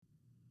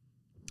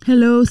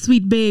Hello,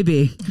 sweet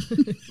baby.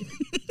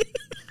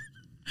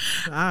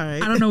 All right.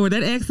 I don't know where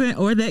that accent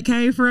or that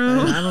came from.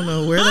 I don't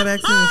know where that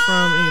accent is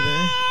from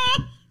either.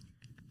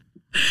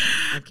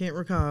 I can't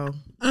recall.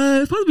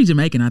 It's supposed to be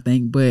Jamaican, I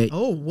think, but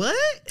Oh, what?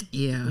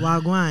 yeah.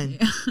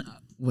 Wagwan.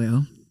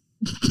 Well,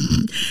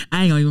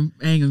 I ain't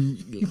gonna.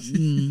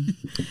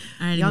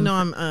 Y'all know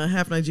I'm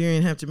half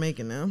Nigerian, half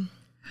Jamaican now.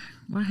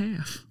 Why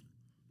half?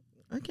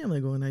 I can't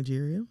let go of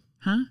Nigeria.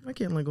 Huh? I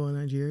can't let go of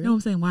Nigeria. You know what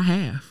I'm saying? Why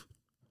half?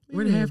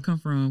 Where did Yeah. half come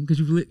from? Because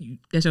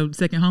that's your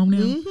second home now?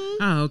 Mhm.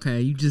 Oh,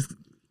 okay. You just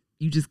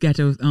got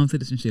your own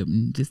citizenship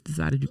and just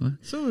decided you're going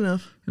Soon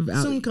enough. to.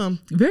 Soon come.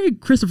 Very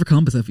Christopher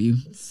Columbus of you.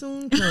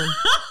 Soon come.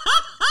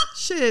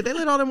 Shit, they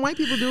let all them white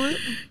people do it.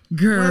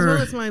 Might as well Girl.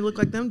 let somebody look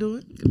like them do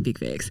it. Big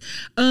facts.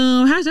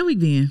 How's your week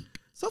been?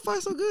 So far,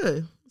 so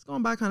good. It's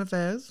going by kind of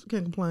fast.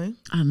 Can't complain.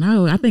 I don't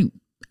know. I think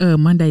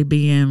Monday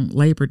being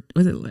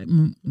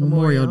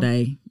Memorial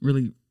Day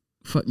really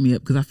fucked me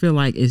up because I feel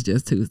like it's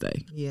just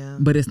Tuesday. Yeah.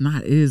 But it's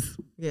not. It is.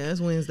 Yeah,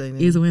 it's Wednesday now.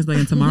 It's Wednesday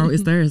and tomorrow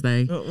is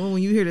Thursday. Well,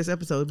 when you hear this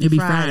episode, It'll be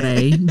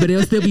Friday, but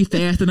it'll still be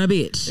fast than a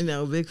bitch. You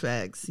know, big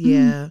facts.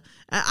 Yeah.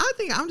 I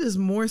think I'm just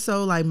more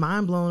so like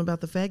mind blown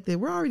about the fact that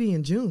we're already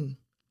in June.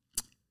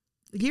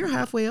 The year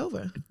halfway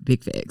over.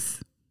 Big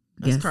facts.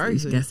 That's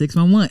crazy. Got 6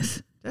 more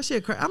months. That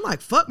shit crazy. I'm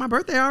like, fuck, my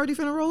birthday already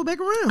finna roll back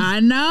around.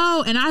 I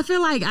know, and I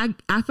feel like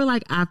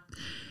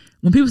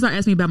when people start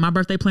asking me about my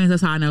birthday plans,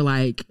 that's how I know.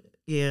 Like,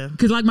 Yeah.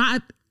 because like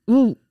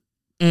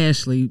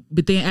Ashley,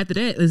 but then after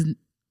that, there's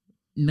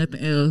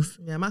nothing else.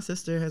 Yeah, my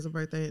sister has a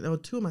birthday. Oh,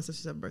 two of my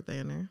sisters have a birthday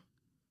in there.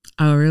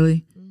 Oh,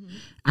 really?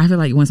 I feel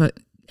like once I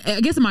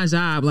guess in my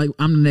job, like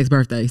I'm the next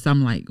birthday, so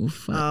I'm like, well,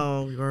 fuck.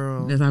 Oh,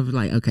 girl. That's I was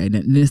like, okay,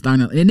 then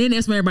starting, and then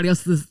that's when everybody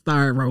else just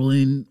start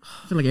rolling.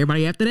 I feel like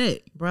everybody after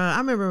that. Bruh, I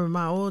remember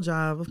my old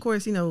job. Of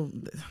course, you know,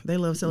 they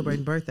love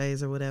celebrating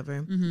birthdays or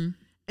whatever. Mm-hmm.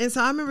 And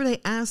so I remember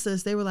they asked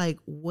us, they were like,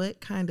 what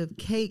kind of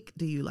cake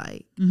do you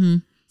like? Mm-hmm.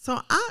 So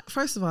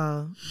first of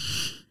all,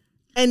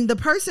 and the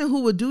person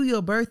who would do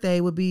your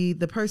birthday would be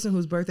the person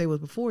whose birthday was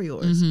before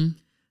yours. Mm-hmm.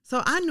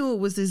 So I knew it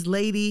was this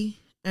lady,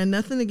 and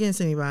nothing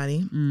against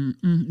anybody.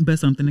 Mm-hmm. But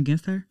something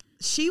against her.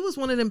 She was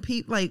one of them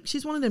people, like,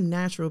 she's one of them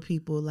natural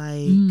people.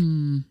 Like,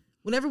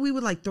 whenever we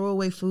would like throw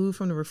away food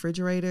from the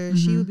refrigerator,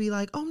 she would be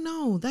like, oh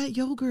no, that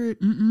yogurt,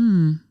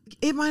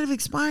 it might have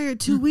expired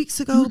 2 weeks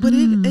ago, but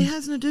it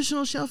has an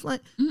additional shelf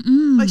life.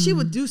 Like, she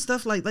would do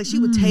stuff like she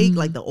would take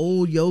like the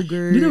old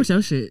yogurt. Do that with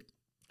your shit.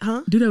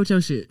 Huh? Do that with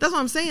your shit. That's what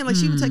I'm saying. Like,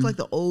 she would take like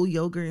the old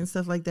yogurt and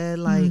stuff like that.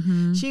 Like,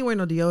 she didn't wear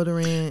no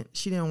deodorant.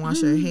 She didn't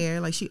wash her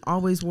hair. Like, she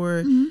always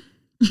wore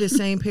the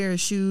same pair of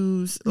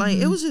shoes. Like,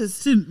 it was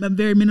just She's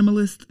very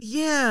minimalist.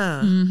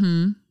 yeah.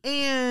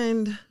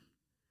 And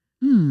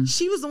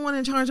she was the one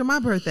in charge of my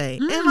birthday.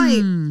 And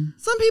like,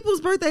 some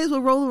people's birthdays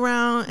would roll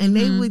around and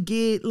they would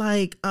get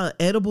like a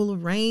edible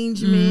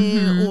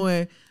arrangement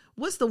or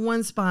what's the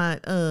one spot?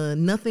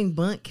 Nothing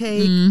Bundt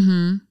cake.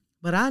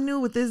 But I knew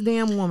with this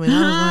damn woman,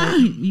 I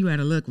was like, you had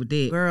to look with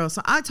that. girl.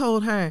 So I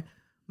told her,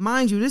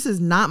 mind you, this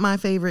is not my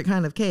favorite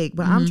kind of cake,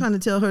 but I'm trying to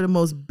tell her the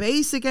most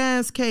basic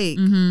ass cake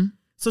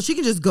so she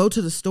can just go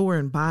to the store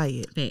and buy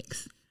it.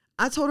 Facts.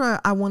 I told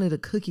her I wanted a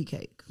cookie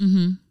cake.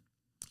 You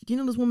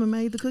know this woman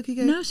made the cookie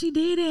cake? No, she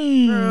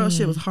didn't. Girl,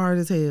 shit was hard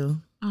as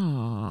hell.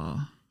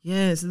 Oh.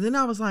 Yes. And then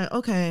I was like,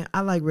 okay, I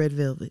like red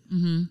velvet.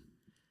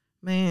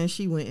 Man,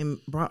 she went and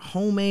brought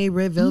homemade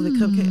red velvet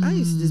cupcake. I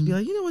used to just be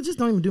like, you know what? Just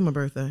don't even do my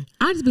birthday.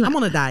 I just be like, I'm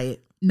on a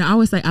diet. no, I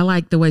always say I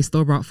like the way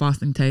store-bought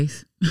frosting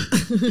tastes.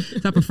 So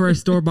I prefer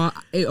store-bought,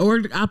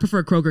 or I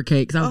prefer Kroger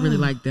cakes. I really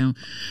like them.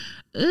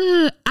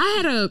 I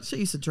had a She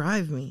used to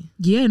drive me.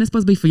 yeah, and it's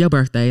supposed to be for your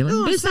birthday. Like,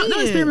 No, I'm bitch, don't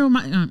saying. experiment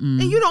with my.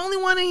 And you the only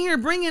one in here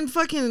bringing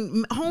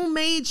fucking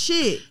homemade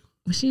shit.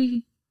 Was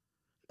she?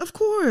 Of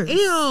course.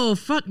 Ew,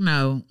 fuck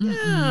no.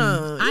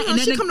 Yeah. You know,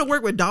 she come to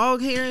work with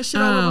dog hair and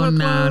shit all over Oh her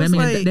no,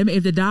 clothes. that means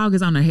if the dog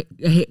is on her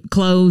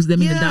clothes, that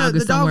means Yeah, the dog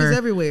is the dog somewhere. is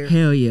everywhere.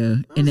 Hell yeah,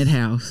 in that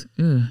house.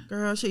 Ugh.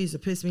 Girl, she used to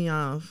piss me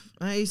off.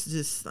 I used to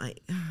just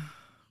like,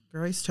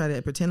 girl, I used to try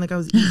to pretend like I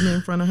was eating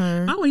in front of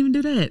her. I wouldn't even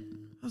do that.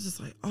 I was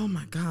just like, oh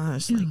my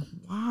gosh, like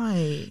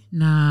why?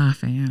 Nah,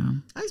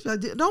 fam. I used to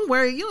be like, don't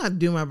worry, you don't have to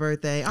do my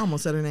birthday. I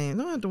almost said her name.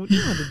 You don't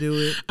have to do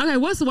it. Okay,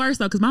 what's the worst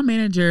though? Because my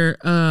manager,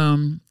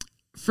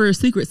 for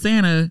Secret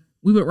Santa,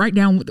 we would write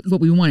down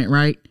what we wanted,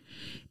 right?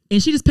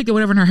 And she just picked up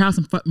whatever in her house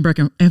and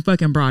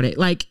fucking brought it.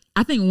 Like,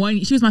 I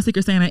think she was my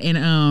Secret Santa,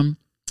 and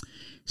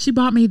she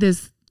bought me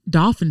this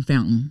dolphin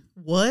fountain.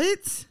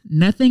 What?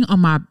 Nothing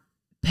on my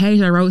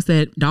page I wrote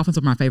said dolphins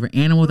are my favorite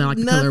animal. That I like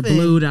the color Nothing.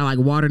 blue. That I like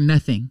water.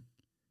 Nothing.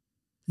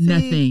 See,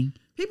 Nothing.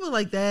 People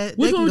like that,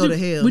 Which they can one go would to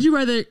hell. Would you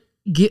rather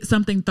get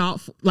something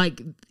thoughtful?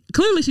 Like,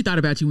 clearly she thought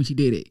about you when she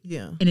did it.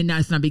 Yeah. And it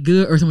not be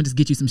good, or someone just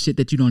get you some shit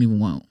that you don't even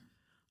want.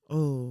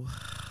 Oh.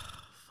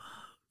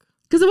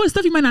 Because what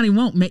stuff you might not even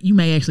want, you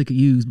may actually could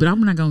use. But I'm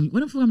not going.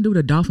 What the fuck I'm gonna do with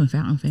a dolphin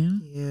fountain, fam?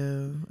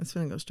 Yeah. It's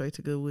gonna go straight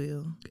to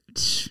Goodwill.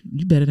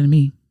 You better than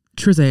me,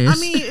 Triz ass.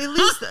 I mean,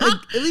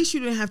 at least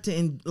you didn't have to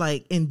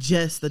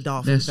ingest the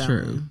dolphin that's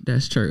fountain. true.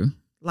 That's true.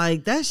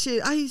 Like that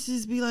shit. I used to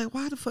just be like,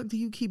 why the fuck do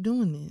you keep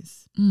doing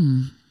this?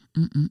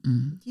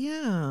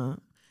 Yeah.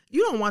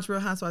 You don't watch Real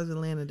Housewives of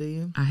Atlanta, do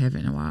you? I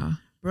haven't in a while.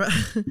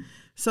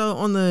 So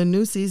on the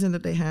new season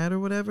that they had or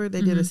whatever,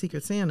 they did a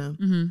Secret Santa.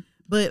 Mm-hmm.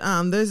 But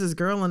there's this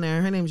girl on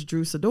there. Her name's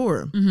Drew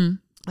Sidora. Mm-hmm.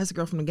 That's a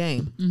girl from the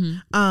game.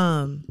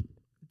 Mm-hmm.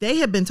 They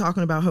had been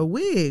talking about her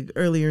wig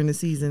earlier in the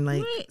season,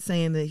 like What?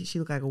 saying that she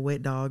looked like a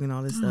wet dog and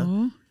all this stuff.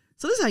 Oh.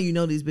 So this is how you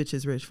know these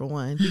bitches rich, for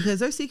one, because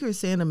their Secret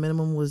Santa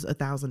minimum was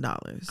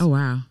 $1,000. Oh,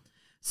 wow.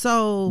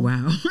 So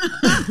Wow.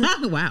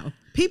 Wow.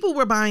 people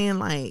were buying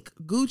like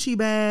Gucci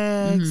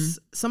bags.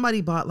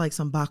 Somebody bought like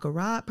some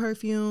Baccarat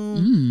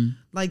perfume.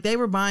 Like they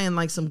were buying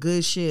like some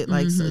good shit,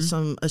 like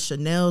a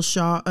Chanel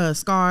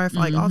scarf,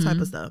 like all type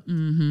of stuff.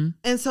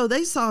 And so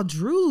they saw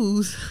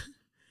Drew's.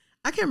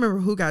 I can't remember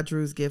who got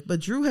Drew's gift,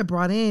 but Drew had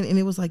brought in, and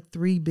it was like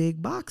 3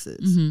 big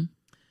boxes.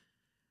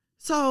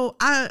 So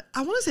I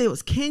want to say it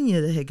was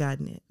Kenya that had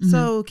gotten it.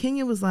 So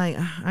Kenya was like,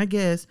 I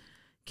guess.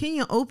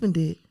 Kenya opened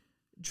it.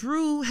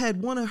 Drew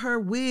had one of her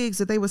wigs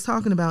that they was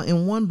talking about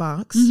in one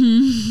box.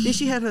 Then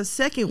she had her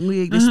second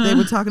wig that they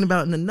were talking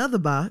about in another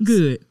box.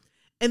 Good.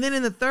 And then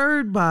in the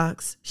third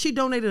box, she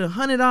donated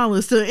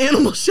 $100 to an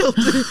animal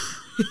shelter.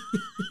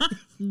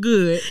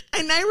 Good.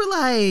 And they were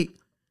like,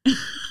 it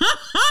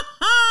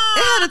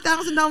had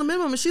 $1,000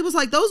 minimum. And she was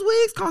like, those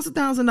wigs cost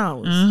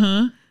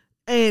 $1,000.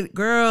 And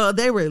girl,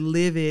 they were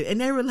livid.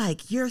 And they were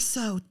like, you're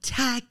so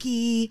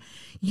tacky.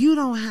 You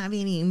don't have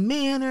any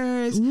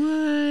manners.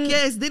 What?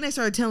 Yes. Then they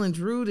started telling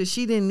Drew that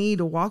she didn't need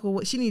to walk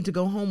away. She needed to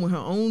go home with her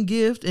own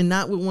gift and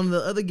not with one of the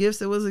other gifts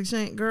that was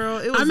exchanged. Girl,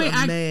 it was a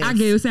mess. I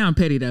get it sound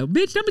petty though.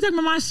 Bitch, don't be talking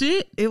about my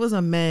shit. It was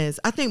a mess.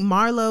 I think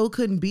Marlo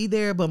couldn't be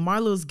there, but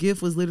Marlo's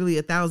gift was literally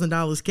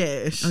 $1,000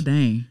 cash. Oh,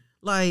 dang.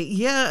 Like,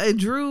 yeah, and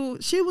Drew,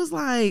 she was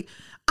like,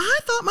 I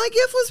thought my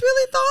gift was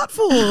really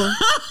thoughtful.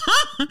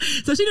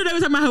 So she knew they were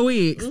talking about her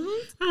wigs.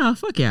 Oh,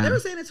 fuck yeah. They were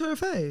saying it to her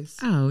face.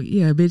 Oh,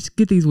 yeah, bitch,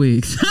 get these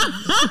wigs.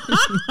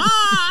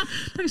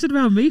 Talking shit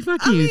about me?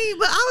 Fuck you. I mean,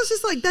 but I was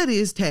just like, that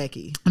is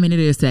tacky. I mean, it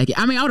is tacky.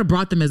 I mean, I would have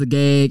brought them as a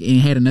gag and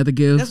had another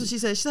gift. That's what she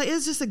said. She's like,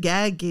 it's just a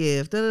gag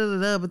gift. Da, da,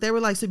 da, da. But they were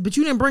like, so, but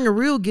you didn't bring a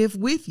real gift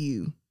with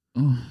you.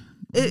 Oh.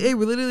 It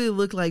literally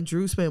looked like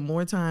Drew spent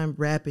more time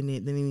wrapping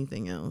it than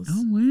anything else.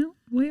 Oh,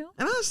 well.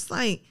 And I was just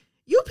like,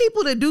 you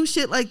people that do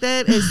shit like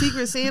that as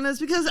Secret Santas,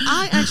 because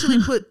I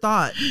actually put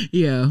thought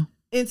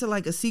into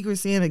like a Secret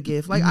Santa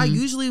gift. Like I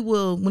usually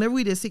will, whenever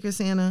we did Secret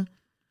Santa,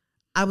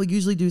 I would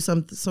usually do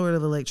some sort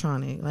of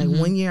electronic. Like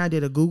one year I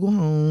did a Google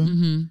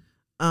Home.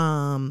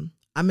 I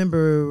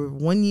remember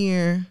one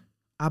year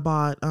I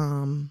bought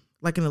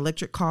like an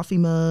electric coffee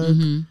mug.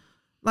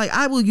 Like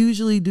I will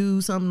usually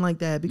do something like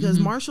that because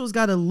Marshall's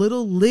got a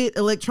little lit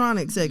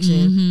electronic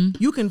section.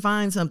 You can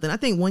find something. I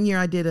think one year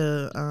I did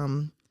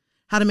a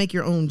how to make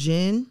your own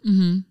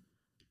gin.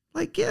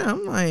 Like, yeah,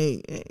 I'm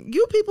like,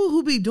 you people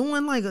who be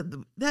doing like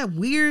that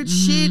weird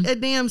shit at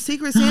damn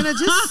Secret Santa,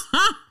 just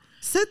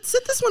sit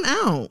this one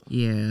out.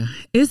 Yeah,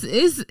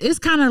 it's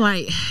kind of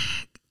like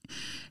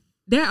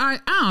there are.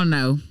 I don't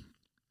know.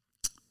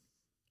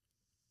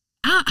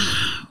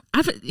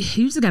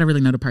 You just gotta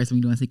really know the person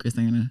when you're doing Secret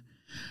Santa.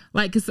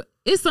 Like, cause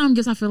it's some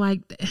gifts I feel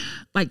like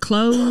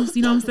clothes,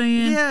 you know what I'm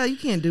saying? Yeah, you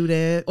can't do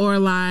that. Or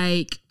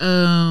like, you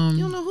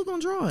don't know who's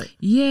gonna draw it.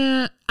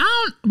 Yeah,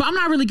 but I'm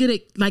not really good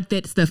at like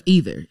that stuff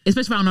either,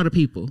 especially if I don't know the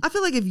people. I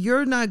feel like if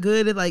you're not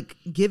good at like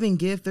giving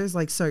gifts, there's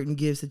like certain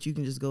gifts that you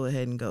can just go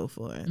ahead and go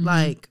for.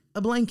 Like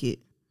a blanket.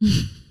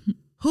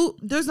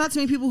 There's not too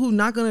many people who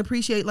not gonna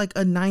appreciate like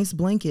a nice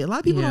blanket. A lot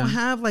of people don't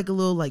have like a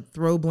little like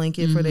throw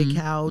blanket for their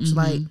couch.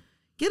 Like,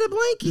 get a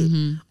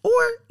blanket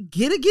or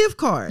get a gift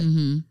card.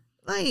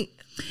 Like,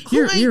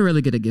 you're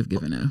really good at gift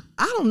giving though.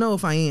 I don't know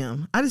if I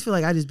am. I just feel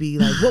like I just be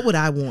like, what would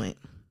I want?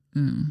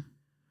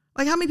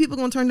 Like, how many people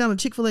gonna turn down a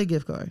Chick-fil-A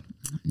gift card?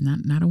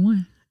 Not a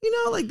one. You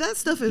know, like that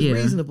stuff is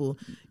reasonable.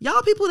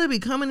 Y'all people that be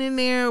coming in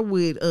there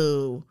with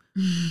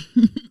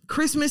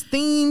Christmas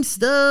themed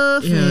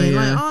stuff and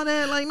like all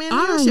that, like, man,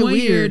 that shit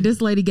weird.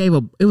 This lady gave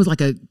it was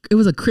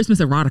a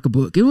Christmas erotica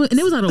book. It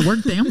was at a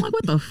work thing. I'm like,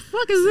 what the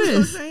fuck is this? You know what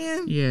I'm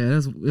saying?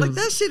 Yeah,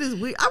 that shit is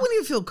weird. I wouldn't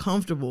even feel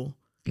comfortable.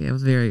 Yeah, it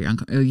was very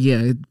uncomfortable. Yeah,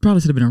 it probably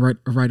should have been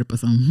a write up or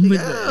something. But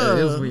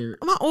it was weird.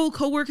 My old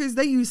coworkers,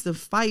 they used to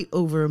fight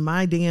over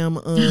my damn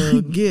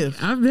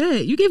gift. I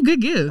bet you give good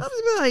gifts. I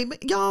was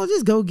like, y'all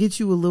just go get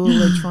you a little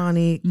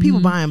electronic. People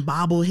buying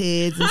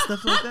bobbleheads and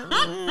stuff like that.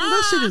 Man,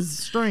 that shit is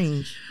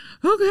strange.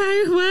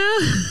 Okay, well,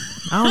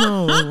 I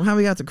don't know how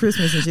we got to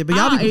Christmas and shit, but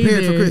y'all be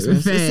prepared for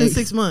Christmas. Facts. It's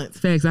in 6 months.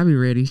 Facts, I'll be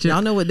ready.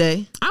 Y'all know what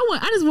day?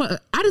 I just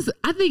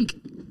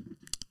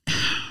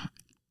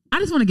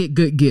want to get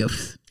good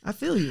gifts. I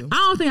feel you. I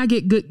don't think I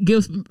get good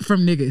gifts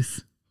from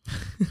niggas.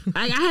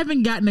 I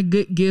haven't gotten a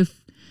good gift.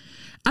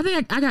 I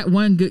think I got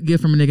one good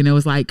gift from a nigga, and it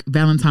was like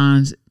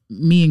Valentine's,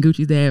 me and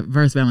Gucci's dad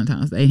versus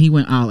Valentine's Day, and he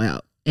went all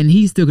out. And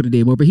he still could have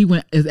did more, but he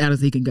went as out as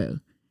he can go.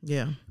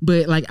 Yeah.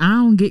 But like,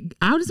 I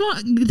just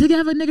want to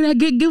have a nigga that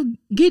get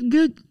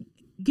good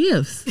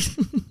gifts.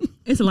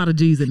 It's a lot of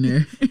G's in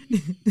there.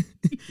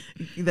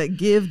 That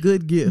give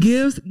good gifts.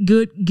 Gives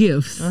good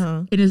gifts.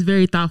 And it's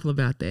very thoughtful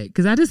about that.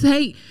 Because I just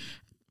hate,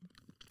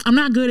 I'm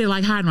not good at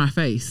like hiding my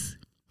face.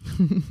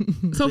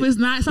 So if it's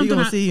not something,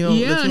 he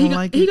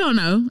gonna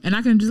know, and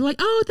I can just like,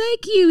 oh,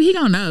 thank you. He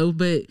gonna know,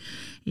 but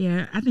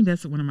yeah, I think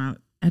that's one of my.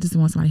 I just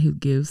want somebody who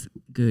gives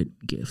good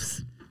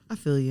gifts. I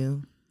feel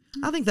you.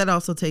 I think that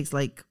also takes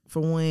like, for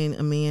one,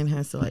 a man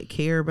has to like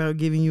care about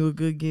giving you a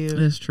good gift.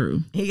 That's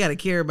true. He got to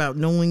care about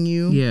knowing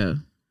you. Yeah.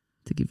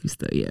 To give you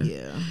stuff. Yeah.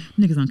 Yeah.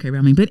 Niggas don't care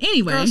about me. But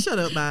anyway. Girl, shut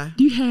up, bye.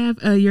 Do you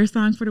have your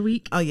song for the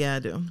week? Oh yeah, I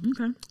do.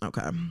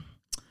 Okay.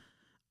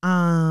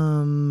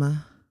 Let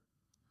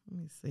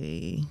me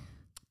see.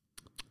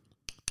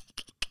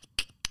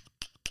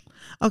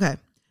 Okay.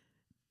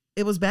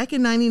 It was back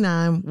in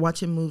 99,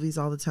 watching movies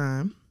all the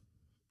time.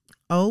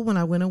 Oh, when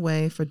I went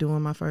away for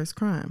doing my first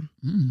crime.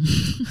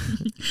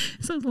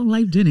 Sounds like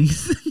Life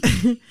Jennings.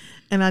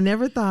 And I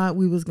never thought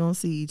we was going to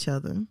see each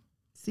other.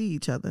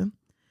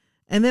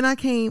 And then I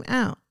came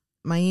out.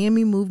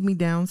 Miami moved me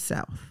down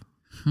south.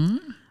 Huh?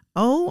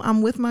 Oh,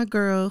 I'm with my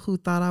girl who I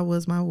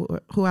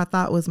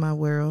thought was my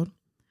world.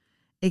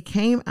 It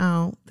came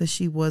out that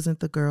she wasn't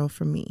the girl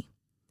for me.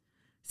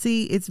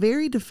 See, it's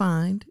very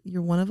defined.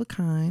 You're one of a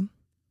kind,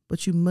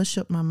 but you mush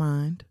up my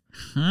mind.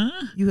 Huh?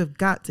 You have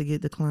got to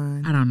get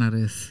declined. I don't know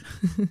this.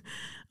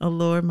 Oh,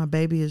 Lord, my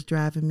baby is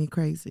driving me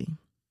crazy.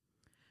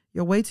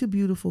 You're way too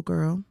beautiful,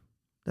 girl.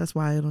 That's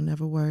why it'll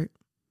never work.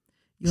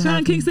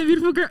 Sean King said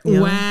beautiful girl? Yeah.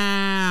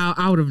 Wow.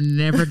 I would have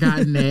never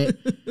gotten that.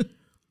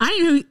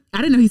 I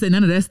didn't know he said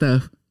none of that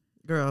stuff.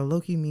 Girl,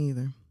 low-key me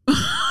either.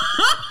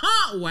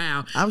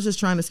 Wow. I was just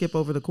trying to skip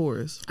over the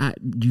chorus.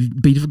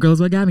 Beautiful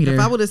girls what got me there. If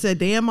I would have said,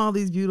 damn, all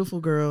these beautiful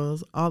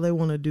girls, all they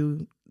want to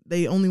do,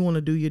 they only want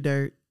to do your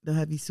dirt. They'll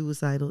have you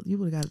suicidal. You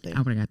would have got it there.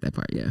 I would have got that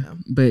part, yeah.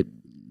 But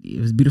it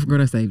was a beautiful girl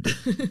that saved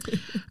it.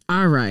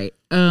 All right.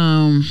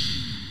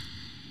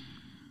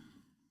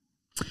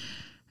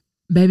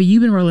 Baby,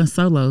 you've been rolling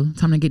solo.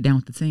 Time to get down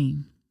with the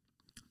team.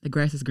 The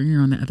grass is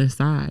greener on the other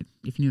side,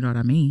 if you know what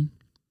I mean.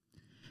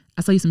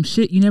 I saw you some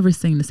shit you never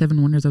seen, the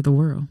 7 wonders of the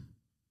world.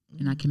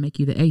 And I can make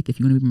you the 8th if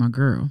you want to be my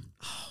girl.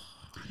 Oh,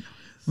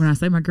 when I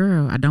say my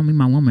girl, I don't mean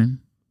my woman.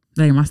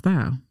 That ain't my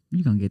style.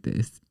 You gonna get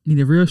this. Need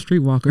a real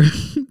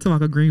streetwalker to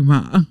walk a green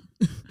mile.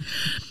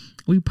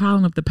 We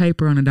piling up the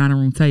paper on the dining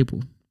room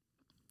table.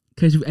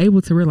 Cause you're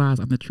able to realize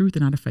I'm the truth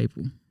and not a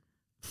fable.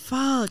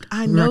 Fuck,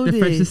 I know this. The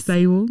freshest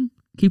stable.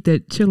 Keep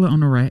that chiller on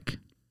the rack.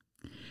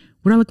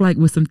 What I look like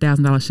with some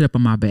 $1,000 shit up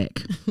on my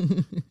back.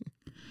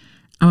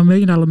 I'm $1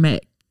 million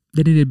Mac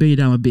that did a $1 billion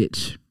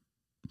bitch.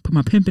 Put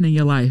my pimping in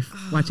your life.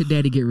 Watch your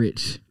daddy get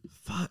rich.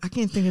 Fuck, I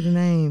can't think of the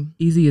name.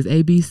 Easy as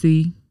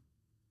ABC.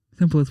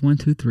 Simple as 1,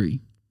 2,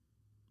 3.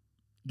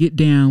 Get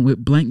down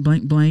with blank,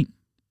 blank, blank,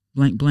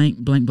 blank, blank,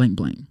 blank, blank,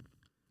 blank.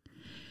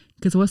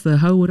 Because what's a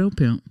hoe with a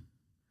pimp?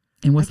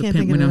 And what's a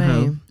pimp with a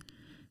hoe?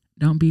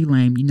 Don't be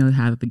lame. You know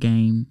how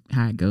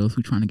it goes.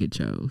 Who trying to get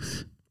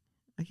chose?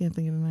 I can't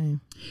think of the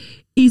name.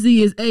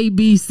 Easy as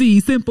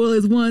ABC. Simple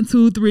as 1,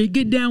 2, 3.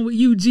 Get down with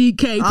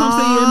UGK. Pump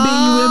C and B,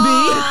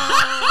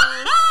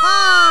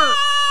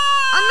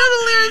 I knew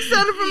the lyrics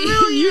sounded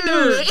familiar. You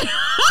know it.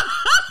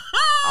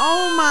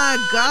 Oh my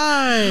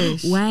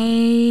gosh.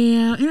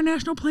 Wow.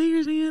 International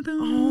Players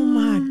Anthem. Oh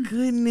my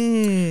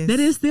goodness. That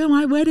is still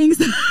my wedding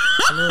song.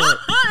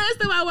 That's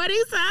still my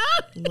wedding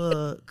song.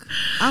 Look,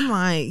 I'm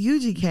like,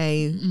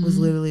 UGK was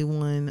literally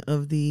one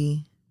of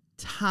the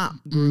top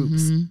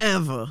groups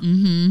ever.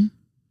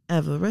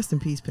 Ever. Rest in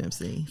peace, Pimp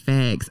C.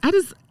 Facts. I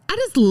just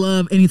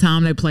love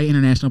anytime they play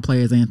International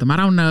Players Anthem. I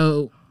don't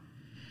know.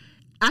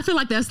 I feel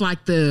like that's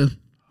like the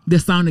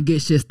song to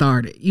get shit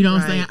started. You know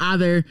what I'm saying?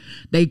 Either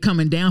they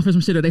coming down for some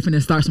shit or they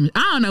finna start some shit.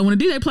 I don't know. When a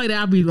DJ play that,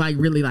 I'll be like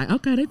really like,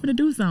 okay, they finna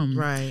do something.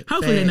 Right.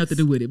 Hopefully they know what to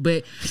do with it.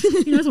 But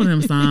you know, it's one of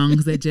them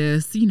songs that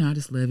just, I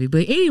just love it.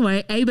 But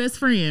anyway, A Best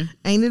Friend.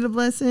 Ain't it a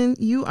blessing?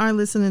 You are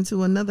listening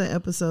to another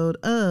episode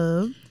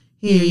of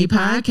Hear Ye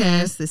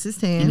Podcast. This is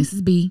Tam. And this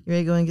is B. You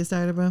ready to go and get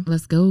started, bro?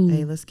 Let's go.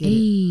 Hey, let's get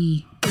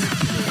it.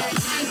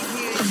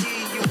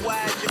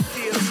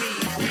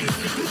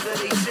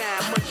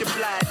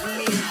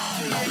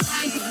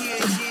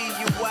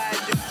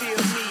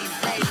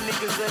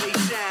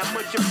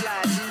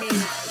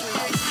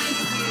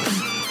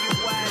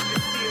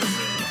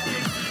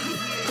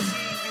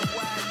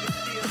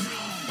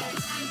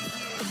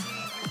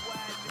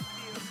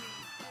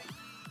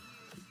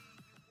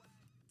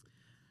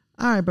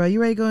 All right, bro. You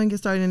ready to go and get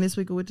started in this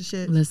week with the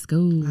shit? Let's go.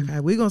 Okay,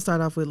 we're going to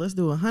start off with, let's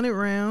do 100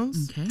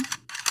 rounds. Okay.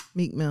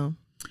 Meek Mill.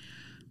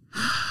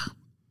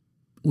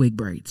 Wig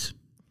braids.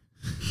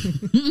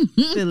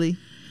 Philly.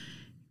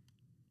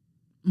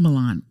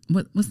 Milan.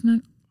 What's the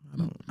name?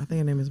 I think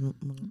her name is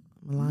Milan.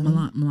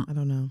 Milan. I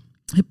don't know.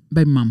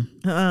 Baby mama.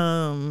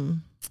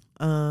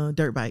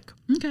 Dirt bike.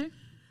 Okay.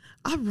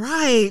 All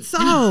right.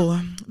 So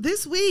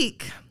this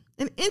week,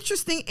 an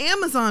interesting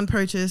Amazon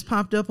purchase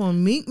popped up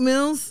on Meek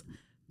Mill's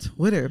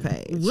Twitter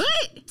page.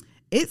 What?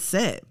 It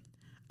said,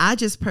 I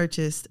just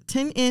purchased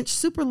 10-inch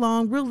super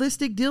long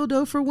realistic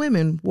dildo for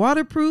women,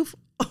 waterproof,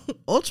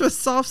 ultra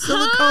soft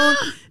silicone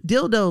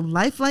dildo,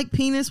 lifelike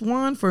penis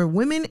wand for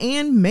women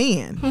and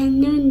man.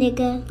 Hello,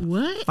 nigga.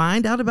 What?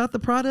 Find out about the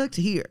product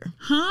here.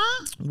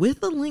 Huh?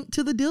 With a link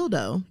to the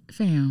dildo.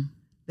 Fam.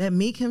 that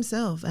Meek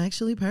himself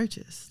actually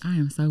purchased. I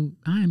am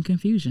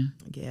confusion.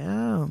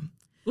 Yeah.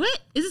 What?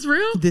 Is this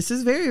real? This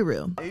is very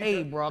real.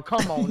 Hey, bro,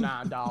 come on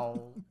now,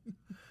 dog.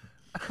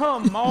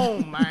 Come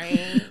on,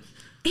 man.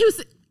 He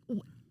was.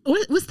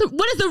 What is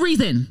the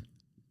reason?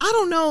 I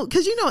don't know,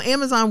 because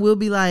Amazon will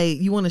be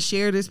like, you want to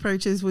share this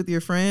purchase with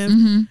your friends.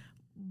 Mm-hmm.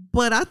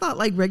 But I thought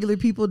like regular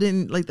people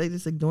didn't, like they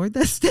just ignored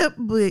that step.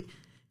 But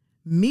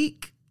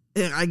Meek,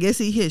 I guess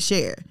he hit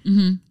share.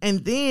 Mm-hmm.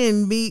 And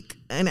then Meek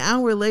an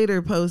hour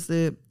later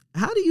posted,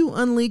 how do you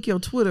unleak your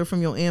Twitter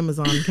from your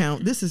Amazon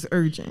account? This is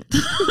urgent. So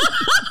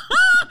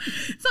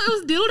it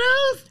was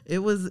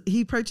dildos?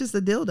 He purchased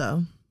a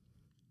dildo.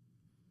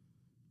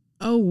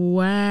 Oh,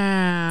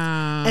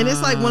 wow. And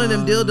it's like one of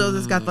them dildos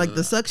that's got like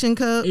the suction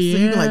cups. Yeah. So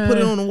you can like put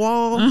it on the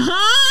wall. Fam,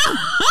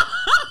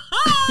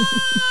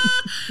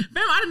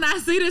 I did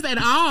not see this at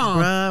all.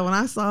 Bruh, when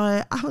I saw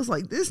it, I was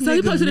like, this So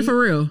he posted it for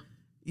real?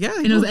 Yeah.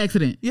 And it was an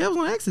accident? Yeah, it was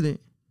an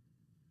accident.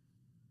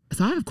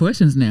 So I have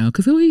questions now.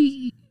 Because is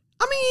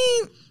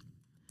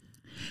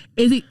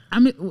he...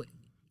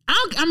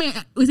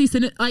 was he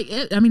sending...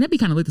 that'd be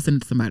kind of lit to send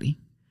it to somebody.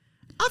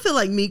 I feel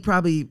like Meek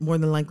probably more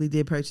than likely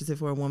did purchase it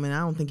for a woman. I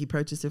don't think he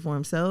purchased it for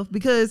himself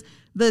because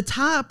the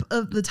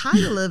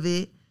title of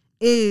it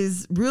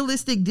is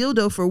realistic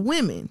dildo for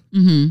women.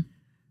 Mm-hmm.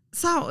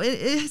 So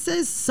it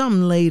says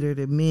something later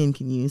that men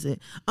can use it.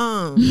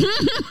 On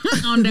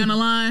down the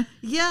line.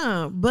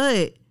 Yeah,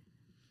 but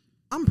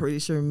I'm pretty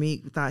sure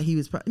Meek thought he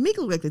was... Meek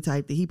looked like the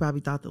type that he probably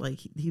thought that like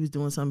he was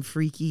doing something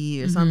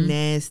freaky or something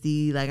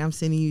nasty. Like, I'm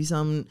sending you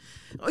something.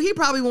 Or he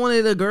probably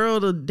wanted a girl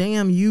to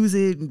damn use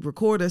it and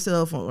record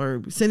herself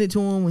or send it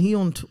to him when he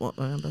on tour.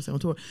 I'm about to say on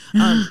tour.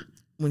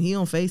 When he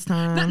on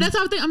FaceTime. That's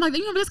how I think. I'm like,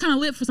 that's kind of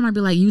lit for somebody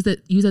to be like, use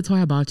that toy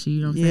I bought you.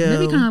 You know what I'm saying?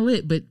 That'd be kind of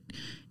lit, but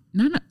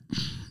not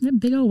that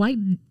big old white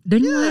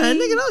ding. Yeah,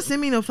 nigga, don't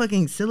send me no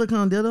fucking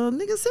silicone dildo.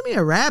 Nigga, send me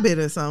a rabbit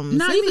or something.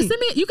 No, you can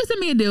send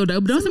me a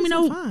dildo, but don't send me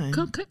no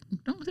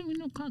don't send me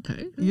no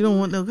Caucasian. You don't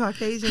want no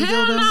Caucasian dildo?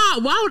 Hell no.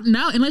 Why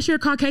no, unless you're a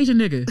Caucasian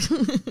nigga.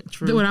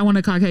 True. Would I want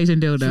a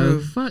Caucasian dildo?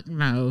 True. Fuck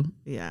no.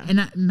 Yeah.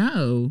 And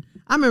no.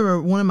 I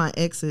remember one of my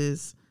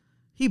exes,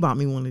 he bought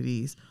me one of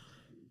these.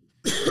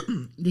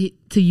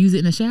 To use it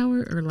in the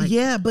shower or like?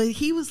 Yeah, but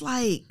he was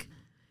like,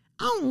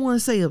 I don't want to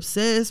say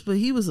obsessed, but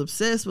he was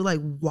obsessed with like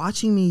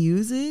watching me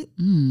use it.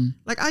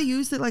 Like I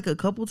used it like a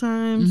couple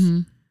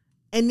times,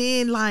 and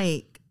then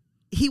like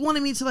he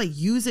wanted me to like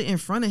use it in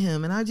front of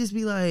him, and I'd just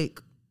be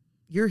like,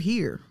 "You're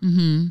here.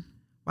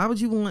 Why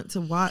would you want to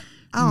watch?"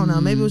 I don't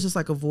know. Maybe it was just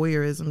like a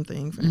voyeurism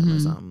thing for him or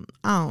something.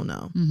 I don't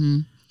know.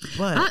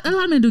 But a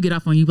lot of men do get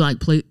off on you like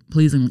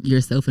pleasing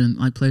yourself and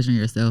like pleasuring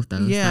yourself though.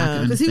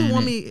 Yeah, because he would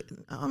want me.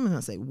 I'm not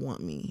gonna say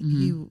want me.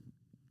 He would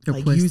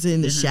like use it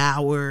in the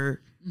shower.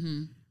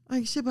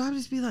 Like shit, but I'd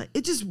just be like,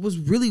 it just was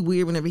really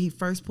weird whenever he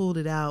first pulled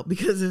it out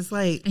because it's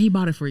like, and he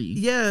bought it for you.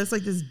 Yeah, it's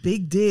like this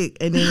big dick,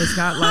 and then it's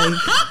got like,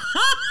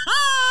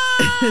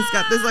 it's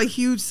got this like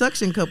huge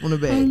suction cup on the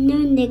back.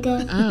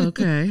 Nigga. Oh,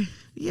 okay.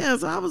 Yeah,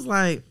 so I was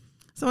like,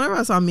 so whenever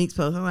I saw Meek's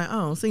post, I'm like,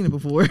 oh, seen it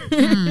before.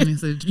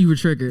 So you were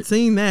triggered.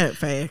 Seen that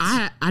fact.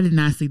 I did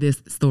not see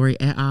this story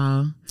at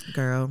all.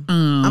 Girl,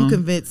 I'm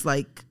convinced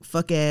like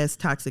fuck ass,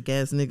 toxic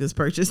ass niggas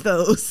purchase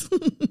those.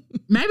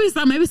 Maybe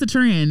it's a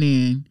trend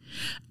then.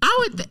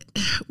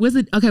 Was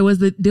the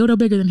dildo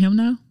bigger than him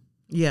though?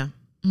 Yeah.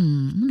 I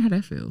wonder how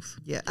that feels.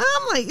 Yeah.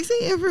 I'm like, see,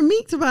 and for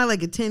Meek to buy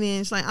like a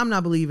 10-inch, like I'm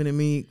not believing in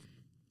Meek.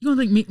 You don't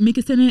think Meek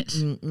is 10-inch?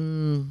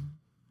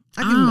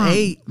 I give him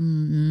 8. I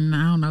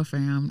don't know,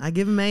 fam. I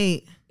give him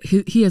 8.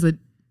 He has a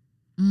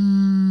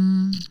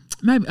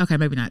maybe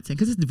not 10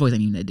 because his voice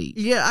ain't even that deep.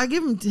 Yeah, I'll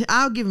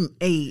give him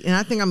 8, and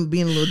I think I'm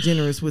being a little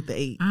generous with the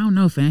 8. I don't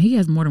know, fam. He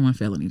has more than one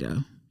felony though.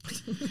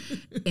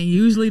 And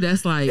usually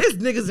that's like there's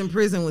niggas in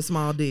prison with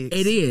small dicks.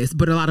 It is,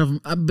 but a lot of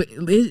them. But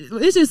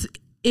it's just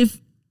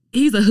if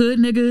he's a hood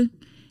nigga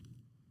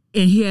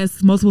and he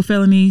has multiple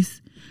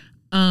felonies.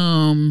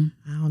 I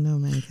don't know,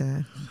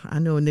 man. I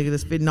know a nigga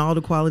that's fitting all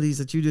the qualities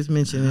that you just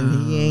mentioned,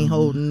 and he ain't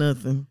holding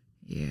nothing.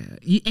 Yeah,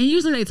 and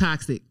usually they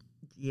toxic.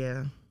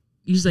 Yeah,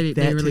 usually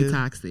they're really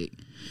toxic.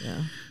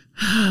 Yeah.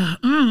 I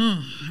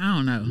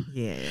don't know.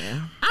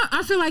 Yeah,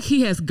 I feel like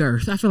he has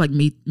girth. I feel like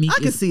Meek I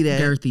can see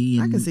that. Girthy.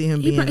 I can see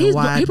him being a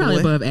wide He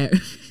probably above thick.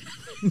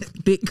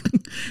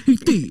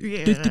 He's thick.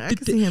 Yeah, I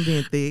can see him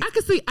being thick. I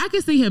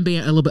can see him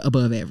being a little bit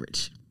above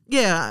average.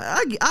 Yeah,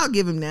 I'll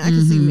give him that. I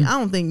can see me. I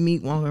don't think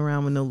Meek walking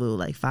around with no little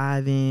like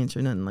 5-inch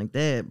or nothing like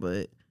that,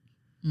 but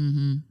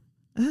I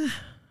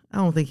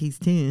don't think he's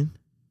 10.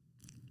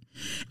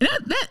 And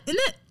that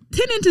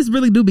 10 inches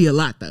really do be a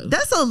lot though.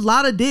 That's a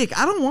lot of dick.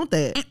 I don't want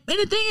that. And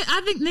the thing is, I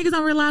think niggas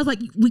don't realize like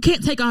we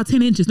can't take all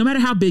 10 inches no matter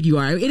how big you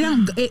are.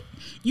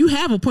 you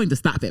have a point to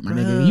stop at, my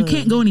nigga. You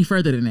can't go any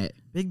further than that.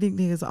 Big dick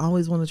niggas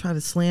always want to try to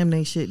slam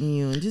they shit in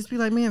you and just be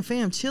like, man,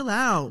 fam, chill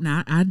out.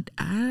 Now,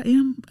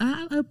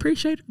 I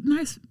appreciate a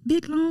nice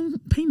big long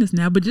penis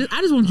now, but I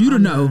just want you to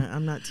know.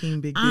 I'm not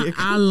team big dick.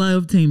 I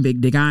love team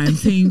big dick. I am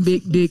team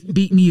big dick.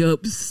 Beat me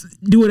up.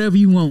 Do whatever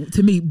you want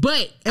to me.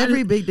 But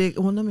every big dick.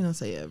 Well, let me not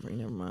say every.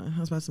 Never mind. I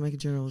was about to make a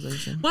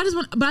generalization. Well,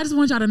 I just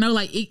want y'all to know,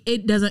 like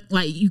it doesn't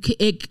like you.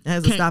 It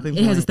has a stopping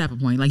point. It has a stopping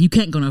point. Like you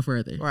can't go no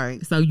further.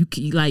 Right. So you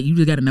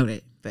just got to know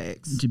that.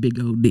 Facts. It's your big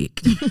old dick.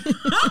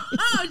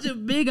 It's your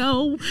big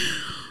old.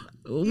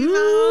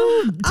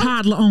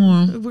 Toddler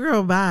arm.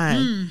 Girl, bye.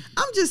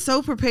 I'm just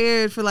so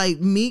prepared for like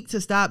Meek to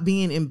stop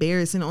being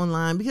embarrassing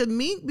online because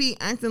Meek be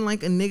acting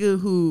like a nigga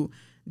who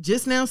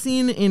just now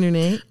seeing the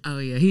internet. Oh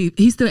yeah,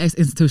 he's still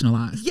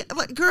institutionalized. Yeah,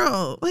 like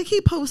girl, like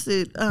he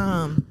posted,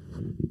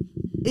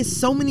 it's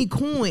so many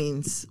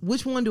coins.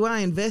 Which one do I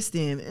invest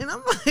in? And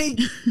I'm like,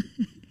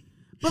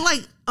 but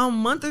like a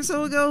month or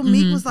so ago,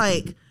 Meek was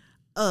like,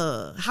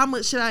 how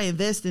much should I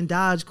invest in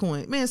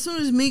Dogecoin? Man, as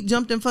soon as Meek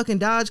jumped in fucking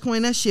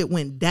Dogecoin, that shit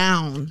went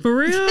down. For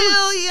real?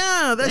 Hell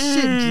yeah. That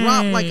shit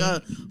dropped like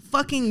a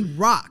fucking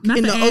rock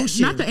in the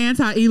ocean. Not the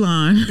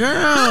anti-Elon.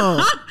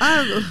 Girl.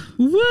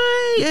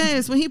 What?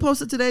 Yes, when he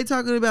posted today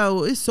talking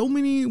about, it's so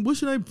many, what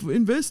should I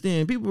invest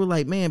in? People were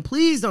like, man,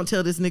 please don't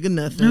tell this nigga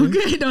nothing.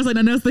 Okay, don't say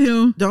nothing else to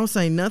him. Don't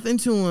say nothing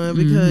to him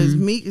because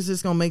Meek is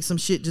just going to make some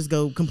shit just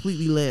go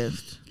completely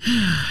left.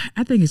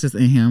 I think it's just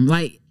in him.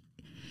 Like,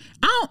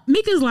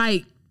 Meek is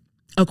like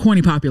a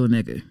corny popular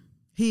nigga.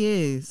 He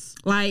is.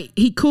 Like,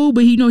 he cool,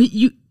 but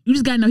you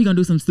just gotta know he gonna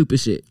do some stupid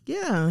shit.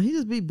 Yeah, he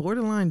just be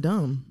borderline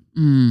dumb.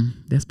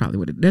 That's probably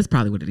what it is.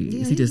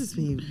 Yeah, he just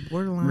be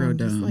borderline real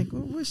dumb. Just like,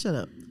 well, shut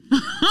up.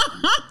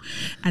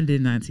 I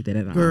did not see that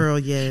at all. Girl,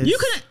 yes. You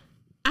couldn't.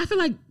 I feel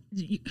like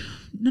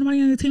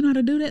nobody on the team know how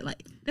to do that.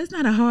 Like, that's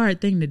not a hard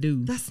thing to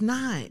do. That's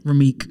not. For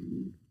Meek.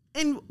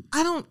 And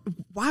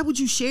why would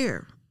you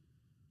share?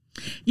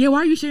 Yeah, why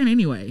are you sharing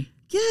anyway?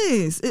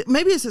 Yes,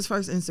 maybe it's his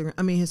first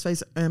his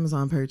first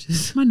Amazon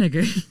purchase. My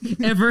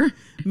nigga, ever?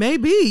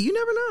 Maybe, you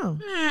never know.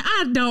 Man,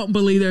 I don't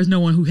believe there's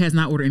no one who has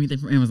not ordered anything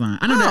from Amazon.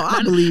 I know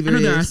I believe I know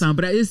there are some,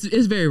 but it's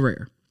very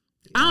rare.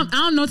 Yeah. I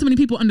don't know too many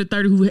people under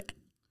 30 who.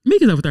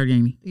 Meek is over 30,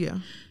 ain't he? Yeah.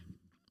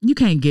 You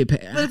can't get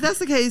past. But if that's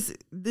the case,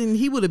 then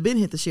he would have been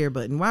hit the share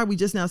button. Why are we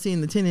just now seeing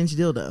the 10-inch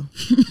dildo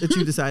that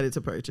you decided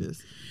to purchase?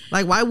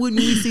 Like, why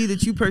wouldn't we see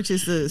that you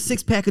purchased a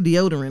 6-pack of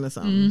deodorant or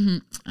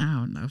something? I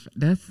don't know.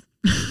 That's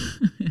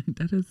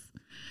that is.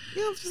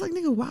 Yeah, I'm just like,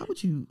 nigga, why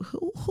would you?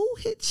 Who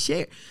hit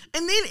share?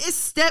 And then it's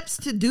steps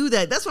to do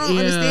that. That's what I don't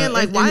understand.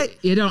 Like, why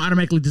it don't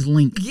automatically just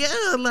link? Yeah,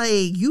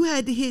 like you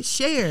had to hit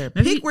share.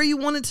 Pick where you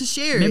wanted to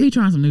share. Maybe he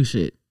trying some new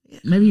shit. Yeah.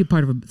 Maybe he's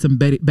part of some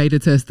beta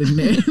testing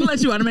that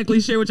let you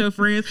automatically share with your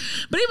friends.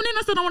 But even then,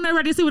 I still don't want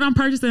everybody to see what I'm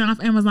purchasing off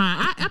Amazon.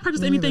 I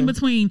purchase anything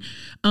between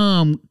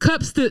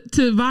cups to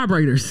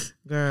vibrators.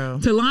 Girl.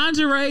 To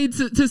lingerie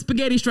to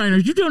spaghetti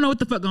strainers. You don't know what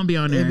the fuck gonna be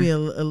on there. Maybe a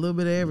little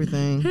bit of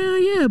everything. Hell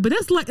yeah. But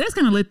that's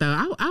kind of lit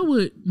though. I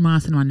would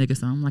mind sending my nigga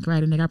something. Like,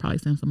 right, a nigga, I probably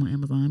send some on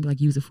Amazon. Be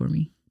like, use it for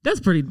me. That's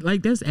pretty,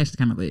 like, that's actually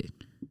kind of lit.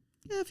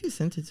 Yeah, if you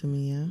sent it to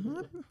me, yeah.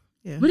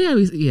 But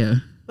yeah.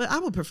 But I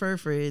would prefer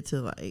for it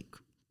to like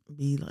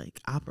be like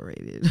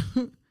operated.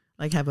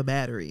 Like have a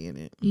battery in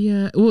it.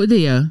 Yeah. Well,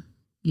 yeah.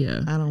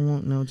 I don't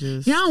want no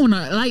just. Yeah, I don't want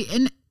to, like,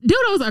 and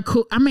dildos are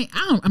cool. I mean,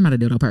 I'm not a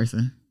dildo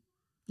person.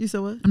 You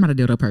said what? I'm not a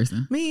dildo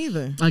person. Me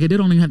either. Like, a dildo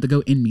don't even have to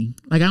go in me.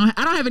 Like, I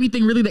don't have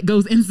anything really that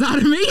goes inside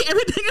of me.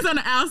 Everything is on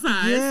the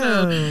outside. Yeah.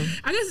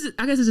 So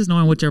I guess it's just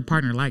knowing what your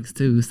partner likes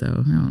too. So I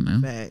don't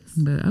know. Facts.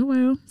 But oh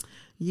well.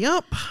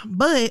 Yup.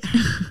 But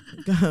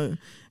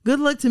good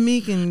luck to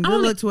Meek and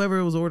good luck to whoever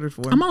it was ordered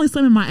for. I'm only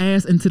slamming my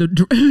ass into the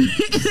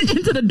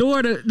into the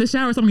door to the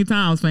shower so many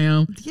times,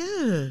 fam.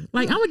 Yeah.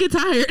 Like, I'm gonna get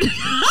tired.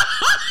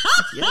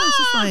 Yeah, it's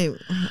just like,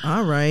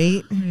 all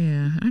right.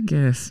 Yeah, I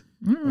guess.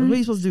 What are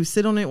you supposed to do?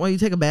 Sit on it while you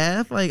take a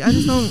bath? Like, I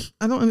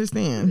don't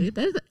understand.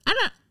 That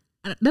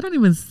don't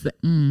even.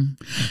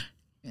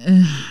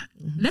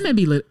 That may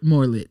be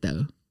more lit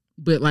though.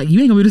 But like, you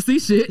ain't gonna be able to see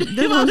shit.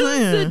 That's what I'm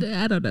saying.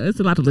 I don't know. It's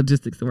a lot of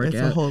logistics to work out.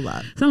 It's a whole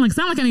lot. Sound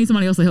like I need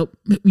somebody else to help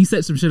me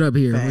set some shit up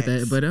here Facts. with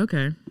that. But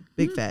okay.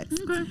 Big facts.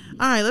 Okay.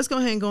 All right, let's go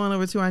ahead and go on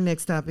over to our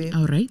next topic.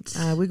 All right.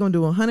 We're gonna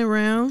do 100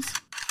 rounds.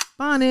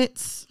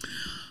 Bonnets.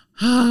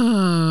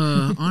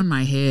 On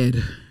my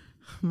head.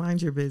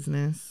 Mind your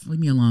business. Leave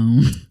me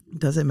alone.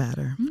 Doesn't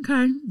matter.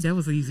 Okay. That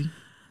was easy.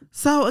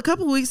 So a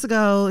couple of weeks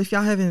ago, if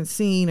y'all haven't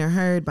seen or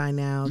heard by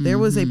now, there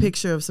was a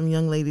picture of some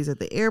young ladies at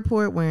the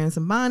airport wearing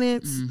some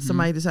bonnets.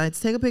 Somebody decided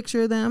to take a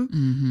picture of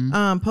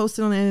them, post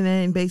it on the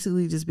internet, and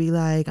basically just be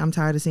like, I'm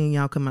tired of seeing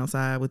y'all come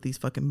outside with these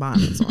fucking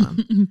bonnets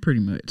on.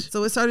 Pretty much.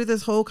 So it started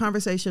this whole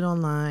conversation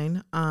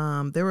online.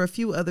 There were a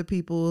few other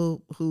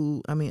people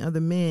other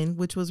men,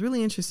 which was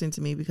really interesting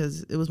to me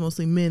because it was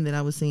mostly men that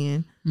I was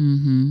seeing,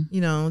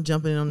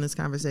 jumping in on this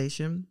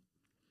conversation.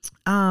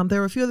 There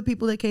were a few other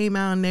people that came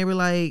out and they were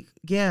like,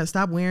 yeah,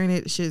 stop wearing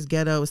it. Shit's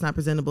ghetto. It's not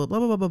presentable. Blah,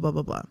 blah, blah, blah,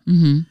 blah, blah, blah.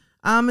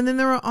 And then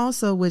there were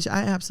also, which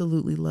I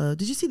absolutely love.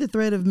 Did you see the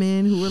thread of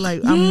men who were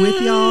like, I'm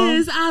with y'all?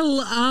 Yes,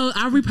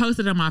 I reposted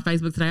it on my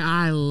Facebook today.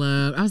 I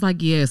was like,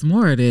 yes,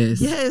 more of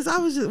this. Yes,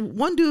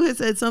 one dude had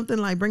said something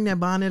like, bring that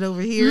bonnet over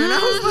here. And I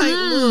was like,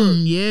 look.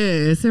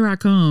 Yes, here I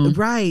come.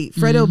 Right.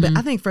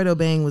 I think Fredo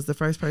Bang was the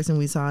first person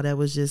we saw that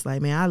was just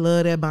like, man, I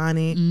love that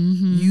bonnet.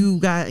 You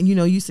got,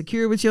 you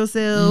secure with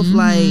yourself.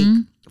 Like,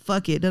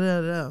 fuck it.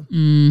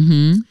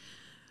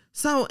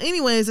 So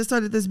anyways, I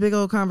started this big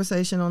old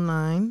conversation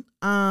online.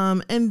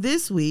 And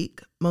this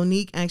week,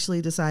 Monique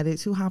actually decided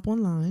to hop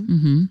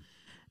online.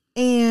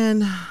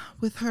 And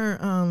with her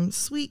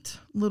like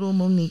little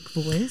Monique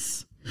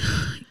voice.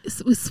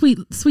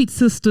 Sweet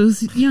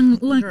sisters. Young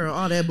like girl,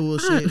 all that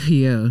bullshit.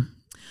 Yeah.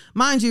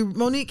 Mind you,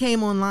 Monique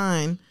came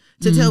online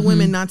to tell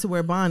women not to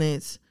wear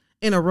bonnets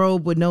in a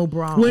robe with no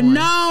bra with on.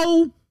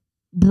 No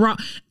bra.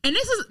 And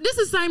this is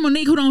the same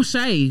Monique who don't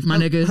shave, my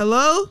nigga.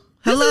 Hello?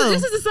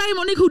 This is the same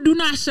Monique who do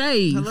not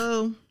shave.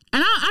 Hello?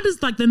 And I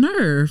just like the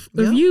nerve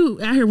of you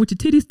out here with your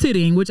titties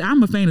tittying, which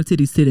I'm a fan of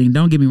titties tittying,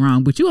 don't get me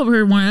wrong, but you over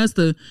here wanting us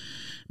to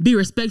be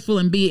respectful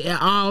and be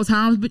at all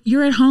times, but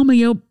you're at home and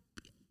you're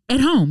at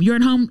home. You're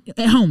at home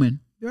at homing.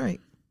 Right.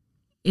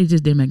 It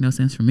just didn't make no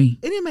sense for me.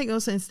 It didn't make no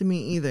sense to me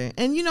either.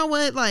 And you know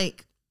what?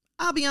 Like,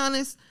 I'll be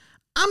honest,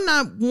 I'm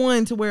not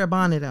one to wear a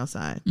bonnet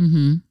outside.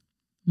 Me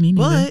neither.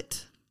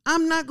 But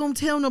I'm not going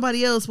to tell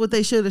nobody else what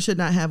they should or should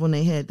not have on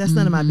their head. That's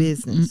none of my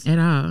business. At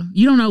all.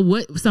 You don't know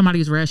what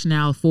somebody's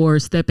rationale for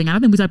stepping out. I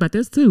think we talked about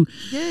this too.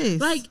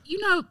 Yes. Like,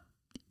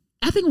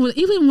 I think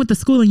even with the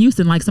school in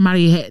Houston, like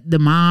the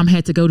mom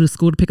had to go to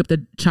school to pick up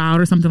the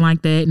child or something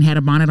like that and had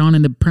a bonnet on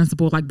and the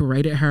principal like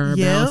berated her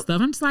about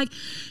stuff. I'm just like,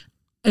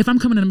 if I'm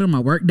coming in the middle of my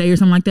work day or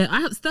something like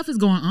that, stuff is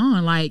going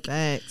on. Like,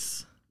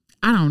 facts.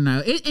 I don't know.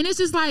 And it's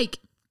just like,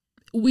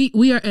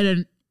 we are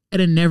at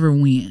a never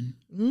win.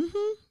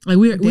 Like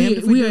we are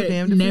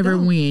never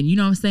win. You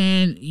know what I'm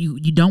saying?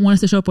 You don't want us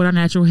to show up with our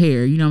natural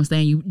hair. You know what I'm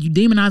saying? You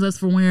demonize us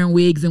for wearing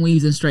wigs and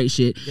weaves and straight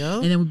shit.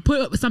 Yep. And then we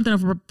put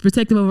something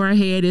protective over our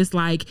head. It's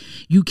like,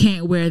 you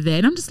can't wear that.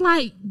 And I'm just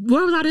like,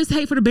 where was all this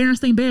hate for the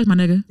Berenstain Bears, my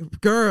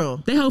nigga? Girl.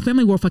 Their whole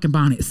family wore fucking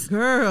bonnets.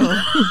 Girl.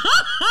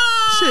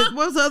 Shit,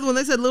 what was the other one?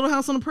 They said Little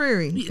House on the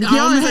Prairie.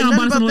 Y'all ain't had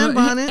nothing about them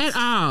bonnets at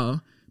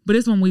all. But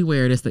it's when we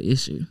wear it, that's the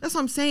issue. That's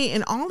what I'm saying.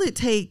 And all it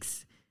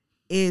takes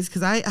is,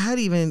 because I had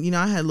even,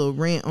 I had a little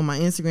rant on my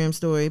Instagram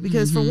story,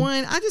 because for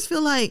one, I just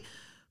feel like,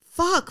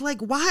 fuck,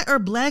 like, why are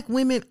black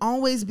women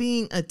always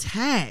being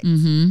attacked?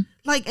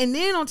 Like, and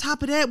then on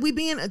top of that, we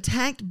being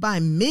attacked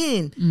by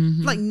men.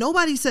 Like,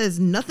 nobody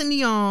says nothing to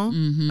y'all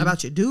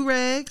about your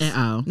do-rags. At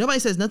all. Nobody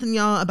says nothing to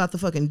y'all about the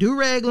fucking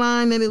do-rag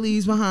line that it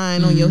leaves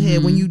behind on your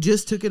head when you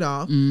just took it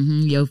off.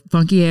 Your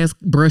funky ass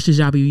brushes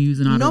y'all be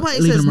using.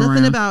 Nobody says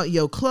nothing about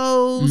your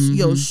clothes,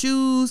 your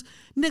shoes.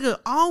 Nigga,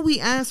 all we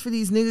ask for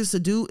these niggas to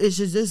do is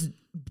just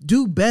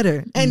do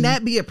better, and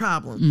that be a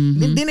problem.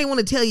 Then they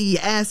want to tell you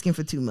you're asking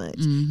for too much.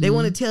 They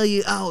want to tell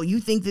you, oh, you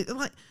think that,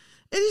 like,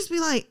 it just be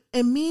like,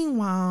 and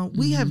meanwhile,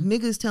 we have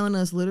niggas telling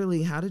us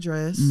literally how to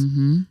dress,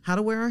 how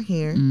to wear our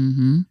hair,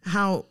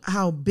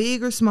 how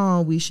big or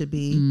small we should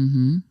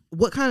be,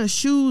 what kind of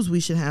shoes we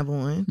should have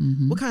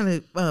on, what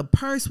kind of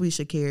purse we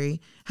should carry,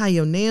 how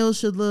your nails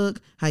should look,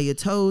 how your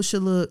toes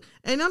should look.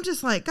 And I'm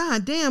just like,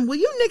 God damn, will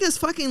you niggas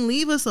fucking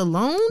leave us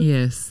alone?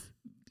 Yes.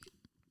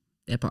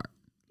 That part.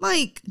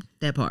 Like,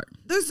 that part.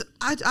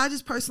 I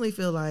just personally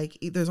feel like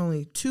there's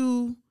only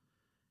two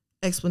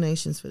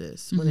explanations for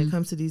this when it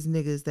comes to these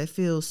niggas that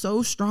feel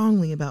so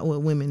strongly about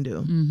what women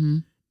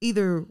do.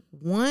 Either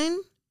one,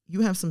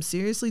 you have some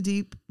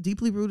seriously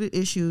deeply rooted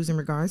issues in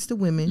regards to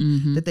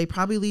women that they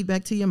probably lead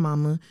back to your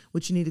mama,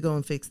 which you need to go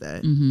and fix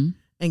that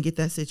and get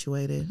that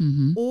situated.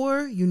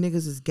 Or you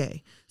niggas is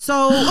gay.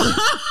 So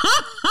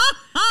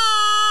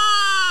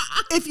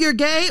if you're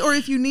gay or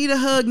if you need a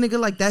hug, nigga,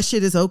 like, that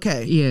shit is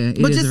okay. Yeah,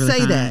 but just really say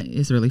fine. that.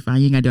 It's really fine.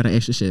 You ain't gotta do all the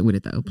extra shit with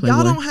it though.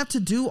 Y'all don't have to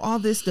do all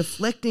this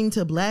deflecting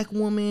to black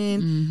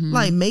women,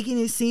 like making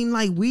it seem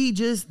like we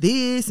just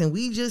this and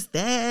we just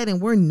that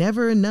and we're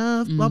never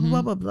enough, blah, blah,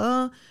 blah, blah,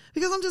 blah.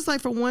 Because I'm just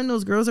like, for one,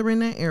 those girls that were in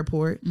that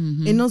airport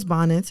in those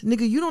bonnets,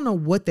 nigga, you don't know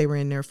what they were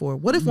in there for.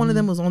 What if one of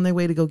them was on their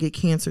way to go get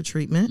cancer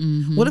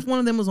treatment? What if one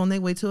of them was on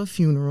their way to a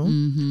funeral?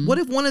 What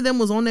if one of them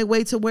was on their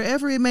way to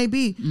wherever it may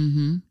be?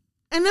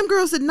 And them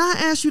girls did not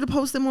ask you to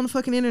post them on the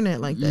fucking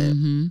internet like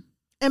that.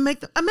 And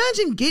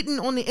imagine getting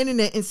on the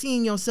internet and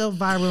seeing yourself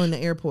viral in the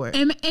airport.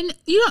 And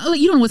you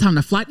don't know what time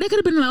the flight. That could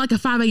have been like a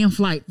 5 a.m.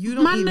 flight. You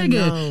don't even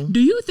know.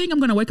 Do you think I'm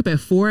gonna wake up at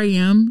 4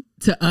 a.m.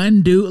 to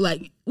undo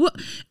like what?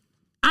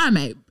 I'm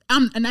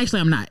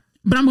not.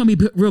 But I'm gonna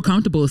be real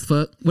comfortable as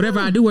fuck.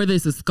 Whatever I do, whether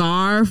it's a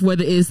scarf,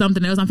 whether it's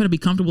something else, I'm gonna be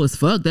comfortable as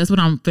fuck. That's what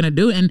I'm gonna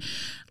do. And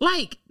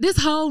like this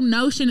whole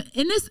notion,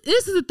 and this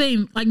is the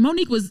thing. Like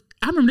Monique was,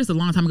 I remember this a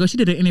long time ago. She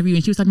did an interview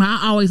and she was like,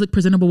 I always look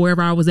presentable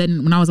wherever I was at.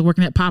 And when I was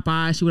working at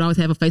Popeye, she would always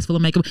have a face full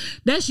of makeup.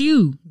 That's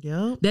you.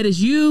 Yep. That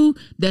is you.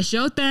 That's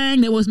your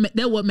thing.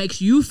 That what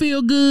makes you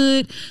feel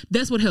good.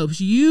 That's what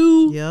helps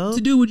you to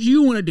do what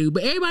you want to do.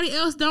 But everybody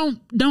else don't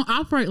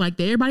operate like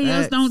that. Everybody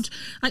else don't.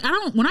 Like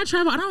when I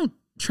travel, I don't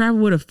travel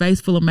with a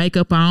face full of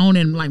makeup on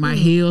and like my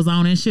heels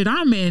on and shit.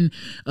 I'm in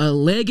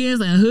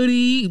leggings and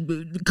hoodie,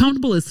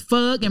 comfortable as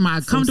fuck, and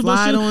my comfortable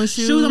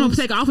shoes I'm gonna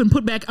take off and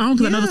put back on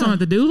because I know there's something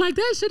to do. Like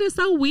that shit is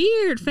so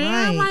weird,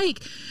 fam. Right.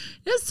 Like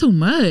it's too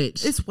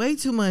much. It's way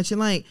too much. And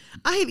like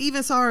I had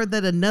even saw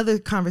that another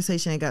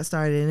conversation got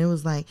started, and it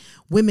was like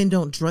women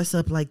don't dress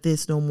up like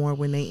this no more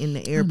when they in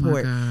the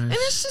airport. And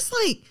it's just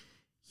like,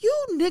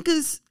 you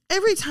niggas,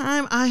 every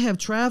time I have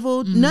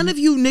traveled, none of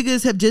you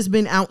niggas have just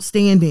been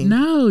outstanding.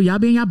 No, y'all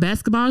be in y'all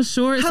basketball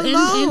shorts and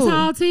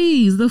tall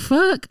tees. The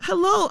fuck?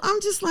 Hello. I'm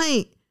just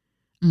like,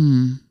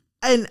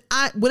 and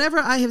whenever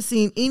I have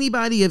seen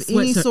anybody of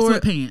any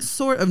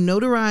sort of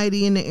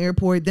notoriety in the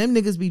airport, them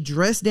niggas be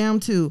dressed down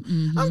too.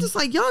 I'm just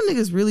like, y'all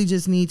niggas really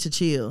just need to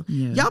chill.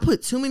 Y'all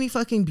put too many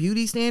fucking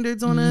beauty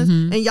standards on us,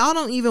 and y'all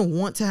don't even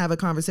want to have a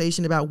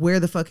conversation about where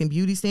the fucking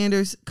beauty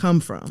standards come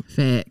from.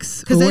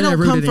 Facts. Because they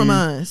don't come from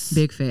us.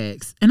 Big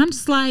facts. And I'm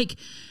just like,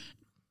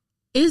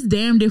 it's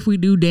damned if we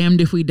do, damned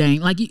if we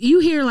don't. Like you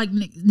hear like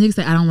niggas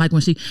say, I don't like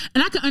when she,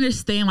 and I can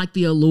understand like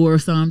the allure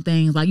of some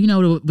things, like, you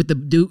know, with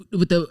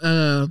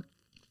the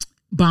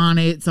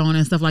bonnets on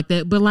and stuff like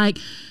that. But like,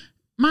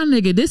 my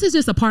nigga, this is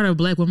just a part of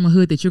black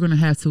womanhood that you're gonna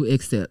have to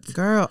accept.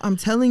 Girl, I'm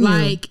telling you.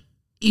 Like,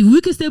 if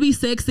we could still be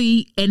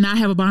sexy and not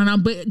have a bonnet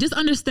on, but just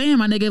understand,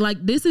 my nigga, like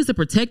this is a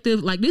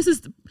protective, like these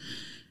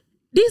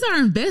are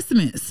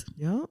investments.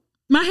 Yep.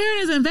 My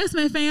hair is an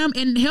investment, fam,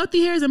 and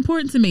healthy hair is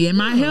important to me. And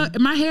my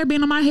hair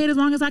being on my head as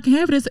long as I can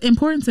have it is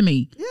important to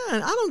me. Yeah,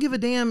 and I don't give a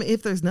damn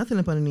if there's nothing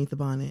up underneath the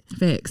bonnet.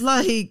 Facts.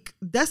 Like,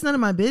 that's none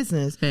of my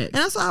business. Facts. And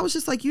that's why I was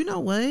just like, you know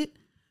what?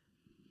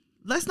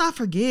 Let's not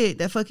forget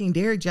that fucking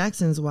Derek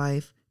Jackson's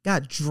wife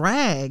got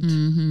dragged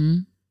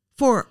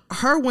for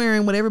her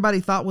wearing what everybody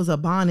thought was a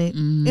bonnet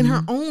in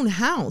her own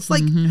house.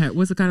 Like,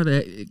 what's it called?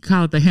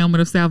 Call it the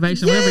helmet of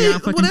salvation. Yeah,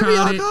 whatever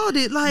y'all called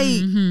it.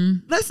 Like,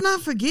 let's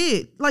not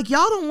forget. Like,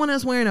 y'all don't want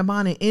us wearing a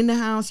bonnet in the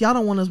house. Y'all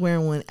don't want us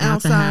wearing one outside.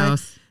 Out the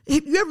house.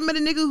 Have you ever met a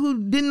nigga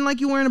who didn't like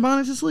you wearing a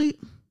bonnet to sleep?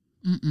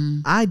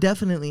 I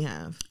definitely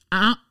have.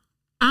 I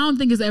don't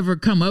think it's ever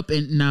come up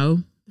and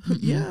no.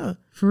 Yeah.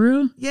 For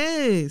real?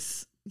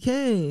 Yes.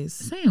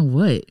 Saying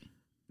what?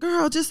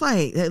 Girl, just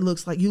like, that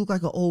looks like you look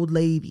like an old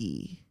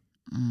lady.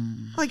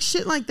 Like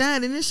shit like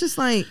that. And it's just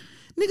like,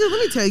 nigga, let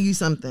me tell you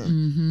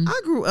something.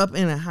 I grew up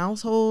in a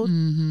household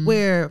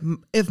where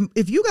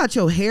if you got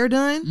your hair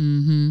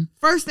done,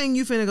 first thing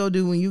you finna go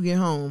do when you get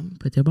home,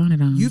 put your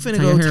bonnet on. You finna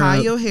go tie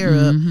your hair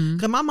up.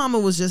 Cause my mama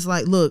was just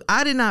like, look,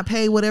 I did not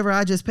pay whatever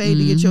I just paid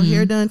to get your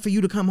hair done for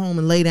you to come home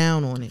and lay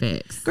down on it.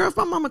 Facts. Girl, if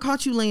my mama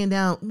caught you laying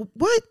down,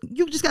 what?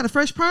 You just got a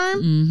fresh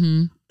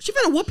perm? She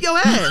finna whoop your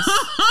ass.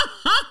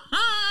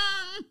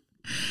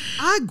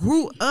 I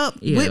grew up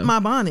with my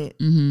bonnet.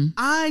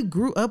 I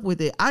grew up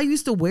with it. I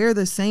used to wear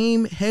the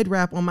same head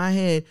wrap on my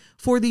head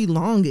for the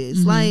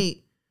longest.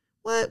 Like,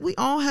 what? We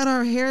all had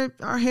our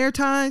hair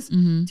ties.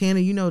 Tana,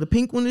 you know the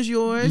pink one is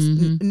yours.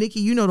 Nikki,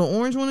 you know the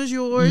orange one is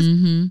yours.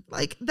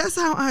 Like, that's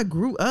how I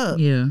grew up.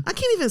 Yeah. I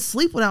can't even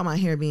sleep without my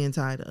hair being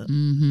tied up.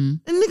 And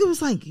nigga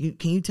was like,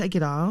 can you take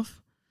it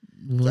off?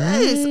 What?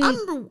 Yes. I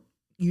remember,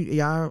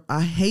 y'all,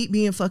 I hate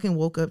being fucking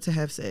woke up to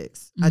have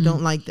sex. I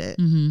don't like that.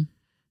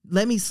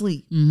 Let me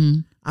sleep.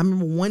 I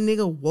remember one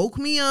nigga woke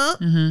me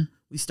up.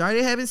 We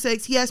started having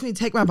sex. He asked me to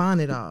take my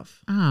bonnet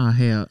off. Oh,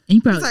 hell.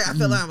 He's like, I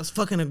felt like I was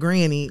fucking a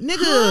granny.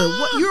 Nigga,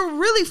 what, you're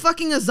really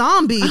fucking a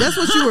zombie. That's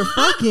what you were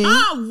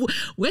fucking.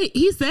 Wait,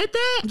 he said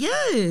that?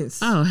 Yes.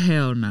 Oh,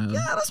 hell no.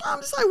 Yeah, that's why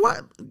I'm just like,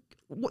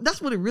 what?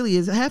 That's what it really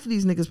is. Half of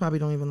these niggas probably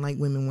don't even like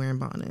women wearing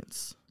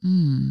bonnets.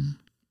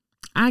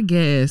 I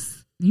guess.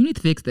 You need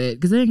to fix that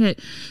because they ain't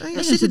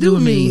got shit to do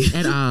with me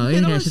at all. It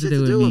ain't got shit to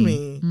do with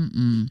me.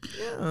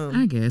 Yeah.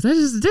 I guess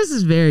this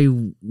is very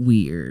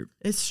weird.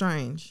 It's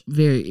strange.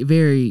 Very,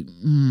 very.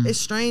 It's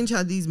strange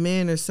how these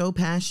men are so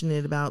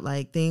passionate about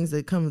like things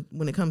that come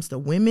when it comes to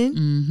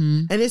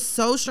women, and it's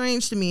so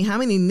strange to me how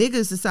many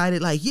niggas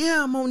decided like,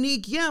 yeah,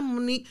 Monique.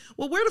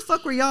 Well, where the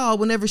fuck were y'all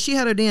whenever she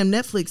had her damn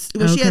Netflix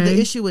when she had the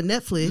issue with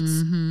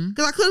Netflix?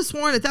 Because I could have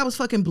sworn that was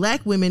fucking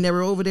black women that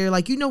were over there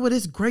like, you know what?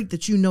 It's great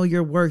that you know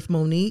your worth,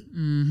 Monique.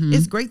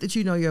 It's great that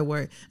you know your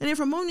worth. And then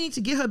for Monique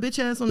to get her bitch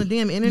ass on the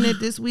damn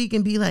internet this week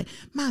and be like,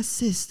 my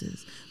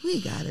sisters,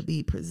 we gotta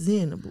be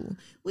presentable.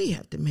 We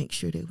have to make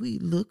sure that we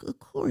look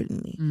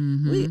accordingly.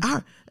 We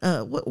are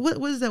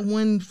what is that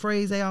one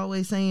phrase they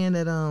always saying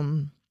that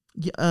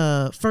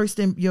first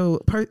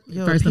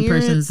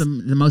impression is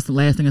the most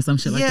lasting or some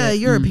shit like that. Yeah,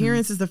 your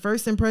appearance is the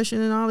first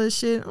impression and all this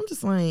shit. I'm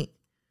just like,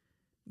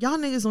 y'all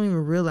niggas don't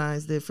even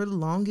realize that for the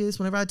longest,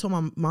 whenever I told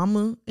my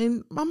mama,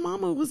 and my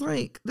mama was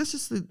like, that's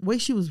just the way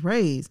she was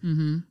raised.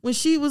 When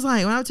she was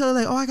like, when I would tell her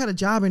like, oh, I got a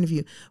job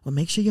interview. Well,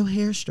 make sure your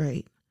hair's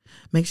straight.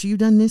 Make sure you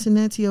done this and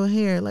that to your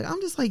hair. Like, I'm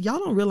just like, y'all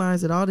don't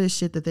realize that all this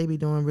shit that they be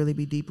doing really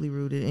be deeply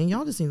rooted, and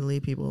y'all just need to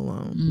leave people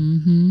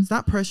alone.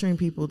 Stop pressuring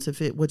people to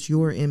fit what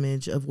your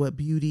image of what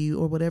beauty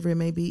or whatever it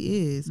may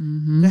be is.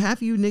 Half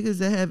of you niggas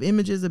that have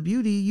images of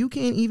beauty, you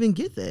can't even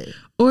get that.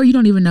 Or you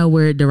don't even know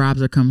where it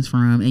derives or comes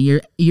from, and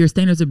your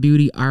standards of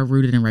beauty are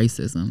rooted in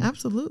racism.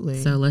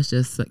 Absolutely. So let's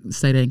just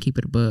say that and keep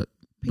it a buck.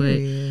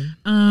 Period.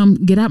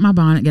 But get out my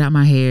bonnet, get out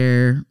my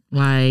hair.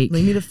 Like,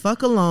 leave me the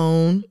fuck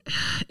alone.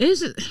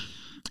 It's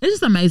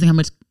just amazing how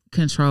much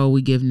control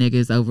we give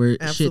niggas over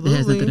shit that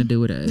has nothing to do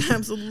with us.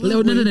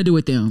 Absolutely. Nothing to do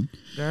with them.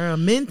 Girl,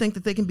 men think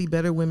that they can be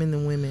better women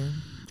than women.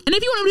 And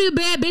if you want to be a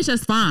bad bitch,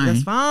 that's fine.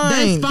 That's fine.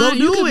 That's fine. Go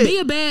You do can it. be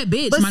a bad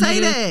bitch, But my say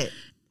nigga. that.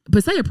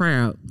 But say it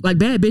proud. Like,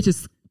 bad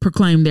bitches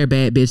proclaim their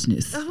bad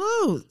bitchness.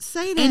 Hello,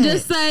 say that. And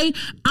just say,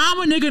 I'm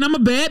a nigga and I'm a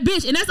bad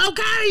bitch. And that's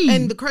okay.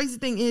 And the crazy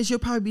thing is, you'll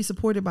probably be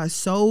supported by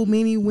so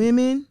many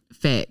women.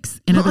 Facts.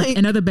 And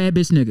other bad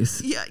bitch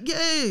niggas. Yeah,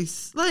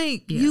 yes.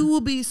 Like, you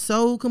will be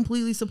so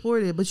completely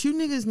supported. But you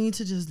niggas need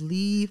to just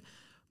leave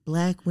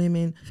black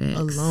women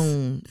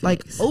alone. Facts.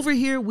 Like, over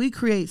here, we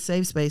create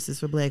safe spaces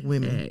for black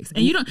women. Facts.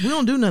 And we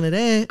don't do none of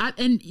that.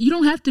 And you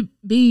don't have to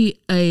be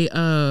a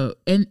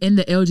in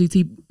the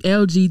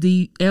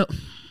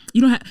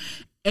you don't have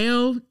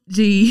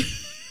LG.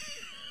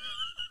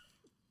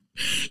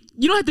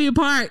 You don't have to be a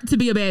part to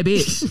be a bad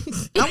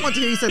bitch. I want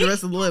to hear you say the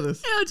rest of the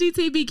letters.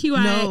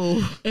 LGBTQI.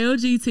 No.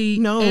 LGBT.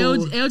 No.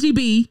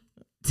 LGBT.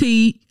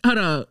 Hold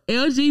on.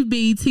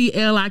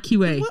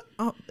 LGBTLIQA. What?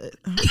 Oh,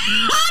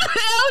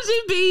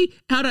 LGB.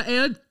 Hold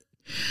on.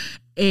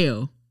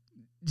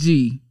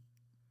 LGBI.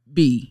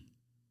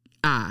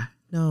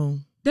 no.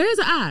 There's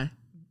an I.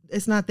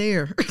 It's not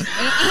there.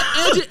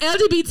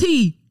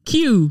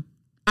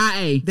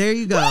 LGBTQIA. There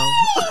you go. God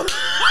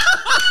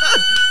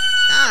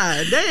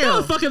damn. That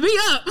was fucking me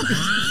up.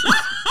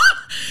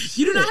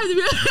 You do not have to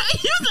be.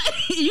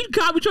 You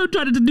caught me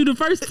trying to do the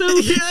first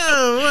two.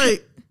 Yeah,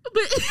 like.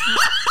 But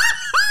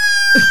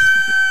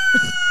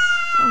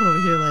I'm over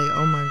here like,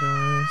 oh my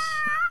gosh.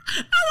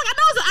 I know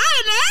it's an I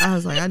in there. I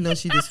was like, I know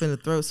she just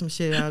finna throw some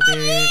shit out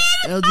there.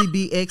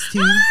 LGBX2.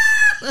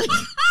 Like,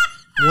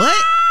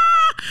 what?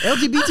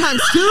 LGB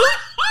times 2?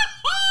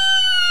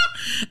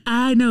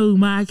 I know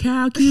my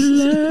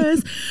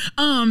calculus.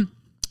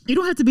 You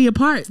don't have to be a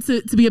part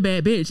to be a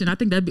bad bitch, and I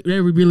think that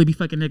would really be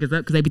fucking niggas up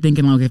because they be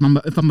thinking, like,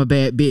 if I'm a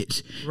bad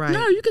bitch, right?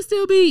 No, you can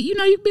still be, you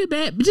can be a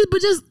bad, but just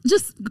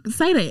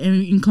say that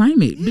and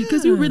claim it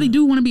because you really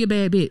do want to be a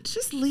bad bitch.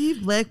 Just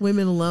leave black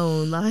women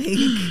alone, like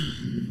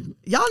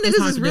y'all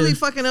niggas is really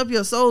fucking up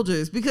your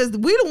soldiers because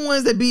we the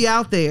ones that be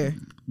out there.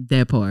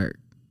 That part.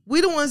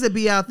 We the ones that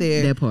be out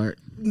there. That part.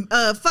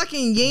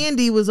 Fucking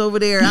Yandy was over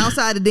there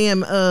outside the damn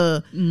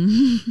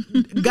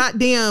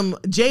goddamn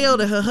jail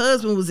that her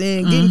husband was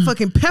in getting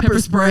fucking pepper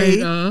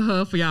sprayed.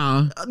 For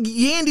y'all.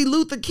 Yandy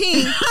Luther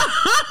King.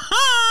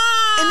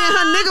 And then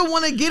her nigga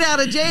want to get out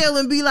of jail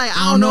and be like,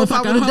 I don't know if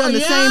I would have done the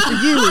same for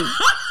you.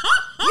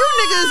 You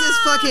niggas is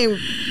fucking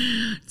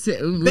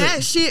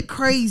batshit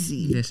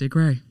crazy. That shit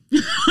cray.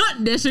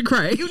 That shit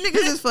cray. You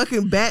niggas is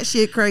fucking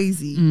batshit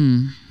crazy.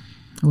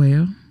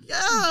 Well.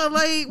 Yeah,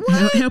 like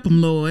what? Help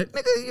him, Lord.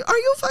 Nigga, are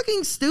you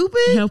fucking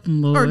stupid? Help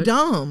him, Lord. Or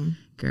dumb?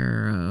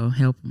 Girl,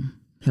 help him.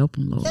 Help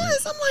him, Lord.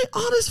 Yes, I'm like,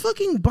 all this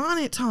fucking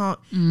bonnet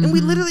talk. And we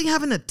literally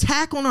have an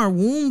attack on our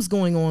wombs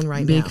going on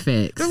right now. Big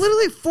facts. They're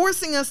literally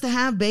forcing us to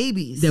have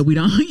babies. That we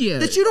don't,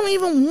 that you don't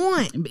even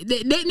want.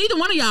 Neither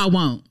one of y'all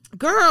want.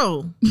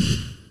 Girl.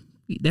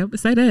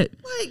 Say that.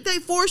 Like, they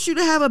force you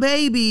to have a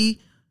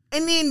baby.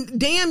 And then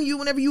damn you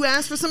whenever you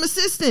ask for some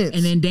assistance.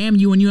 And then damn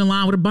you when you're in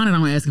line with a bonnet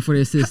on asking for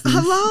the assistance.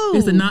 Hello.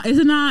 It's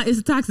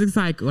a toxic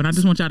cycle. And I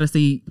just want y'all to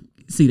see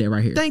that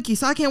right here. Thank you.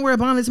 So I can't wear a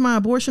bonnet to my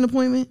abortion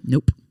appointment?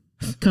 Nope.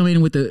 Come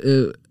in with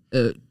a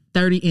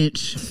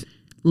 30-inch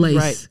lace.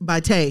 Right. By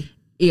Tay.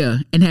 Yeah.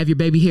 And have your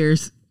baby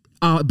hairs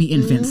all be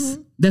infants.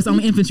 That's the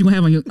only infants you gonna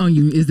have on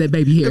you is that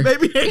baby hair.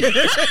 Baby hair.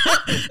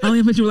 Only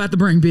infant you will have to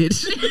bring,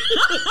 bitch.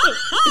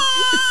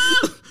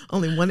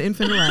 Only one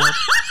infant allowed.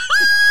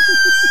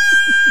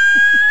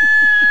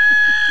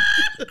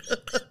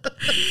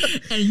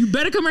 And you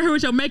better come in here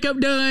with your makeup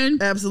done.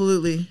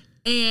 Absolutely.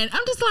 And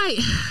I'm just like,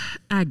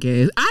 I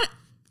guess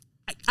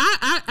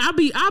I'll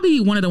be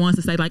one of the ones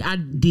to say, like, I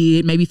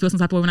did maybe feel some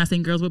type of way when I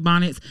seen girls with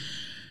bonnets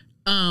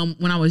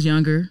when I was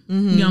younger. You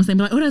know what I'm saying?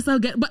 Be like, oh, that's so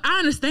good. But I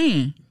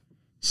understand.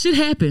 Shit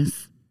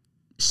happens.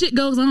 Shit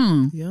goes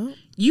on. Yep.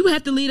 You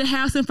have to leave the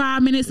house in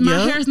 5 minutes. My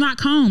hair's not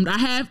combed.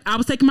 I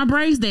was taking my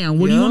braids down.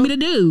 What do you want me to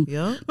do?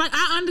 Yep. Like,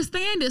 I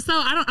understand it. So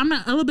I'm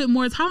not a little bit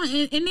more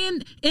tolerant. And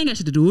then it ain't got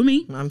shit to do with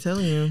me. I'm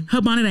telling you.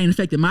 Her bonnet ain't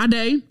affected my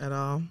day at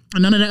all.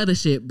 None of that other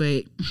shit.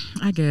 But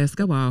I guess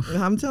go off.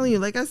 I'm telling you,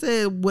 like I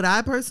said, would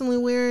I personally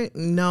wear it?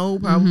 No,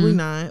 probably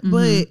not.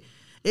 But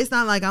it's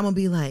not like I'm gonna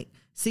be like,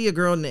 see a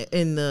girl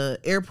in the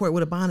airport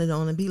with a bonnet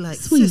on and be like,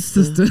 sweet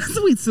sister.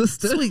 Sweet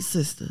sister. Sweet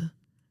sister.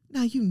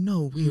 Now you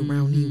know we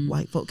around these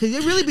white folks because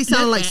it really be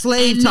sounding like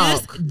slave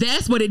talk.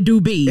 That's what it do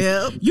be.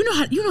 Yep. You know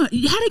how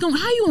they gonna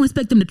how you gonna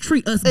expect them to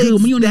treat us good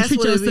when you don't even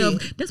treat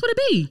yourself? That's what it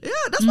be. Yeah,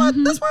 that's why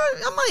I'm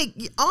like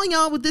all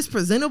y'all with this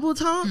presentable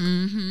talk.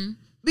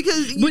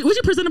 Because was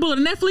you presentable at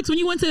Netflix when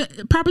you went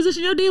to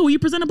proposition your deal? Were you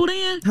presentable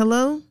then?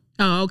 Hello.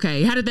 Oh,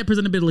 okay. How did that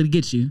presentability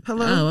get you?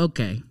 Hello. Oh,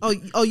 okay.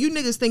 Oh, you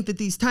niggas think that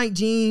these tight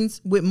jeans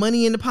with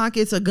money in the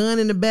pockets, a gun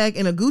in the back,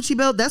 and a Gucci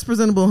belt, that's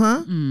presentable,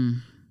 huh?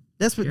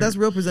 That's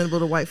real presentable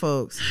to white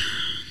folks.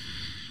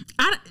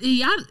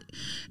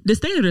 The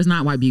standard is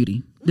not white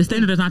beauty. The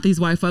standard is not these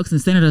white folks, and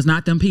the standard is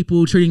not them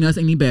people treating us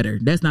any better.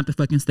 That's not the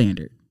fucking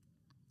standard.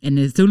 And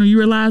the sooner you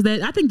realize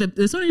that, I think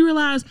the sooner you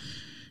realize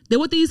that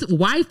what these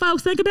white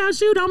folks think about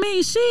you don't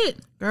mean shit.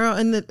 Girl,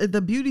 and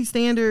the beauty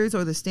standards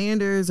or the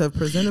standards of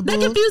presentable.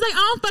 They confuse their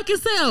own fucking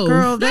self.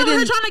 Girl, they over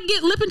here trying to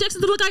get lip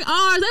injections to look like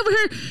ours. They over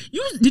here.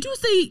 Did you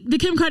see the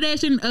Kim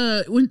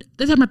Kardashian? When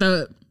they talking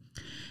about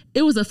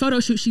it was a photo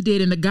shoot she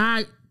did, and the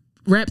guy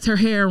wrapped her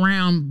hair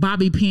around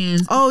bobby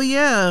pins. Oh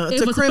yeah,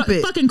 it was crimp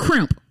it. Fucking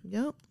crimp.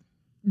 Yep.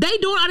 They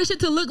doing all this shit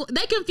to look.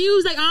 They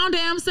confuse their own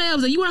damn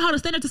selves, and you want to hold a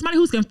standard to somebody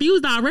who's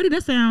confused already?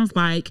 That sounds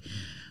like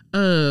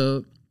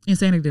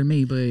insanity to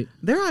me. But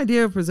their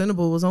idea of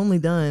presentable was only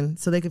done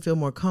so they could feel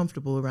more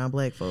comfortable around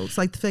black folks,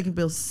 like they can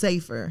feel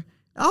safer.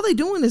 All they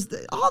doing is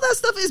all that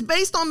stuff is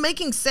based on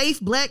making safe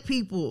black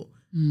people.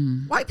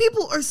 White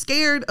people are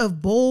scared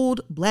of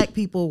bold black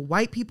people.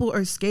 White people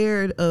are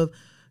scared of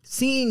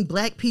seeing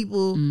black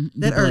people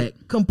that are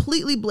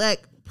completely black,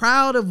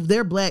 proud of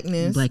their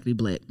blackness. Blackly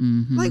black.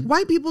 Like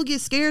white people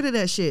get scared of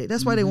that shit.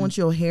 That's why they want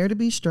your hair to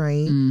be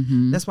straight.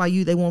 That's why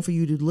they want for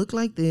you to look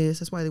like this.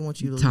 That's why they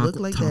want you to look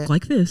like that. Talk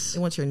like this. They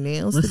want your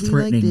nails to be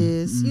like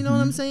this. You know what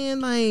I'm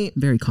saying? Like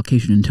very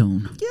Caucasian in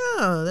tone.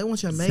 Yeah, they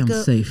want your makeup.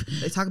 Sounds safe.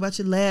 They talk about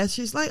your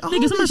lashes. Like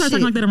nigga, somebody start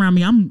talking like that around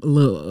me. I'm a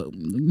little,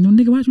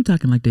 nigga, why you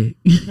talking like that?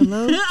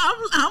 Hello?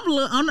 I'm a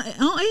little on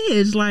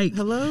edge. Like,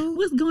 hello,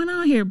 what's going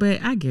on here?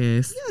 But I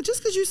guess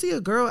just because you see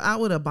a girl out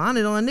with a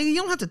bonnet on, nigga, you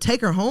don't have to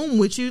take her home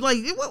with you. Like,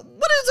 what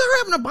does her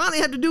having a bonnet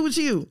have to do with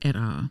you at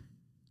all?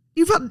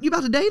 You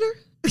about to date her?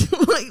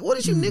 Like, what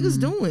is you niggas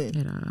doing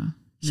at all?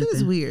 Shit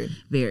is weird.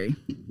 Very.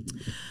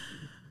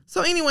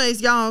 So,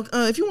 anyways, y'all,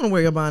 if you want to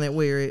wear your bonnet,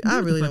 wear it. I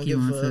really don't give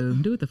a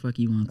fuck. Do what the fuck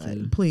you want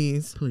to.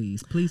 Please.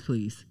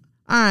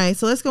 All right,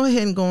 so let's go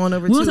ahead and go on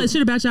over to. We don't say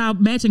shit about y'all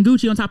matching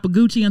Gucci on top of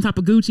Gucci on top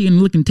of Gucci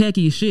and looking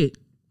tacky as shit.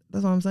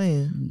 That's what I'm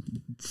saying.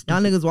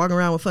 Y'all niggas walking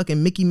around with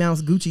fucking Mickey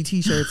Mouse Gucci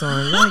t-shirts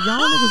on. Y'all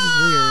niggas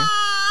is weird.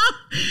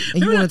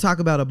 And you want to talk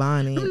about a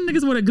bonnet.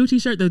 Niggas want a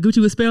Gucci shirt that Gucci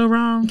was spelled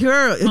wrong.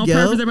 Girl, on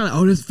purpose. They're like,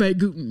 oh, this fake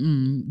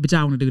Gucci. But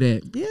y'all want to do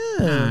that.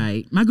 Yeah. All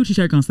right. My Gucci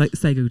shirt gonna say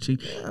Gucci.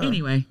 Yeah.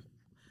 Anyway.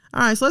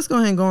 All right, so let's go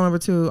ahead and go over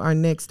to our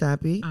next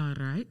topic. All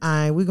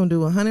right. We're going to do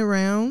 100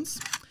 rounds.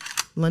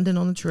 London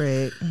on the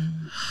track.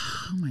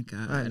 Oh, my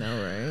God. I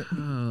know, right?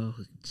 Oh,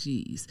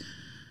 jeez.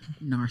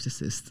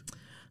 Narcissist.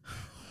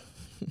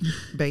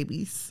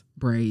 Babies.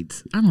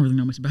 Braids. I don't really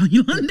know much about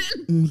you, London.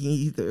 Me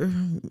either.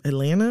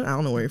 Atlanta? I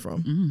don't know where you're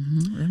from.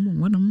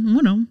 One of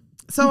them.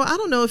 So I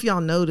don't know if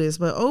y'all noticed,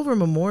 but over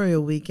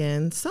Memorial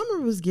Weekend, Summer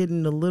was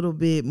getting a little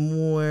bit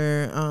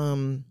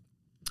more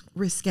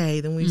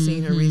risque than we've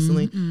seen her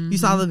recently. You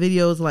saw the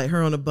videos like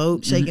her on a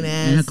boat shaking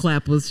ass. And her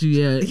clap was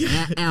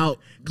out.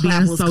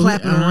 Clap was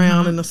clapping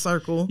around in a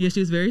circle. Yeah, she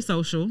was very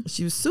social.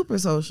 She was super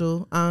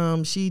social.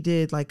 She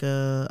did like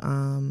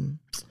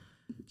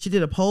she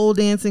did a pole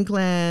dancing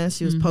class.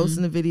 She was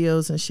posting the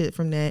videos and shit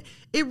from that.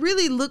 It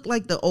really looked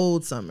like the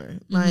old Summer.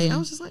 Like I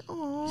was just like,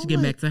 oh, she's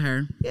getting back to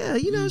her. Yeah,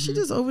 she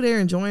just over there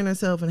enjoying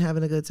herself and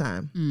having a good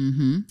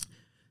time.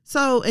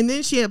 So, and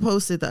then she had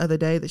posted the other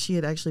day that she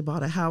had actually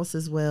bought a house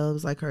as well. It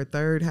was like her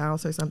third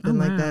house or something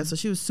like that. So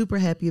she was super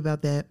happy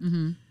about that.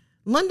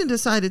 London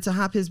decided to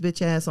hop his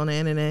bitch ass on the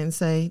internet and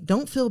say,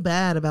 don't feel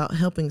bad about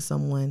helping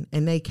someone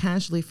and they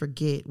casually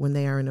forget when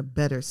they are in a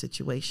better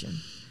situation.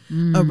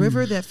 A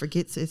river that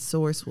forgets its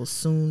source will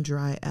soon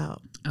dry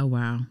out. Oh,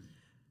 wow.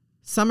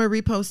 Summer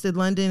reposted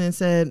London and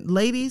said,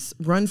 ladies,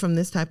 run from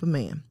this type of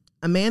man.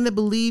 A man that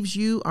believes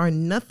you are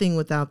nothing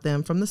without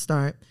them from the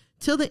start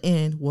till the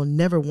end will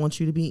never want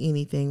you to be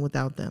anything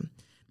without them.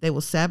 They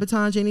will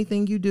sabotage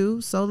anything you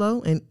do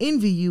solo and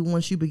envy you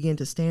once you begin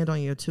to stand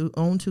on your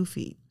own 2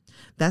 feet.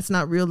 That's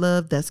not real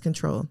love. That's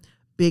control.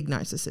 Big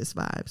narcissist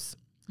vibes.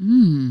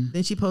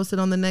 Then she posted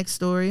on the next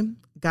story,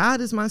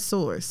 God is my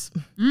source.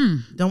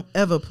 Don't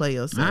ever play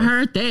yourself. I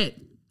heard that.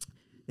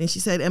 Then she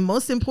said, and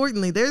most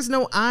importantly, there's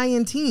no I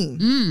in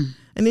team.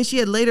 And then she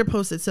had later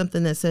posted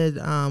something that said,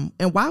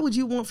 and why would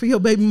you want for your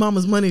baby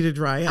mama's money to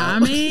dry out? I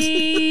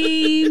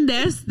mean,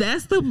 that's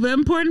the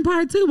important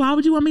part too. Why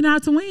would you want me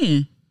not to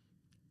win?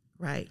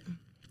 Right.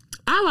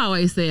 I've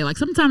always said, like,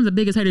 sometimes the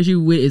biggest haters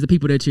you with is the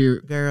people that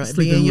you're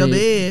sleeping in your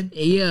with. bed.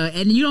 Yeah,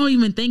 and you don't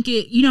even think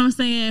it, you know what I'm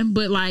saying?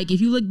 But, like,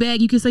 if you look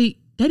back, you can say,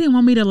 they didn't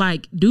want me to,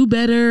 like, do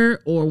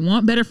better or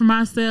want better for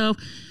myself.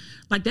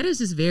 Like, that is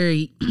just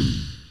very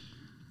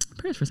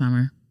prayers for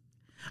Summer.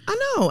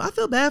 I know. I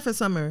feel bad for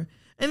Summer.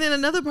 And then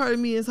another part of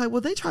me is like,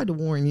 well, they tried to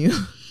warn you.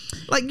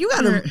 Like, you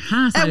gotta,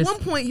 at one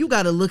point, you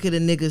gotta look at a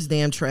nigga's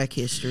damn track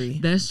history.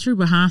 That's true,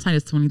 but hindsight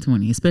is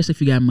 20/20, especially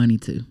if you got money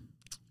too.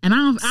 And I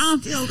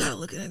don't still gotta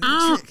look at a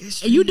nigga's track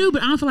history. You do,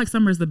 but I don't feel like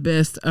Summer is the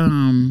best.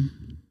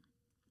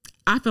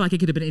 I feel like it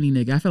could have been any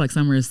nigga. I feel like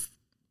Summer is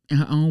in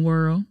her own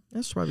world.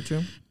 That's probably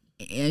true.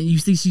 And you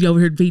see she over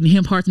here feeding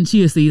him hearts and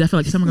chia seeds. I feel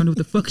like Summer gonna do what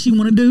the fuck she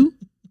want to do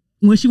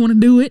when she want to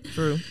do it.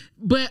 True.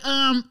 But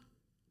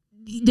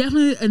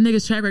definitely a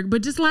nigga's track record.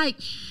 But just like,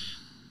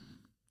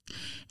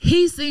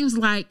 he seems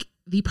like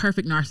the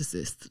perfect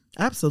narcissist.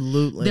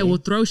 Absolutely. That will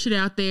throw shit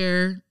out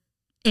there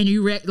and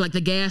you read like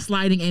the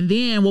gaslighting, and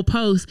then we'll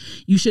post.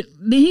 You should.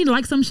 Then he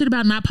like some shit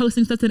about not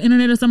posting stuff to the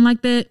internet or something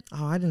like that.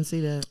 Oh, I didn't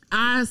see that.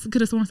 I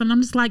could have sworn something.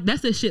 I'm just like,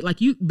 that's the shit. Like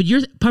but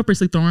you're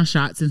purposely throwing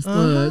shots and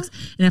slugs.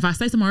 And if I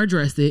say something or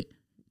address it,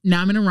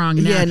 now I'm in the wrong.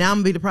 And now I'm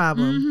gonna be the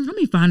problem. Let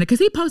me find it because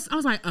he posted. I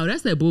was like, oh,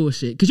 that's that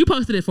bullshit. Because you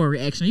posted it for a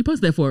reaction. You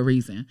posted it for a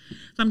reason.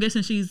 So I'm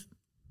guessing she's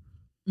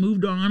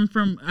moved on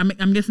from.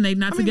 I'm guessing they're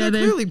not together.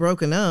 They're clearly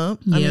broken up.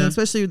 I mean,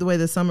 especially the way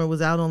the Summer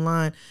was out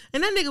online,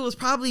 and that nigga was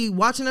probably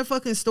watching her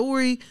fucking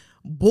story,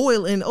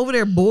 boiling.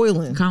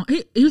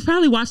 He was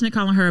probably watching it,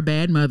 calling her a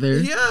bad mother.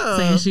 Yeah,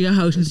 saying she a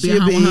hoe, she's be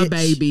at home with her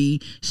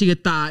baby. She a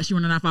thought she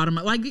running off out of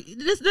my like.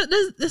 This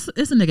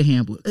a nigga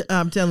handbook.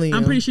 I'm telling you.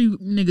 I'm pretty sure you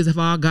niggas have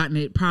all gotten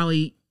it.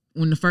 Probably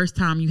when the first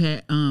time you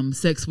had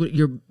sex with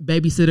your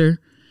babysitter.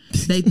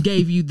 They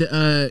gave you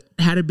the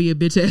how to be a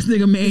bitch ass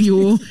nigga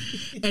manual,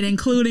 and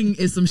including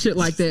is some shit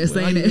like that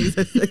saying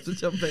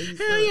that.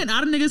 Hell yeah, and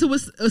all the niggas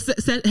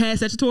who had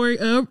statutory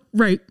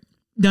rape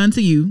done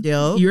to you,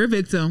 you're a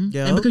victim,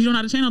 and because you don't know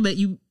how to channel that,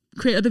 you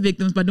create other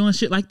victims by doing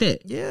shit like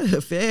that. Yeah,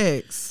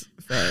 facts.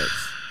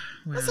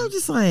 Wow. So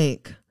just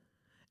like,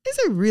 is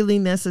it really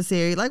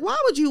necessary? Like, why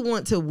would you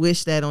want to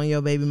wish that on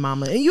your baby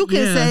mama? And you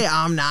can say,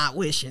 I'm not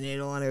wishing it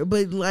on her.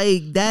 But,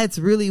 like, that's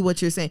really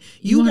what you're saying.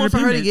 You want for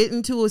her to get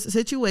into a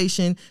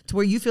situation to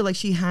where you feel like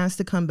she has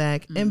to come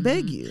back and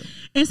beg you.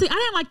 And see, I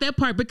didn't like that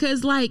part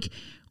because, like,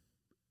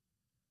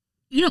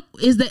 you know,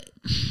 is that,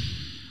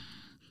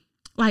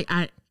 like,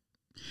 a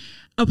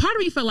part of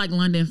me felt like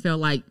London felt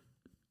like,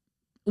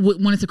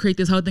 wanted to create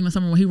this whole thing with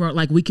someone when he wrote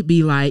like we could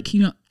be like,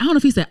 you know, I don't know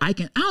if he said I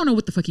don't know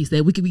what the fuck he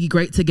said, we could be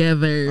great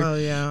together. Oh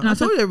yeah, and I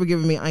told you they were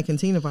giving me Ike and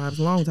Tina vibes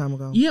a long time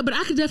ago. Yeah, but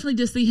I could definitely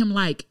just see him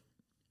like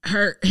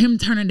him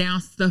turning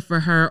down stuff for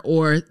her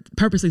or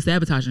purposely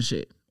sabotaging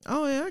shit.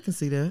 Oh yeah, I can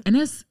see that. And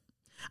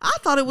I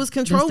thought it was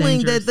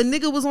controlling that the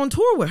nigga was on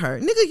tour with her.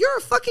 Nigga, you're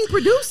a fucking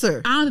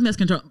producer. I don't think that's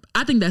control.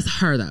 I think that's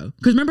her though,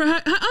 because remember her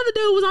other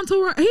dude was on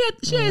tour.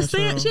 She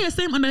had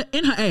Sam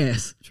in her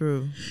ass.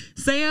 True.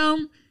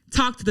 Sam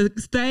talked to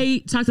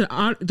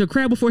the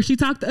crowd before she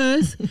talked to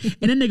us,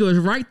 and that nigga was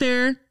right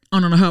there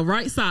on her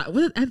right side.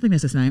 I think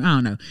that's his name. I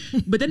don't know,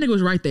 but that nigga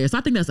was right there. So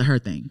I think that's a her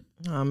thing.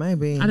 Oh,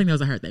 maybe. I think that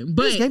was a her thing.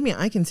 But it just gave me an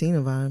Ike and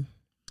Tina vibe.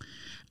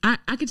 I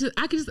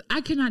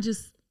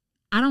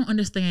don't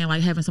understand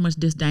like having so much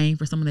disdain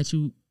for someone that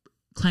you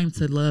claim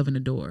to love and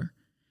adore,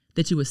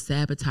 that you would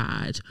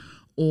sabotage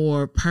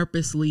or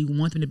purposely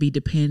want them to be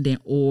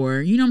dependent, or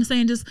you know what I'm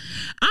saying? Just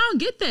I don't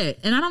get that,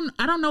 and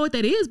I don't know what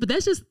that is, but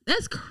that's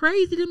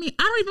crazy to me.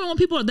 I don't even want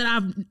people that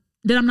I'm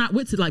not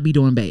with to like be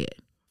doing bad.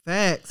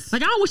 Facts.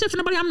 Like I don't wish that for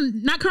nobody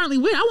I'm not currently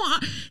with. I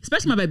want,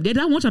 especially my baby daddy,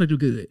 I want y'all to do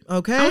good.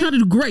 Okay. I want y'all to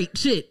do great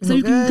shit so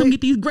you can come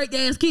get these great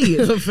ass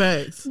kids.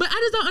 Facts. But I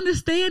just don't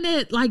understand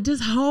that like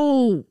this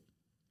whole.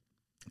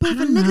 But if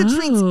a nigga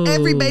treats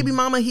every baby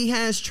mama he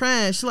has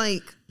trash,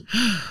 like.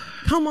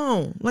 Come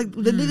on. Like,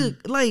 the nigga,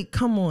 like,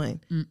 come on.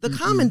 The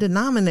common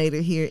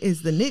denominator here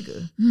is the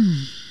nigga.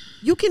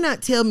 You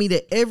cannot tell me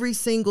that every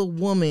single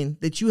woman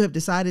that you have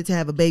decided to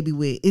have a baby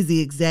with is the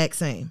exact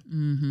same.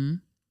 Mm-hmm.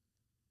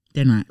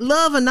 They're not.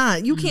 Love or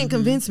not, you can't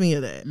convince me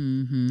of that.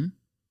 Mm-hmm.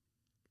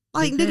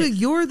 Like, nigga,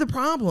 you're the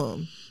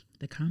problem.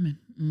 The common.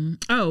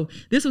 Oh,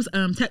 this was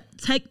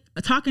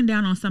talking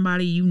down on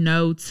somebody you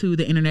know to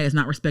the internet is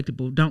not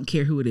respectable. Don't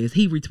care who it is.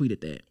 He retweeted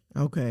that.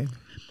 Okay.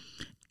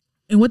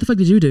 And what the fuck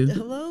did you do?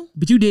 Hello?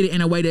 But you did it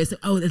in a way that's,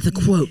 it's a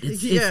quote.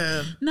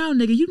 No,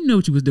 nigga, you know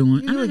what you was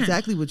doing. You know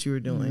exactly what you were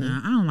doing. Nah,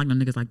 I don't like no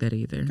niggas like that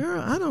either.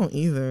 Girl, I don't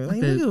either.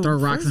 Like nigga, throw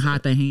rocks and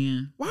hide their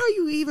hand. Why are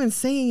you even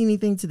saying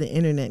anything to the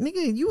internet?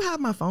 Nigga, you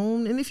have my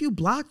phone, and if you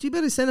blocked, you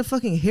better send a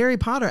fucking Harry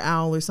Potter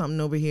owl or something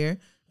over here.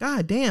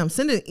 God damn,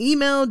 send an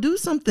email, do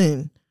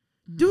something.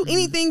 Do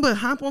anything but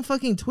hop on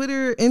fucking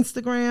Twitter,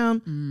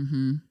 Instagram,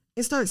 and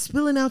start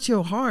spilling out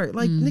your heart.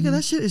 Like, nigga,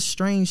 that shit is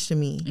strange to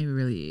me. It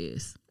really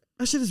is.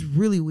 That shit is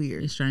really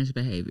weird. It's strange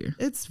behavior.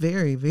 It's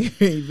very,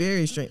 very,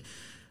 very strange.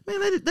 Man,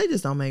 they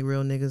just don't make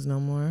real niggas no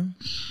more.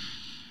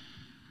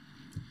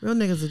 Real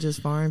niggas are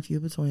just far and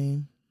few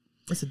between.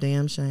 It's a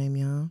damn shame,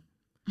 y'all.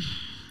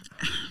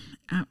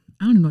 I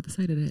don't even know what to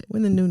say to that.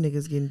 When the new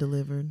niggas getting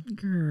delivered?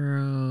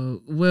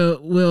 Girl.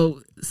 Well,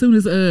 as soon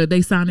as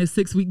they sign this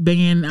 6-week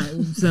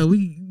ban, so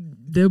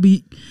they'll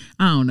be,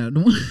 I don't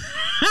know.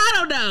 I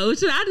don't know.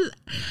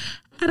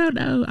 I don't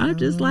know. I'm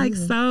just like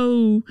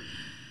so...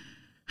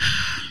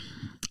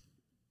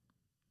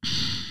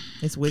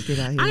 It's wicked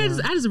out here. I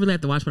just really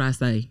have to watch what I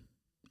say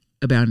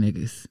about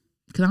niggas,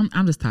 because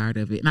I'm just tired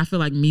of it, and I feel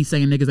like me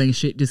saying niggas ain't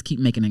shit just keep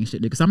making ain't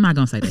shit, because I'm not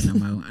gonna say that no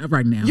more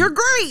right now. You're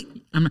great.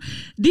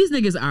 These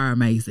niggas are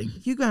amazing.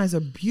 You guys are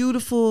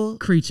beautiful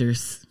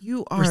creatures.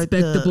 You are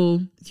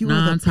respectable. You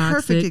are the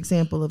perfect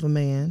example of a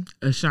man.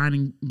 A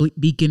shining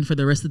beacon for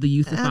the rest of the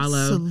youth to follow.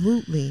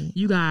 Absolutely.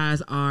 You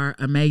guys are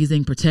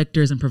amazing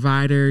protectors and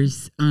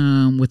providers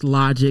with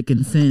logic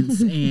and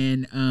sense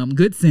and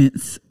good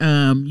sense.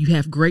 You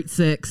have great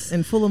sex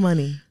and full of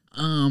money.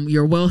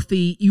 You're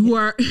wealthy. You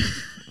are.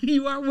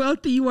 You are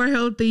wealthy, you are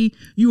healthy,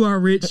 you are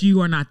rich,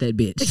 you are not that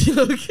bitch.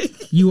 Okay.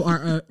 You are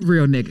a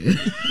real nigga.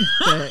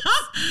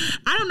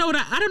 I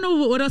don't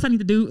know what else I need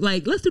to do.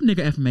 Like, let's do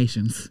nigga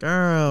affirmations.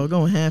 Girl, we're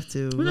gonna have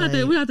to. We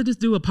have to just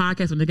do a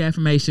podcast with nigga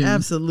affirmations.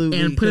 Absolutely.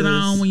 And put it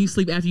on when you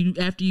sleep after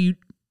you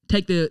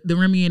take the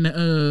Remy and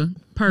the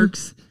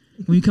perks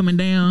when you coming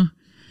down,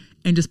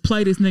 and just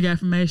play this nigga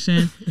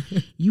affirmation.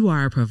 You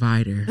are a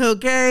provider.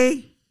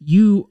 Okay.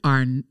 You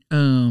are not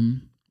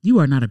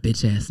a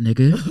bitch ass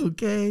nigga.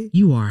 Okay.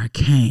 You are a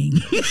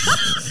king.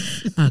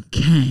 A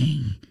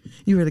king.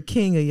 You are the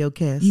king of your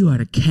castle. You are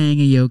the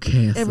king of your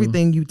castle.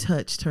 Everything you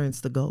touch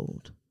turns to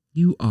gold.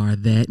 You are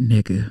that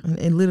nigga.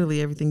 And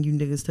literally everything you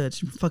niggas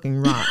touch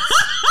fucking rocks.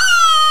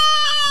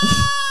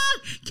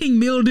 King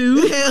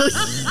Mildew. Hell,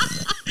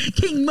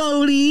 King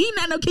Moldy.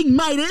 Not no King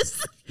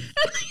Midas.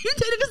 You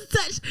take niggas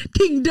touch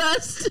King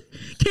Dust.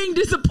 King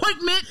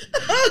Disappointment.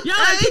 Y'all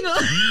like King of...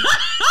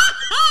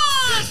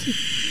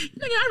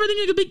 Nigga, I really think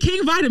you could be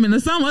King Vitamin or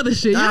some other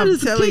shit. Y'all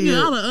just king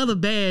all the other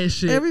bad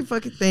shit. Every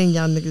fucking thing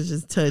y'all niggas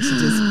just touch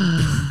just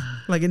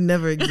like it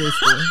never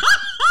existed.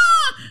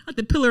 Like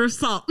the pillar of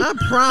salt. I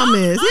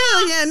promise.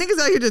 Hell yeah, niggas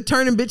out here just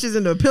turning bitches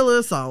into a pillar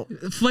of salt.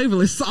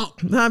 Flavorless salt.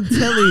 I'm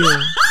telling you.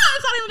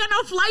 It's not even got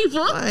no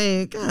flavor.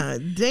 Like,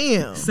 god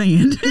damn.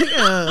 Sand.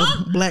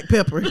 Black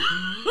pepper.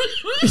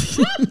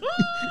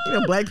 You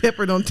know, black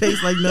pepper don't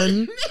taste like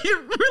nothing. It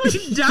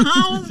really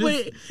don't.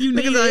 But you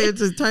niggas out here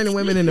just turning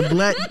women into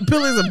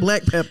pillars of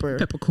black pepper.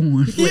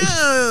 Peppercorn.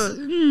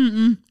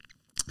 Yeah.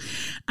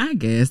 I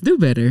guess. Do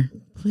better.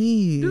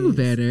 Please. Do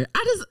better.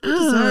 I just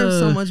deserve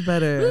so much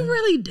better. We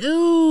really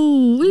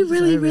do. We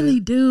really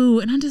do.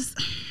 And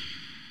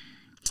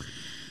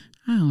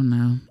I don't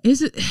know.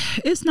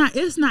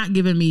 It's not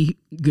giving me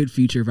good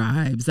future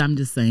vibes. I'm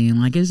just saying,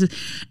 like, it's just,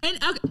 and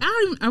I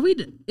don't even, are we?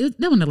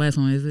 That one the last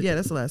one, is it? Yeah,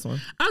 that's the last one.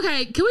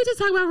 Okay, can we just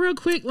talk about real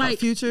quick, like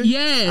Future?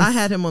 Yes, I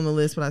had him on the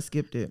list, but I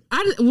skipped it.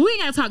 We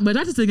ain't gotta talk much.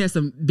 I just think that's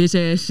some bitch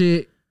ass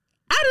shit.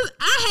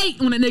 I hate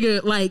when a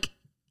nigga like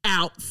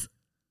outs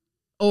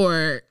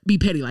or be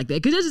petty like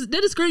that, because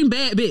they just scream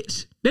bad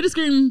bitch. They just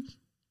scream.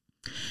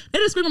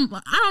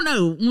 I don't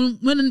know,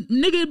 when a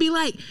nigga be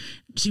like,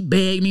 she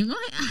begged me. Like,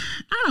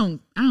 I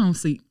don't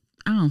see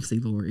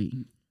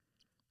Lori.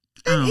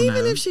 And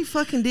even if she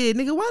fucking did,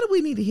 nigga, why do we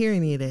need to hear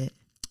any of that?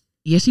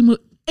 Yeah, she.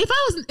 If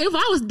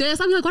I was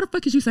dead, I'd be like, why the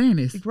fuck is you saying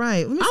this?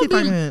 Right. Let me see if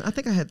I can. I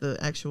think I had the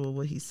actual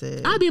what he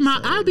said. I'd be like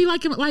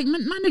my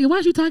nigga. Why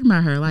is you talking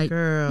about her? Like,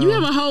 girl, you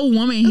have a whole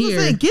woman here.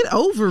 Saying, get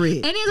over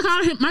it. And then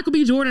called him Michael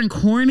B. Jordan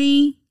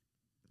corny.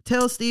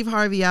 Tell Steve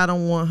Harvey I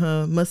don't want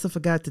her. Must have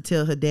forgot to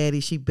tell her daddy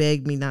she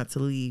begged me not to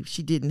leave.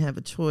 She didn't have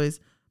a choice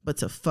but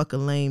to fuck a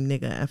lame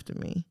nigga after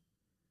me.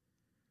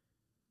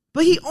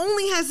 But he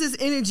only has this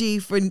energy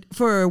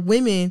for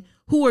women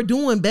who are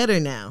doing better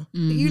now.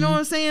 Mm-hmm. You know what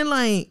I'm saying?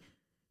 Like,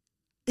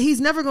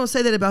 he's never going to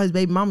say that about his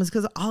baby mamas,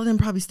 because all of them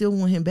probably still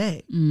want him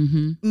back.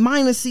 Mm-hmm.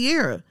 Minus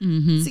Sierra.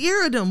 Mm-hmm.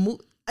 Sierra done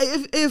moved.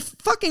 If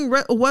fucking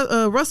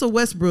Russell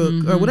Westbrook,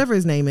 mm-hmm. or whatever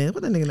his name is,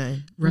 what that nigga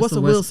name?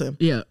 Russell Wilson.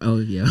 Yeah. Oh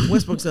yeah.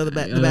 Westbrook's the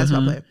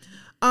basketball player.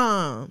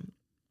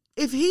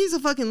 If he's a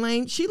fucking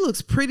lame, she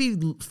looks pretty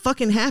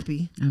fucking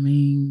happy. I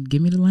mean,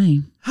 give me the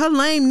lame. Her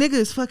lame nigga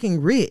is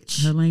fucking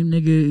rich. Her lame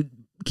nigga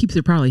keeps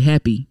her probably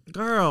happy,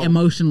 girl,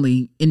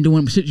 emotionally, in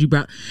doing shit you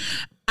brought.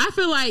 I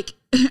feel like,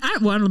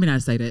 let me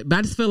not say that, but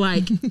I just feel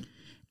like.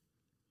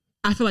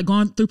 I feel like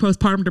going through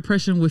postpartum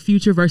depression with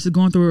Future versus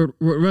going through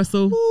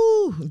Russell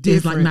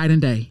is like night and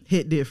day.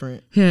 Hit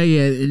different. Hell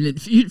yeah. And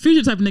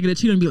Future type of nigga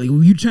that you don't be like,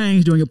 well, you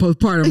changed during your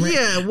postpartum.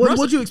 Yeah,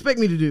 what'd you expect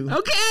me to do?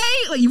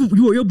 Okay. Like, you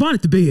wore your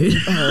bonnet to bed.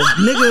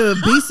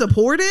 Nigga, be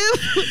supportive.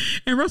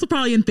 And Russell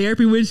probably in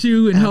therapy with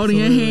you and holding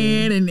your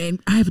hand, and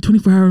I have a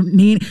 24-hour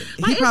nanny.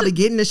 Like, he probably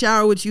get in the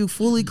shower with you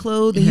fully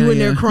clothed, and you in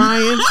there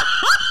crying.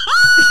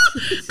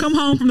 Come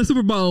home from the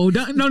Super Bowl.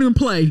 Don't even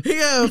play.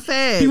 Yeah,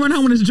 fast. He run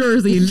home in his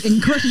jersey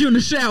and crushes you in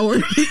the shower.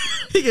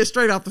 He gets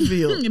straight off the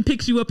field and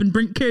picks you up and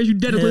carries you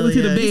delicately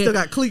to the bed. He still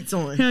got cleats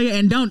on. Hell yeah,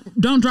 and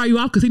don't dry you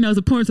off, because he knows the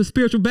importance of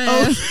spiritual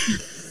bath.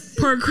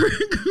 Per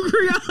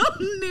Creole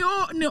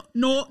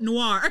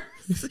Noir.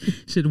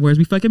 Shit, words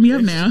be fucking me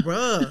up now.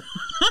 Bruh.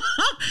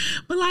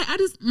 But like, I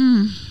just,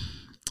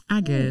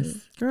 I guess.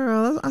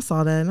 Girl, I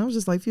saw that and I was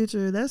just like,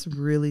 Future, that's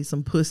really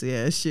some pussy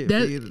ass shit for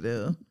you to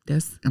do.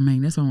 That's what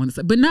I want to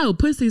say. But no,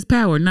 pussy's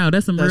power. No,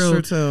 that's some that's real.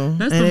 That's true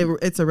too.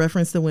 It's a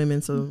reference to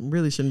women, so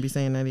really shouldn't be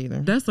saying that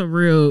either. It's a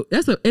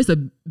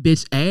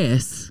bitch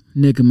ass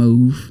nigga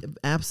move.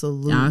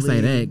 Absolutely. I'll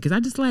say that, because I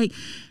just like,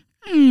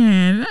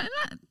 man,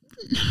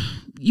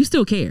 you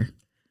still care.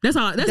 That's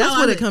what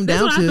it comes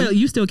down to. I feel,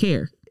 you still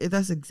care.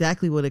 That's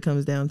exactly what it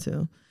comes down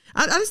to.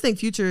 I just think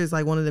Future is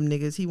like one of them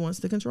niggas. He wants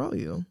to control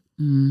you.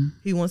 Mm.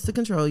 He wants to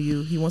control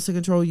you. He wants to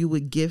control you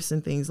with gifts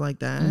and things like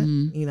that.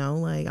 Mm. You know,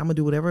 like, I'm gonna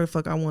do whatever the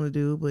fuck I want to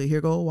do, but here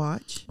go a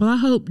watch. Well, I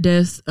hope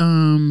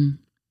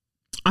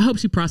I hope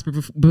she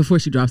prospers before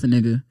she drops a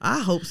nigga. I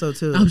hope so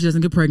too. I hope she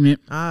doesn't get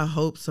pregnant. I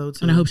hope so too.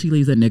 And I hope she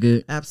leaves that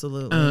nigga.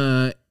 Absolutely.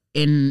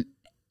 And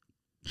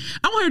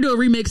I want her to do a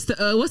remix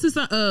to what's this?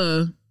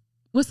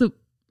 What's one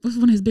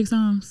of his big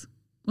songs?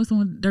 What's the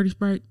one? Dirty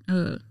Sprite.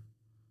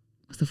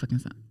 What's the fucking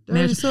song?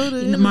 Dirty soda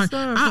in the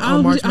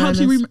styrofoam. I hope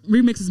she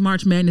remixes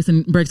March Madness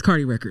and breaks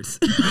Cardi records.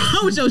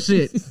 How with your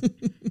shit?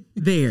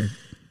 There.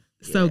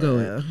 So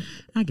good.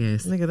 I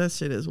guess. Nigga, that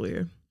shit is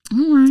weird.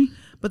 All right.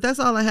 But that's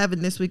all I have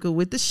in this week of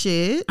With the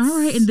Shit. All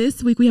right. And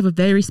this week we have a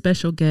very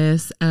special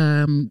guest,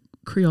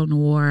 Creole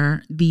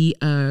Noir, the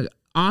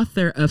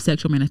author of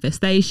Sexual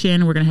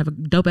Manifestation. We're going to have a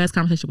dope ass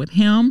conversation with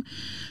him.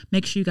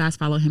 Make sure you guys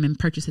follow him and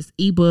purchase his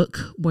ebook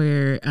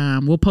where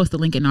we'll post the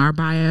link in our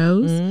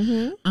bios.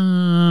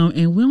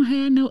 And we don't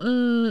have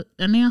no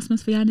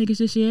announcements for y'all niggas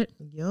just yet.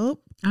 Yup.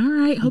 All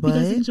right. Hope you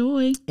guys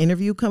enjoy.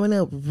 Interview coming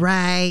up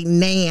right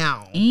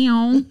now.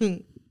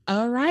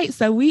 All right.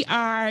 So we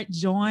are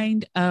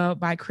joined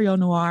by Creole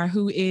Noir,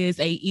 who is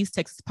a East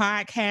Texas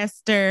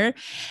podcaster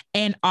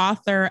and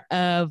author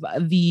of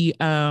the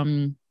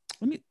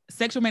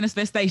Sexual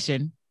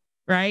Manifestation,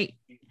 right?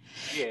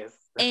 Yes.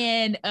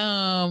 And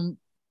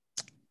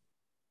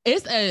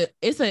it's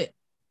a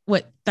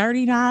what,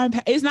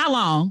 39? It's not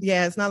long.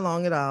 Yeah, it's not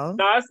long at all.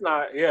 No, it's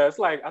not. Yeah, it's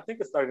like, I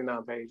think it's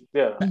 39 pages.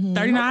 Yeah.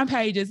 39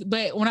 pages.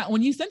 But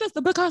when you sent us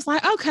the book, I was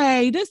like,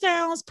 okay, this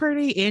sounds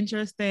pretty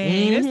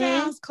interesting. This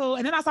sounds cool.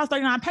 And then I saw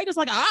 39 pages,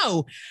 like,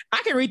 oh,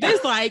 I can read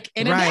this like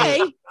in a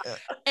day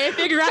and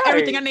figure out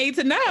everything I need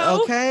to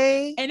know.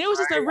 Okay. And it was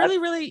just a really,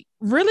 really,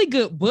 really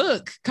good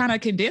book, kind of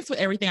condensed with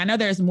everything. I know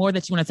there's more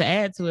that you wanted to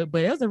add to it,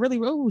 but it was a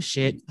really,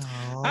 shit.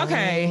 Oh.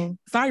 Okay.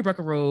 Sorry, broke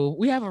a rule.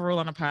 We have a rule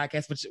on the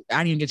podcast, which I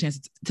didn't even get a chance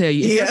to tell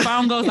you. If your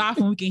phone goes off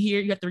and we can hear,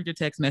 you have to read your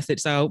text message.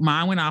 So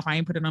mine went off. I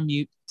ain't put it on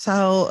mute.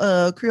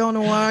 So, Creole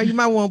Noir, you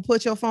might want to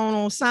put your phone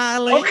on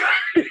silent. Okay.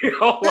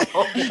 Hold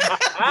on. He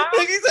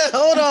said,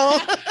 hold on.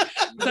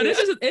 So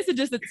this is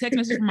just a text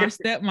message from my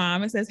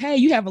stepmom. It says, hey,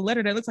 you have a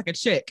letter that looks like a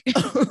check.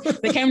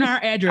 They came to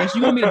our address.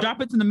 You want me to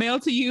drop it in the mail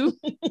to you?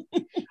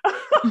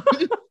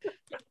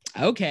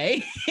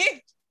 Okay.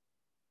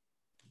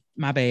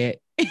 My bad.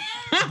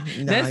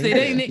 That's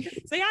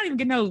it. So y'all don't even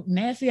get no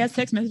nasty ass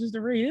text messages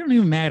to read. It don't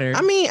even matter.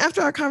 I mean,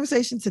 after our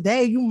conversation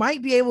today, you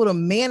might be able to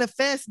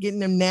manifest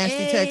getting them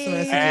nasty text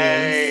messages.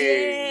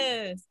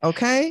 Yes.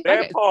 Okay.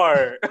 That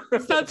part.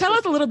 So tell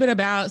us a little bit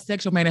about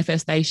Sexual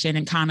Manifestation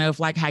and kind of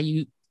like how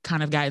you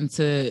kind of got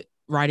into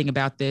writing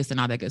about this and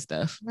all that good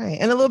stuff. Right.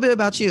 And a little bit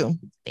about you.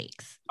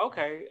 Thanks.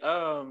 Okay.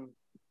 Well,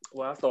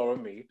 I'll start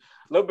with me.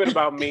 A little bit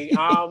about me.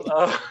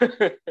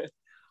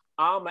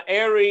 I'm an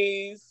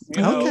Aries,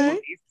 you know,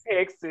 East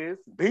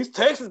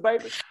Texas,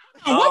 baby.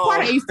 What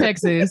part of East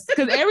Texas?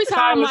 Because every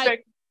time,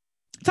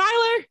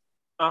 Tyler.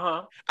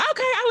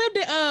 Okay, I lived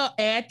in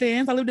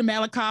Athens. I lived in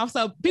Malakoff.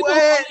 So people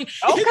who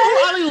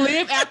only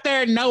live out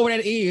there know where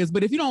that is.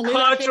 But if you don't live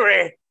out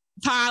there,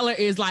 Tyler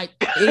is like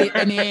it,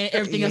 and then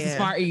everything else is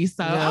far east.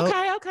 So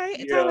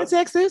okay, Tyler,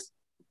 Texas.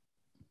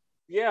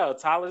 Yeah,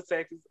 Tyler,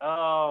 Texas.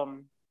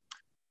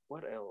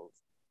 What else?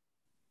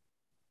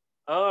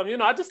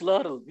 I just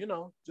love to,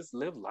 just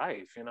live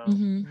life,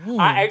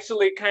 I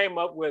actually came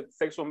up with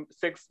sex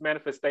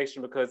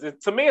manifestation because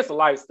to me, it's a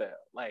lifestyle.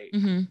 Like,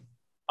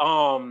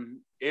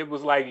 it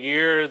was like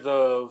years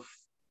of,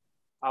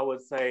 I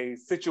would say,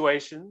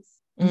 situations,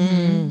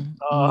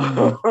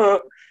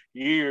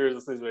 years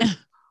of situations.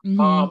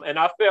 And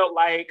I felt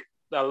like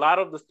a lot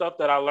of the stuff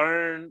that I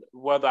learned,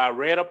 whether I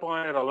read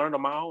upon it or learned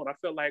on my own, I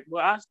feel like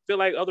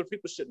other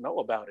people should know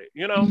about it,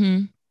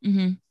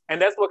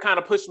 And that's what kind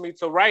of pushed me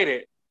to write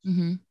it.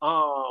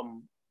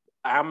 I'm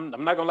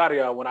not gonna lie to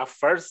y'all. When I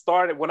first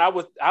started, I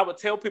would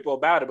tell people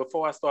about it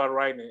before I started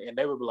writing it, and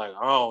they would be like,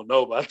 "I don't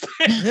know about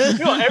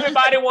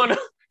that."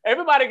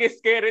 Everybody gets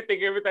scared. They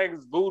think everything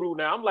is voodoo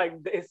now. I'm like,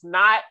 it's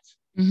not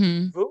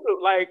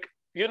voodoo. Like,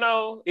 even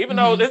though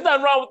there's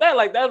nothing wrong with that.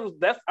 Like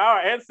that's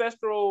our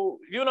ancestral.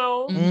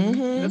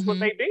 That's what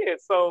they did.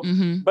 So,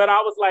 but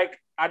I was like,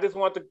 I just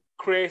want to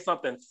create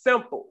something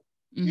simple,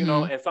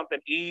 and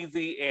something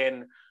easy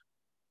and.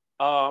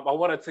 I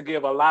wanted to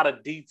give a lot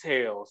of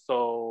detail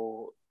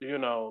so,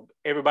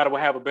 everybody will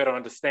have a better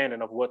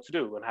understanding of what to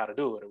do and how to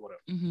do it or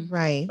whatever.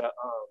 Right. But,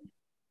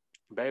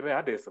 baby,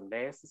 I did some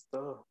nasty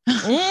stuff.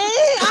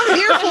 I'm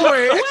here for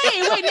it.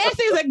 Wait,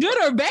 nasty, is it good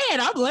or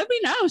bad? Let me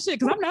know, shit,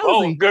 because I'm nosy.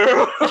 Oh,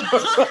 girl.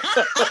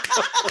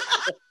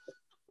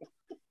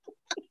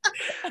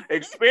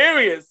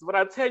 Experience. When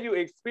I tell you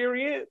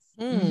experience,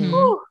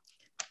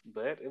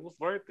 but it was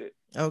worth it.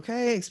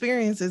 Okay,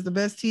 experience is the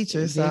best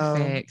teacher. So.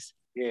 Facts.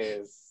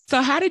 Yes.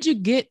 So how did you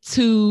get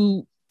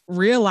to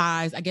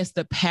realize, I guess,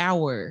 the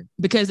power?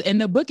 Because in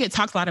the book, it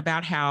talks a lot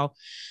about how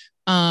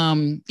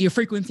your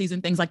frequencies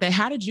and things like that.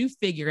 How did you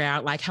figure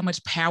out like how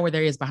much power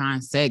there is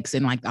behind sex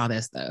and like all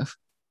that stuff?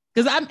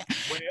 Because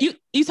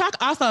you talk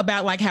also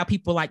about like how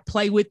people like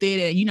play with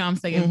it and what I'm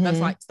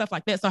saying, stuff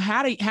like that. So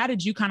how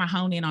did you kind of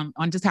hone in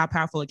on just how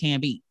powerful it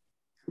can be?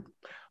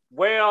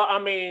 Well, I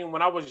mean,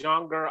 when I was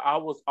younger, I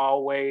was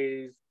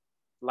always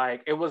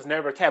like, it was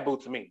never taboo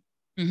to me.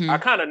 I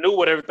kind of knew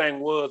what everything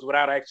was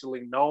without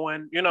actually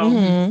knowing, at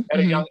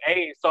a young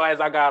age. So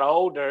as I got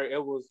older,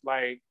 it was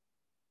like,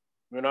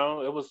 You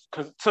know, it was,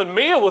 because to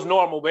me it was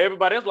normal, but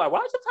everybody else like, why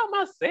are you talking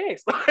about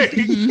sex? Like,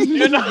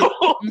 you know,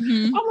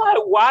 I'm like,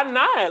 why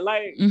not?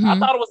 Like, I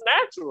thought it was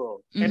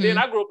natural. And then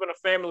I grew up in a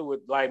family with,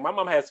 like, my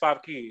mom has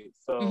 5 kids,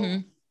 so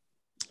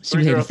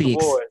 3 girls, 2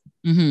 boys.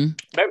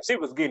 Maybe she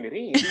was getting it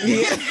in.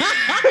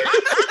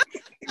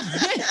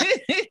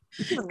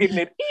 She was getting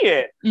it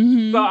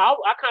in. So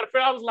I kind of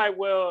felt, I was like,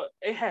 well,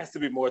 it has to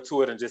be more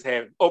to it than just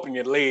open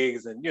your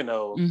legs and, you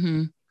know,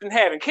 and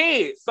having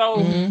kids. So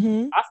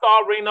I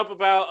started reading up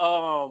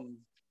about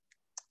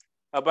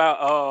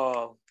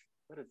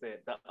what is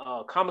it? The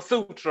Kama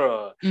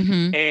Sutra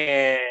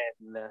and,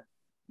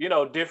 you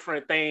know,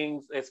 different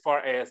things as far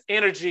as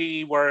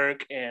energy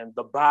work and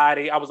the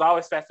body. I was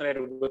always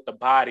fascinated with the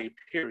body,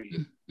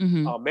 period.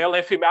 Male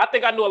and female. I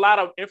think I knew a lot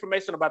of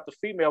information about the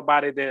female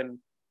body than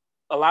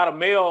a lot of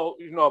male,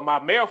 you know, my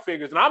male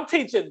figures. And I'm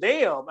teaching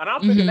them, and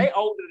I'm thinking they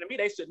older than me,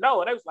 they should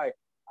know. And they was like,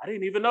 I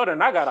didn't even know that.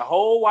 And I got a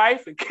whole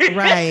wife and kids.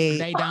 Right.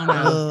 They don't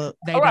know.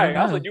 They don't know.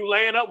 I was like, you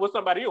laying up with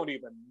somebody you don't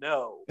even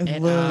know. You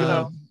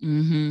know?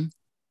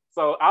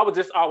 So I was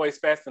just always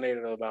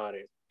fascinated about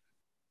it.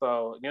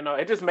 So, you know,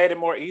 it just made it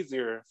more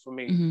easier for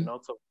me, you know,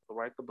 to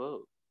write the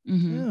book.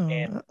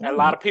 And a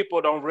lot of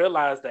people don't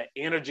realize the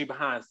energy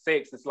behind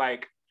sex. It's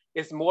like,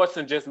 it's more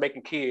than just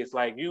making kids.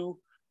 Like,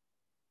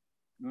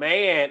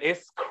 man,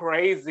 it's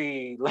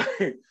crazy.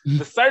 Like,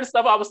 the certain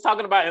stuff I was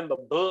talking about in the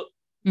book,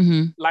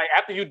 like,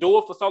 after you do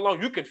it for so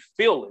long, you can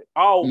feel it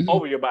all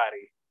over your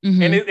body.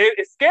 And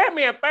it scared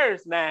me at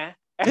first. Now,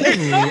 I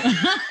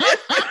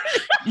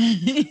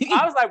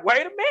was like,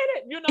 wait a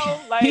minute, you know,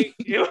 like,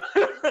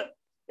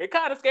 it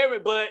kind of scared me,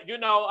 but, you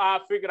know, I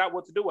figured out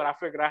what to do, and I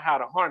figured out how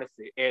to harness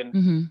it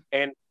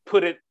and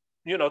put it,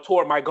 you know,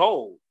 toward my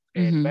goal.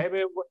 And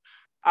baby,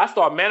 I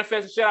started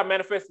manifesting shit. I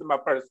manifested my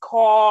first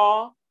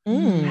car,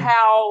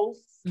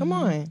 house. Come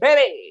on,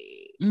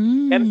 baby,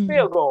 and it's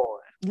still going.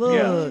 Look.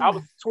 Yeah, I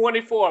was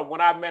 24 when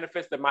I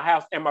manifested my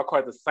house and my car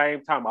at the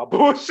same time. I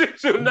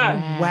bullshit you not.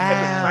 Wow.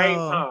 At the same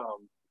time.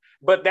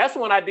 But that's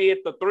when I did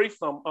the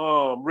threesome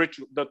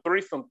ritual, the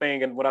threesome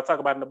thing, and what I talk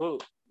about in the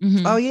book.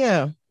 Oh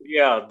yeah.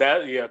 Yeah,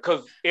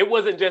 because it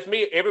wasn't just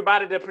me.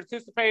 Everybody that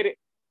participated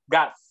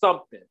got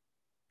something.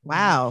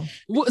 Wow.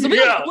 So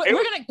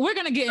we're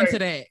gonna get into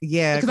that.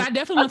 Yeah, because I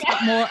definitely want to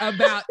talk more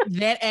about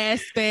that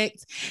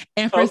aspect.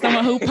 And for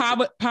someone who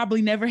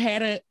probably never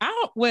had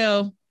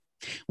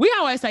we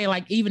always say,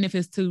 like, even if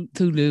it's two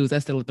dudes,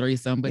 that's still a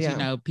threesome. But you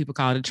know, people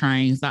call it a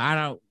train. So I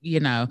don't,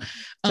 you know,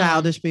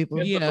 childish people.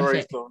 It's a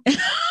threesome.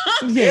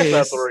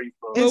 Yes,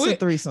 it's a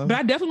threesome. But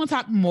I definitely want to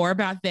talk more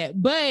about that.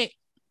 But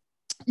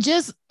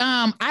just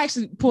I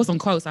actually pulled some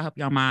quotes. I hope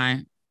y'all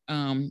mind.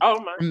 From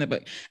the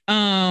book.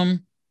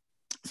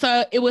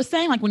 So it was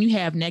saying, like, when you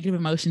have negative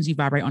emotions, you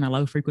vibrate on a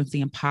low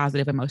frequency, and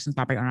positive emotions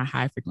vibrate on a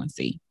high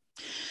frequency.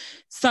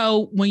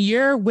 So when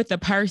you're with a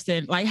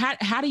person, like,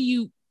 how do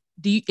you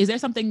is there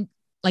something,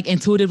 like,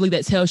 intuitively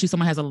that tells you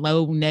someone has a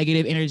low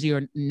negative energy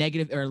or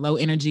negative or low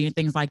energy and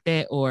things like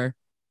that? Or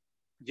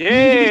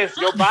yes,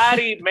 your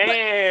body,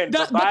 man.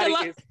 The body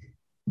is.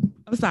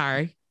 I'm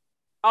sorry.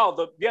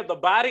 Oh, the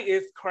body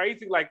is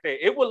crazy like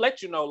that. It will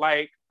let you know,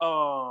 like,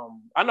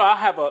 I know I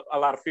have a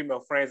lot of female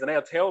friends, and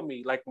they'll tell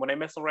me, like, when they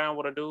mess around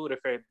with a dude, if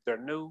they're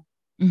new,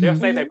 they'll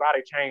say their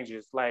body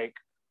changes, like,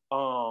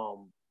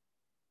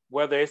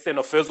 whether it's in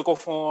a physical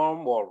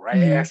form or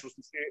rash or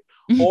some shit,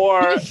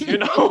 or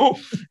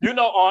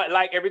or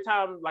like every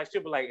time, like,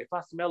 she'll be like, if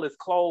I smell his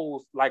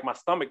clothes, like, my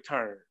stomach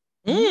turns.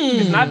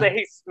 It's not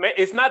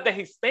that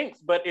he stinks,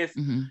 but it's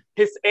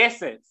his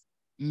essence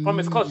from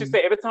his clothes. She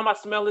said, every time I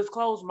smell his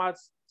clothes, my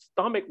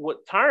stomach would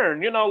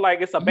turn. You know,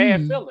 like, it's a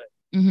bad feeling.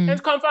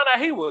 And come find out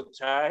he was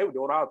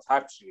doing all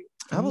types of shit.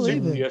 I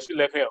believe it. Yeah, she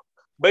left him.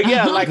 But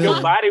yeah, like,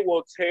 your body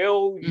will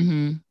tell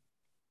you.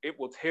 It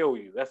will tell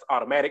you. That's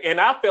automatic. And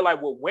I feel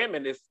like with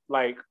women, it's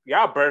like,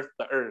 y'all birthed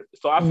the earth.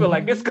 So I feel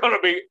like it's gonna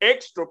be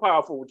extra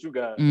powerful with you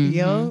guys.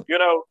 Yeah. You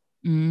know?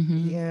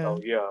 Yeah. So,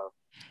 yeah.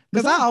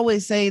 Because I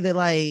always say that,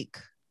 like,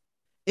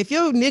 if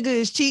your nigga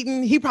is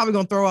cheating, he probably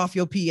gonna throw off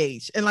your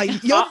pH. And,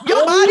 like, your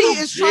body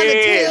is trying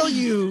to tell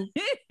you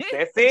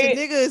that's it.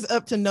 The nigga is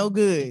up to no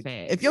good.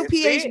 If your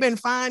pH been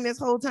fine this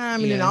whole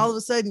time, and then all of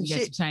a sudden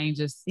shit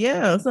changes.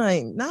 Yeah, it's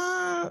like,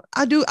 nah,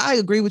 I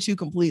agree with you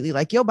completely.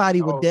 Like, your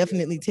body will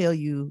definitely tell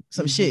you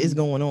some shit is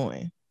going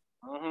on.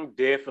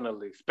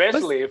 Definitely.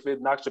 Especially if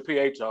it knocks your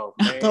pH off,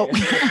 man. But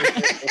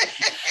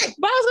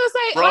I was gonna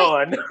say,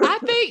 like, I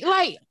think,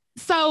 like,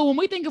 so when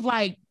we think of,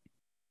 like,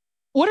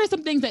 what are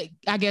some things that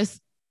I guess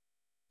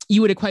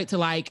you would equate to,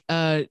 like,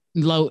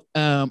 low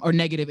or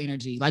negative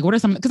energy? Like, what are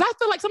some? Because I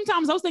feel like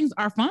sometimes those things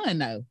are fun,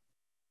 though,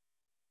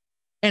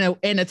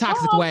 in a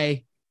toxic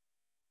way.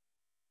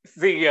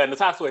 See, in the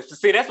toxic way.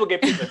 See, that's what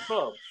gets people in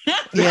trouble.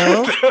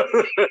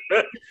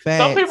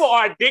 Some people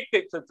are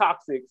addicted to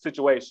toxic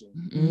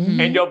situations,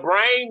 and your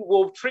brain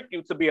will trick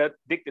you to be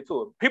addicted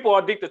to it. People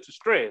are addicted to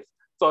stress.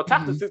 So a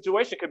toxic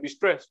situation can be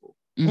stressful.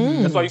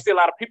 That's why you see a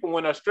lot of people,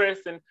 when they're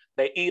stressed, and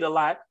they eat a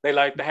lot, they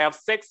like to have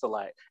sex a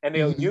lot, and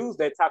they'll use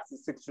that toxic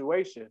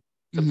situation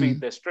to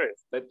feed that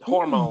stress, that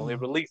hormone it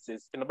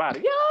releases in the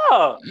body.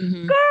 Yeah,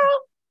 girl.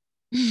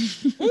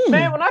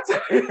 Man, when I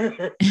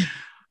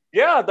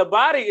yeah, the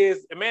body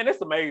is, man,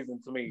 it's amazing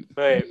to me.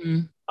 But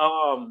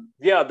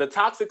yeah, the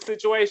toxic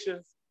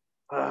situations,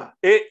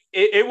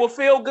 it will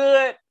feel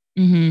good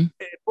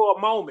for a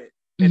moment,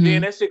 and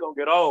then that shit gonna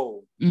get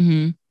old.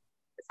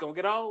 It's gonna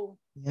get old,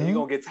 and you're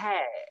gonna get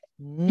tired.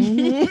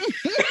 Not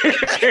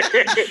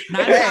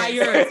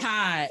tired,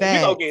 tired. Facts.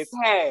 You gonna get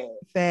tired.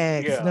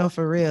 Facts. Yeah. No,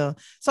 for real.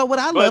 So what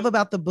I love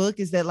about the book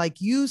is that like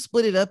you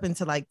split it up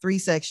into like 3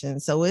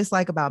 sections. So it's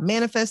like about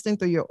manifesting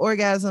through your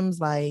orgasms,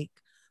 like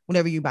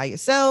whenever you by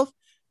yourself,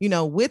 you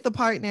know, with a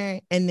partner,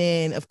 and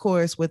then of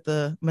course with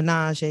the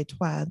menage a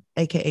trois,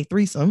 aka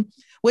threesome,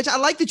 which I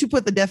like that you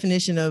put the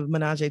definition of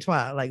menage a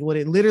trois, like what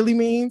it literally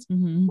means.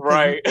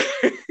 Right.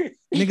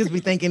 Niggas be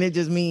thinking it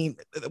just mean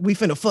we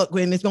finna fuck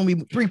when it's gonna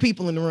be 3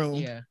 people in the room.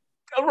 Yeah.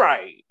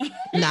 Right.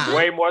 Nah.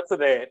 Way more to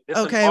that. It's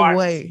okay,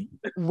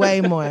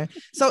 way more.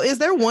 So is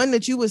there one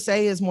that you would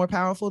say is more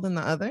powerful than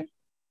the other?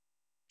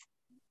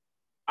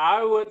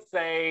 I would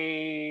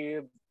say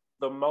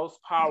the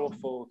most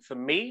powerful to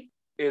me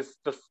is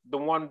the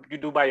one you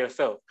do by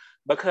yourself,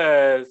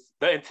 because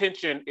the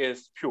intention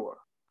is pure.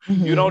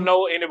 You don't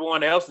know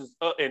anyone else's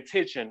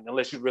intention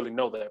unless you really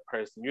know that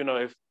person. You know,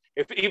 if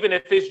even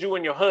if it's you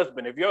and your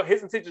husband, if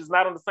his intention is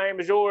not on the same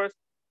as yours,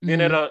 then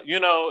it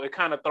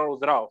kind of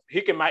throws it off.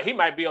 He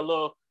might be a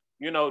little,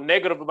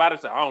 negative about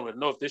it. Say, I don't really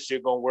know if this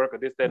shit gonna work or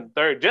this, that, and the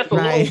third. Just a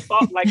little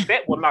thought like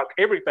that will knock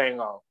everything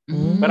off.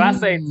 But I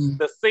say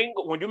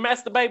when you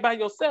masturbate by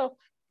yourself,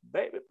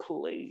 baby,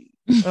 please.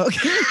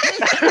 Okay.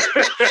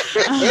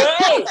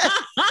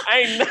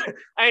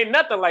 ain't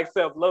nothing like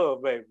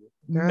self-love, baby.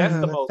 That's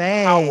the most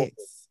powerful.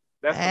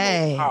 That's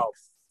the most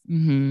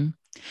powerful.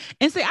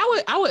 And see,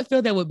 I would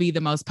feel that would be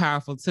the most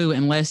powerful too,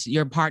 unless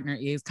your partner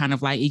is kind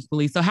of like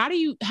equally. So how do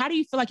you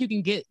feel like you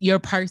can get your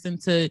person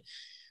to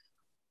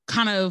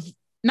kind of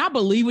not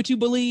believe what you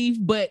believe,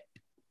 but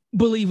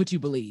believe what you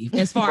believe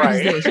as far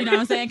as this, you know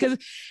what I'm saying? Because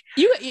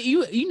you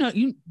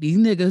these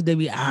niggas, they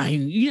be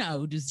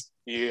just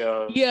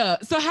yeah.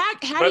 So how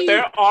do you? But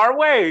there are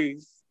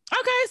ways.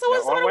 Okay, so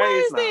what's some of the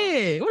ways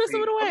then? What are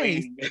some of the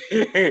ways?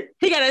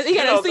 He gotta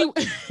see.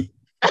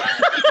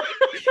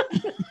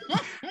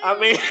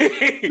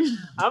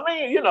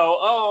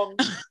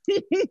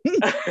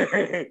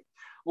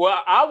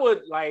 Well, I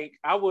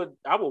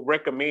would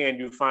recommend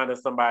you finding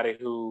somebody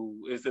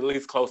who is at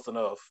least close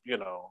enough,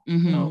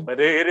 but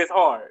it is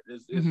hard.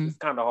 It's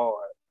kind of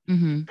hard.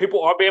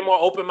 People are being more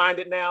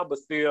open-minded now, but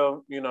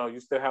still, you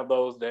still have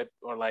those that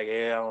are like,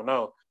 yeah, I don't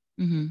know.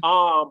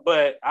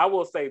 But I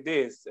will say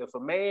this: if a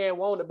man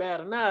want it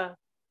bad enough,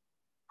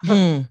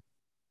 and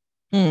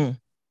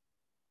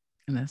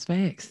that's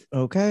facts.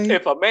 Okay.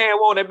 If a man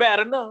want it bad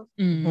enough,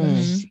 he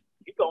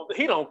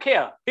don't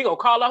care. He gonna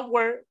call off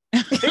work.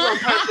 He gonna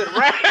turn shit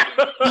around.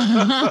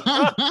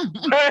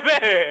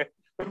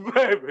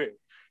 baby.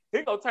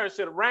 He gonna turn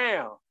shit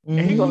around,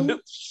 and he gonna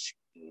do.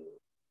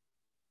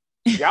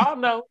 Y'all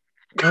know.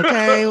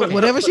 Okay,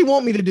 whatever she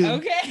want me to do.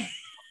 Okay.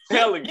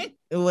 Telling you.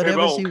 Whatever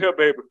baby, I don't care,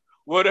 baby.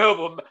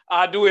 Whatever,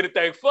 I'll do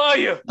anything for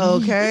you.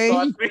 Okay.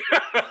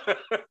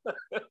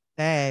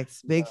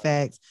 Facts, big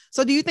facts.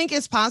 So do you think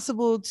it's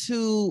possible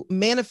to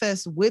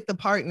manifest with the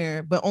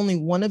partner, but only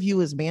one of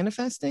you is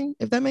manifesting,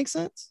 if that makes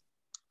sense?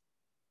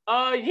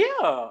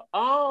 Yeah.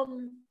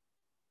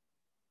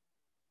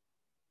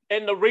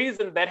 And the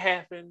reason that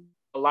happens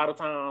a lot of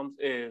times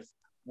is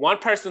one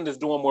person is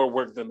doing more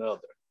work than the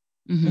other.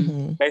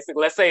 Basically,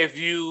 let's say if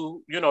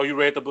you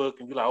read the book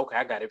and you're like, okay,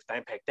 I got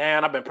everything packed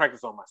down. I've been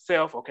practicing on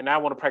myself. Okay, now I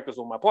want to practice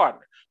with my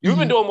partner. You've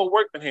been doing more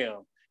work than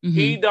him.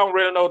 He don't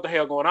really know what the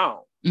hell going on.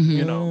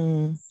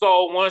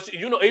 So once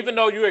even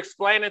though you're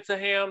explaining to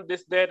him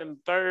this, that, and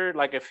third,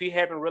 like if he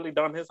haven't really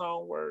done his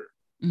homework,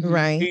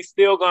 right, he's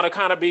still gonna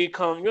kind of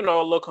become a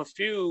little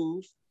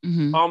confused.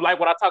 Like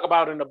what I talk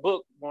about in the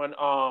book, when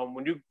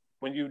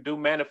you do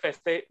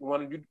manifest it,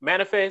 when you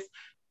manifest,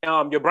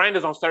 your brain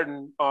is on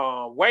certain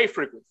wave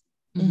frequency.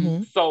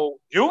 So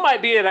you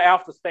might be in an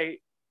alpha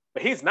state,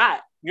 but he's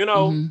not.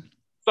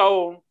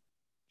 So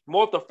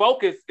more of the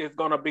focus is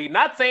gonna be,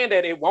 not saying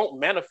that it won't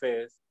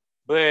manifest,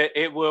 but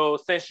it will,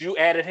 since you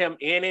added him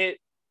in it.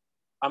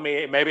 I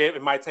mean, maybe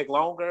it might take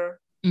longer.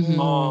 And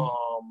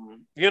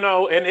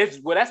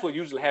that's what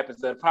usually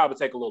happens. It'll probably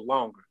take a little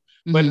longer.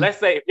 But let's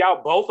say if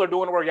y'all both are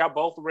doing the work, y'all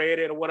both read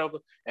it or whatever,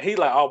 and he's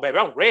like, "Oh, baby,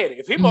 I'm ready."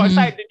 If he's more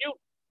excited than you,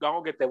 go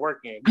on get that work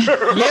in.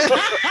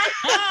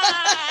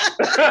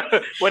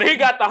 When he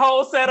got the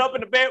whole set up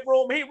in the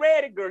bedroom, he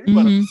ready, girl. You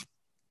better.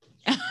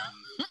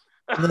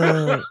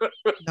 Look,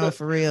 no,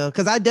 for real.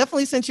 Because I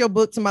definitely sent your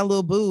book to my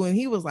little boo, and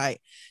he was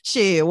like,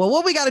 "Shit, well,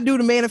 what we got to do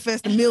to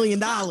manifest $1 million,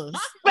 baby?"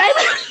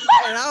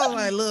 And I was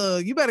like,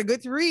 "Look, you better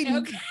get to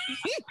reading,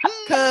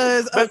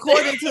 because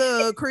according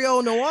to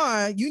Creole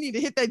Noir, you need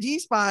to hit that G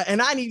spot, and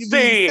I need to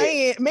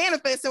be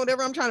manifesting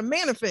whatever I'm trying to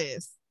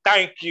manifest."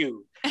 Thank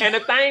you. And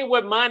the thing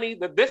with money,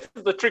 this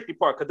is the tricky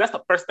part, because that's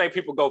the first thing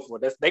people go for.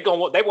 They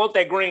want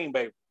that green,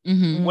 baby.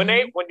 When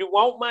you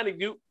want money,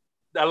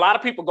 a lot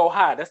of people go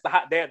high. That's the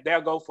high.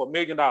 They'll go for $1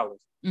 million.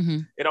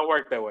 It don't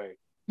work that way.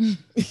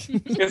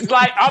 It's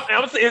like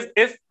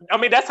I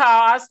mean, that's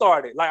how I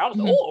started. Like I was,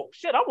 oh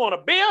shit, I want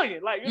 $1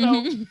 billion. Like, you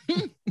know,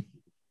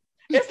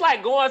 it's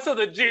like going to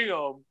the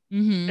gym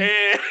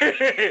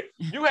and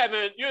you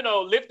haven't, you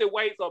know, lifted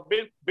weights or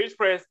bench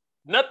press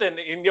nothing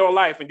in your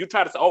life, and you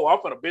try to say, oh, I'm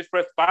gonna bench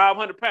press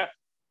 500 pounds.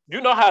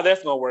 You know how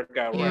that's gonna work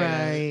out,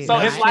 right? So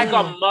it's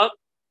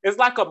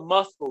like a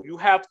muscle. You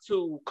have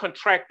to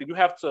contract it. You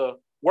have to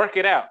work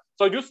it out.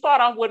 So you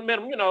start off with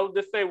minimum, you know,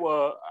 just say,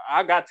 well,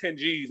 I got 10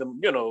 G's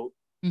and, you know,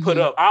 put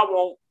up. I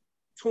want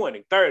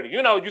 20, 30.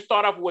 You know, you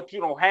start off with what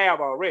you don't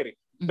have already,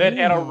 but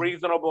at a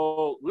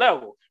reasonable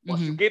level.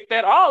 Once you get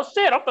that, oh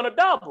shit, I'm gonna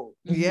double.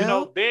 You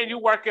know, then you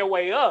work your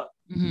way up.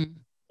 And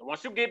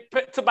once you get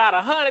to about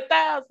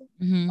 100,000,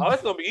 oh,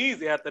 it's gonna be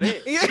easy after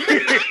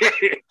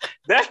that.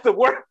 That's the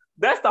work.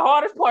 That's the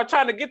hardest part,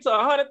 trying to get to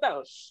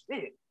 100,000.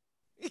 Shit,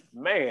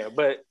 man.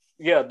 But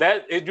yeah,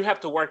 you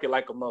have to work it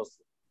like a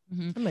muscle.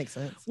 That makes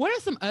sense. What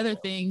are some other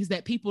things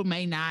that people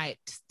may not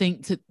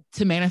think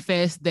to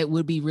manifest that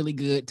would be really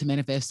good to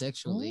manifest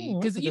sexually?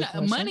 Because, you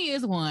know, money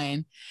is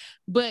one,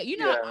 but, you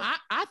know,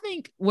 I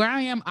think where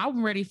I am,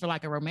 I'm ready for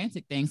like a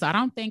romantic thing. So I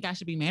don't think I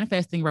should be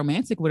manifesting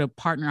romantic with a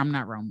partner I'm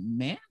not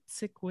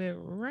romantic with,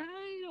 right?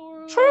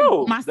 Or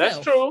true. Myself. That's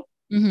true.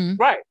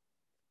 Right.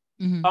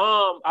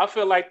 I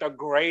feel like the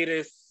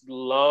greatest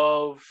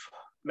love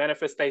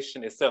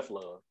manifestation is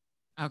self-love.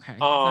 Okay.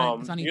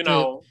 You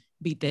know,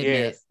 beat that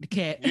mat, the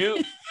cat.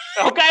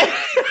 Okay.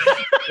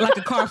 Like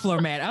a car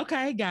floor mat.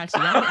 Okay, gotcha.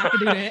 I can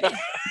do that.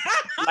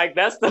 Like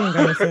that's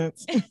the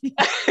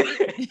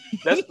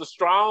that's the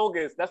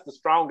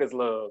strongest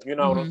love. You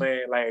know what I'm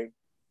saying? Like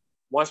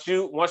once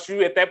you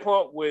at that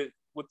point with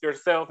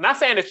yourself, not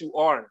saying that you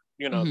aren't,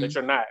 you know, that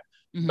you're not,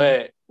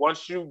 but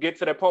once you get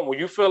to that point where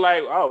you feel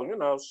like, oh, you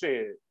know,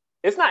 shit,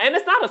 it's not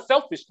a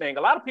selfish thing.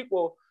 A lot of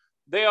people,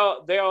 they're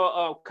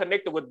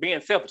connected with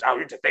being selfish. Oh,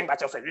 you just think about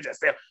yourself. You just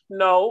self.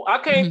 No, I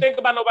can't think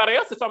about nobody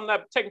else if I'm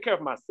not taking care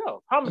of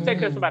myself. How am I gonna take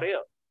care of somebody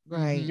else?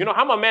 Right. You know,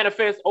 how am I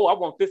manifest? Oh, I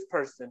want this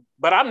person,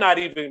 but I'm not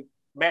even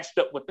matched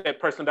up with that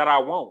person that I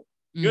want.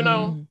 You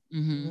know,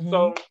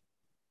 so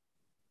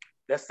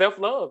that's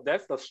self-love.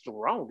 That's the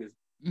strongest,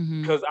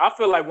 because I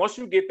feel like once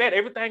you get that,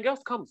 everything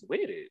else comes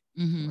with it.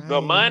 Right. The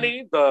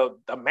money, the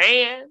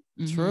man.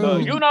 True.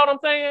 You know what I'm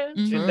saying?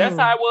 And that's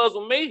how it was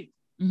with me.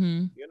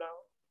 You know.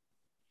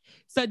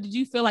 So did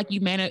you feel like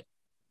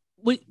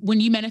when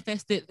you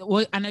manifested,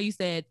 well, I know you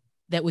said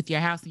that with your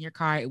house and your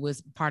car, it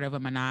was part of a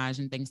menage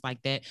and things like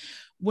that.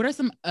 What are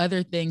some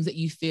other things that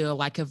you feel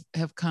like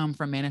have come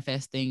from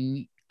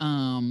manifesting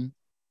that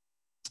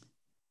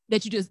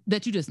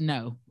you just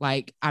know,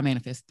 like I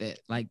manifested,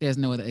 like there's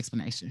no other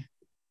explanation?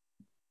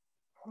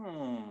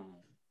 And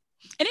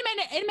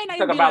it may not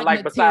even be about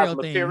like besides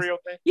material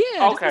things.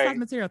 Yeah, okay. Just besides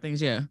material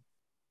things, yeah.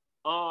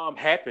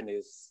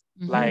 Happiness.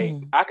 Like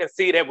I can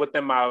see that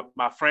within my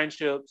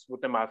friendships,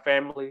 within my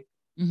family.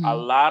 A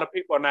lot of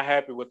people are not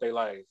happy with their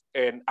life,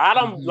 and I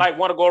don't like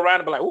want to go around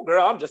and be like, "Oh,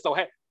 girl, I'm just so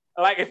happy."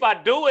 Like if I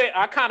do it,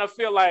 I kind of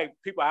feel like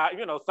people,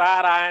 you know,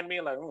 side eyeing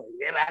me, like, "Oh,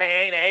 yeah, I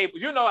ain't able."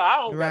 You know, I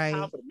don't got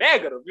time for the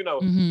negative. You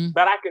know,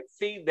 but I could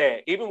see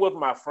that even with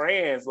my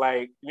friends,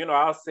 like, you know,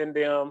 I'll send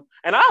them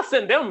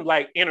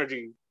like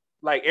energy,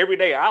 like every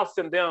day. I'll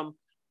send them,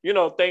 you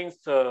know, things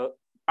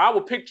I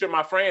will picture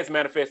my friends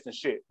manifesting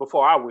shit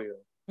before I will.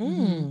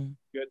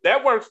 Yeah,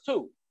 that works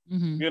too.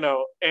 You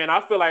know, and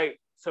I feel like,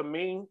 to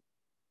me,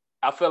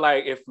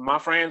 if my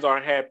friends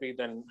aren't happy,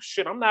 then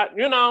shit, I'm not,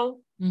 you know,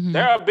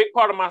 they're a big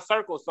part of my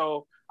circle.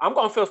 So I'm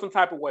going to feel some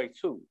type of way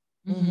too.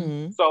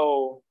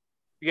 So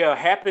yeah,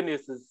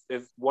 happiness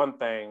is one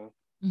thing.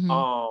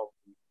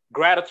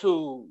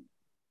 Gratitude,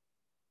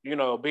 you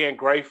know, being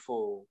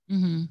grateful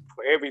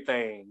for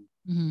everything.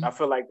 I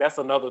feel like that's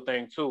another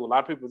thing too. A lot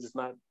of people just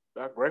not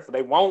grateful.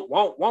 They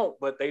won't,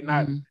 but they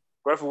not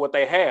grateful for what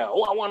they have.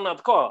 Oh, I want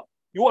another car.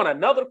 You want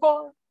another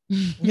car?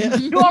 Yeah.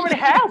 You already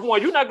have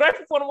one. You're not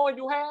grateful for the one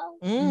you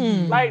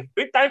have. Like,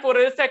 be thankful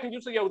that it's taking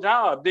you to your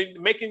job,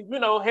 making, you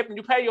know, helping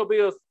you pay your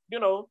bills, you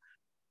know,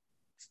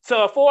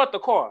 to afford the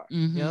car. A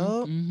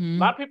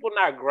lot of people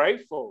not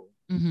grateful.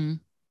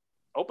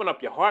 Open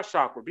up your heart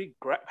chakra.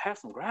 Have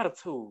some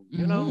gratitude.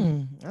 You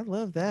know. I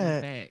love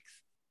that. Thanks.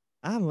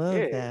 I love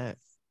that.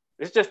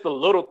 It's just the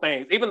little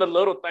things. Even the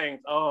little things.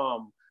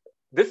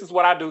 This is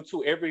what I do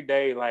too every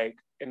day. Like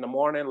in the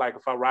morning, like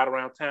if I ride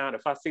around town,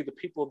 if I see the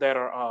people that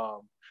are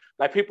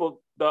like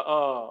people that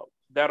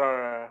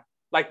are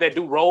like that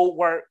do road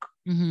work,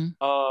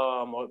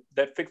 or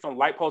that fix on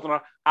light poles and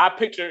all, I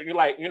picture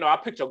I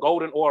picture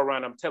golden ore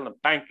around them, telling them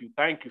thank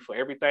you for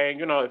everything.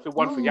 You know, if it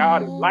wasn't for y'all,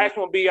 the lights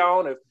won't be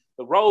on, if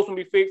the roads won't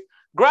be fixed.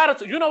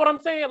 Gratitude, you know what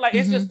I'm saying? Like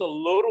it's just the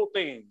little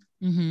things.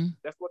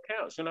 That's what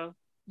counts, you know.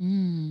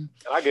 And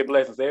I get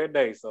blessings every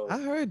day, so I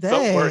heard that.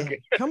 Something working.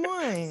 Come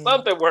on,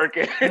 something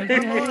working.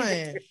 Come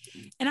on.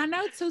 And I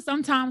know too,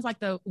 sometimes like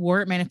the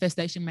word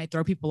manifestation may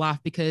throw people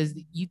off because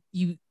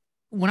you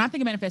when I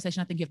think of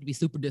manifestation, I think you have to be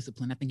super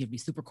disciplined. I think you have to be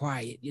super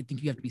quiet. You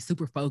think you have to be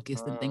super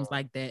focused and things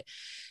like that.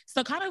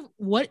 So kind of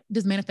what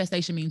does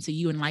manifestation mean to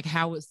you? And like,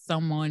 how is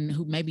someone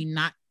who maybe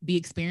not be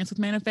experienced with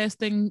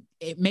manifesting,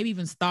 it maybe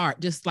even start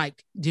just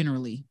like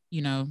generally,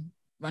 you know,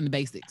 run the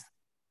basics?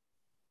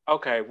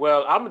 Okay.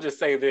 Well, I'm gonna just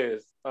say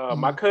this.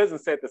 My cousin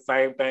said the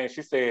same thing.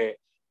 She said,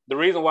 the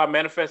reason why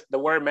the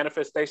word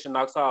manifestation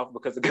knocks off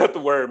because it got the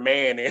word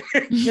man in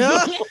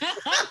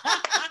it.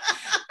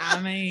 I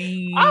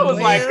mean, I was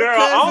like, girl,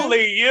 cousin.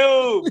 Only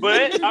you.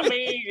 But I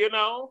mean, you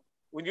know,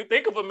 when you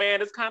think of a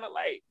man, it's kind of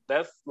like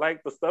that's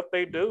like the stuff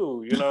they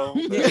do, you know.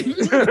 But,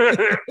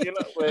 you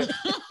know, but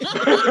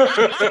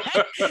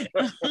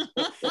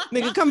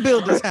nigga, come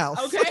build this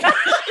house. Okay.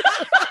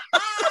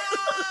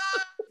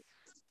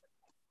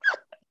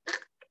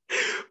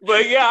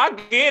 But yeah, I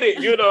get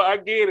it, you know,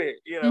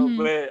 you know,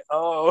 but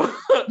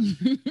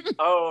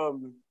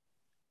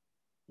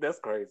that's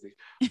crazy.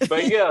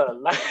 But yeah,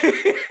 like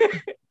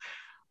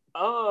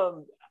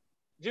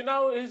you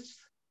know, it's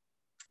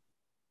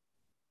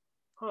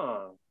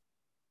Paula,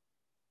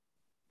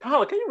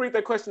 can you read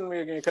that question to me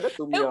again? Because that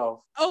threw me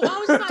off. Oh, I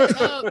was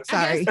like,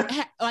 sorry.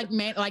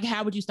 Like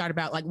how would you start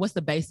about like what's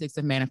the basics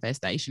of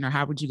manifestation, or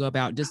how would you go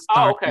about just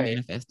starting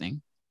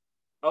manifesting?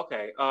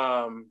 Okay.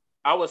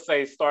 I would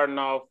say starting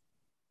off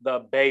the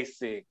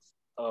basics.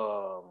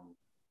 I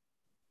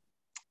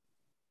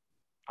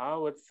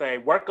would say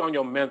work on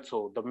the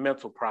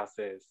mental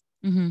process.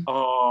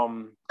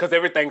 Because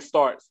everything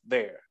starts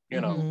there,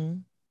 you know.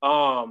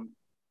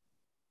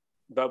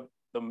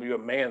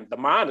 The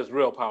mind is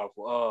real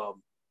powerful.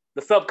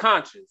 The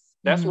subconscious,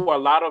 that's where a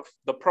lot of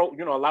a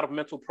lot of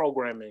mental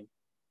programming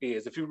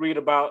is. If you read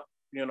about,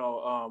 you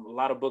know, a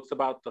lot of books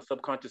about the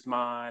subconscious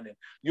mind, and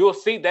you'll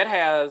see that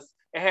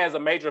it has a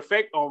major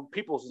effect on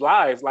people's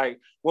lives. Like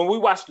when we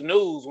watch the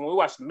news, when we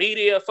watch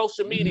media,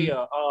 social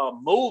media,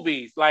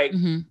 movies, like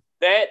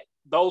that,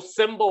 those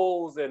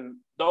symbols and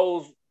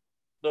those,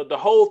 the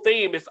whole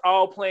theme is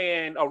all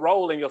playing a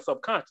role in your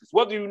subconscious,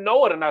 whether you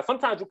know it or not.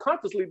 Sometimes you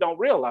consciously don't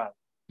realize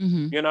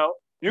it. You know,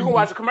 you can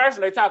watch a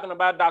commercial, they talking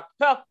about Dr.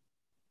 Pepper,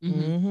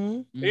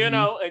 you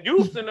know, and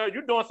you sitting there,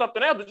 you doing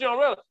something else, but you don't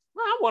realize,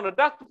 well, I want a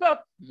Dr.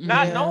 Pepper,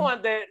 not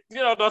knowing that, you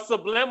know, the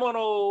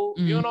subliminal,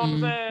 you know what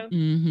I'm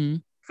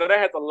saying? So that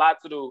has a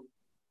lot to do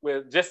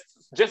with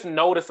just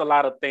notice a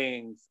lot of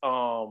things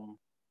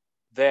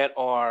that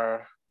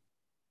are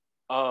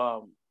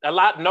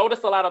notice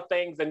a lot of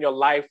things in your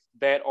life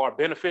that are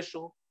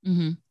beneficial.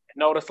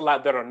 Notice a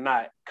lot that are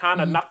not. Kind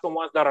of knock the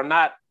ones that are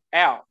not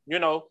out. You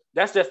know,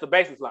 that's just the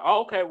basics. Like,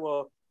 oh, okay,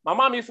 well, my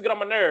mom used to get on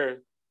my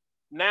nerves.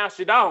 Now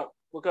she don't,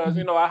 because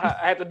you know I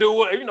had to do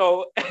what, you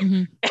know,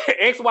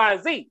 X, Y,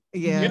 and Z.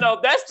 Yeah. You know,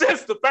 that's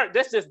just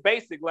that's just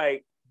basic.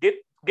 Like get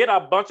a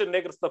bunch of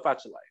negative stuff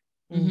out your life.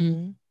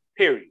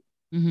 Period.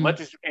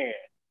 Much as you can,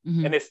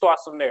 and it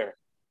starts from there.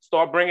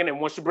 Start bringing in.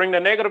 Once you bring the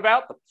negative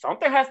out,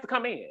 something has to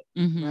come in.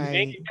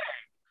 Right.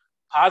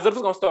 Positive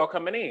is gonna start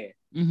coming in.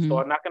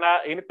 Start knocking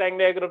out anything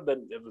negative.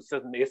 If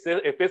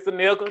it's a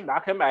nigga,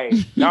 knock him out.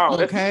 No,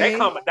 they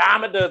come a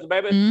dime a dozen,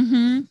 baby.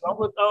 I'm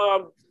with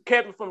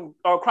Kevin from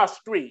across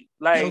the street.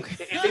 Like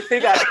he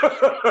got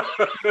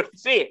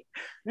shit.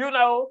 You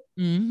know.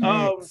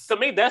 To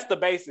me, that's the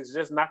basis.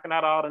 Just knocking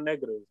out all the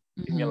negatives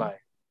in your life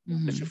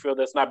that you feel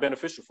that's not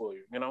beneficial for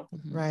you. You know.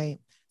 Right.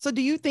 So,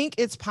 do you think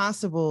it's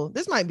possible?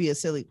 This might be a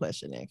silly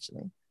question,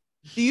 actually.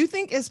 Do you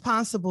think it's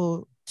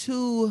possible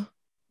to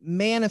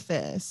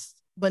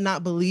manifest but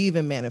not believe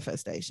in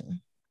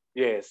manifestation?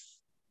 Yes.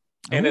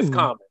 And it's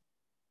common.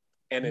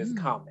 It's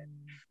common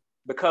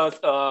because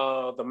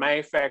the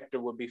main factor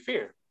would be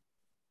fear.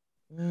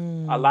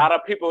 A lot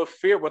of people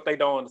fear what they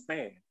don't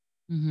understand.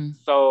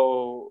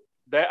 So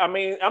that, I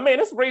mean,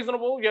 it's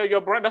reasonable. Yeah,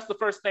 your brain, that's the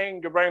first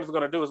thing your brain is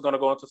going to do, is going to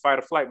go into fight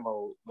or flight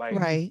mode. Like,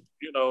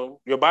 you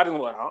know, your body's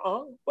like,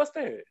 what's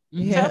that?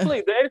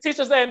 Please, they teach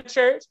us that in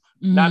church.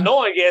 Not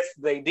knowing, yes,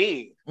 they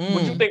did.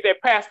 But you think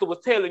that pastor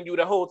was telling you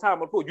the whole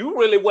time, you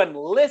really wasn't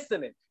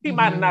listening. He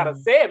might not have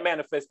said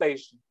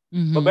manifestation,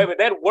 but baby,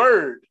 that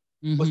word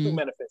was through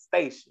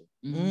manifestation.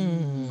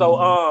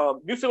 So,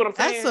 you see what I'm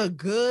saying? That's a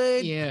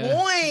good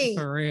point.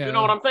 For real. You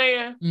know what I'm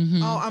saying?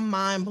 Oh, I'm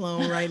mind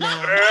blown right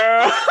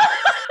now.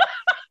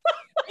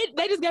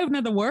 They just gave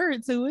another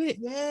word to it.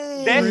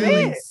 Yes. That's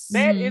it.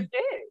 That is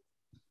it.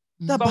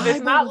 The Bible it's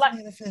not like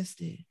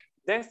manifested.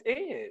 That's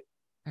it.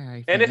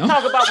 Right, and it's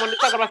talk about when they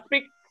talk about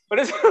speak, but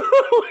it's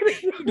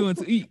you doing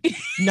to eat.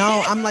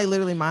 No, I'm like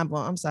literally mind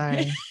blown. I'm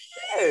sorry.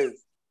 Yes.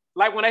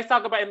 Like when they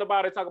talk about in the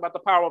Bible, they talk about the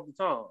power of the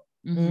tongue.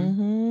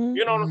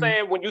 You know what I'm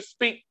saying? When you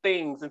speak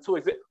things into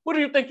existence, what do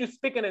you think you're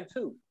speaking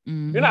into?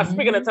 You're not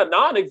speaking into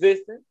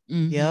non-existent.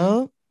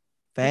 Yep.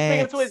 Speaking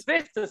into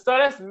existence. So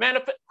that's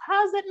manifest.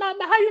 How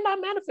you not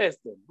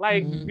manifesting?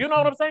 Like, you know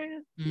what I'm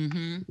saying?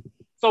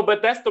 So,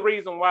 but that's the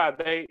reason why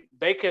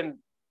they can,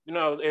 you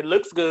know, it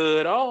looks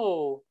good.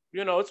 Oh,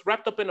 you know, it's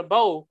wrapped up in a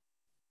bow,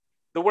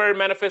 the word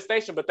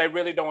manifestation, but they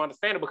really don't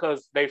understand it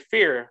because they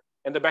fear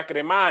in the back of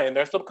their mind,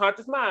 their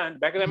subconscious mind,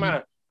 back of their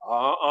mind.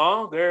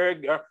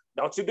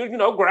 Don't you do,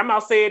 grandma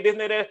said this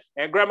and that,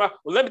 and grandma,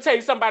 well, let me tell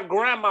you something about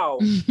grandma.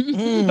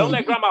 Don't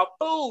let grandma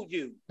fool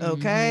you.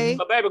 Okay.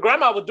 But baby,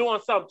 grandma was doing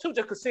something too,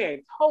 just because she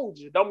ain't told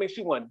you. Don't mean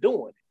she wasn't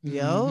doing it.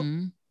 Yup.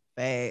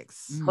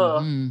 Facts.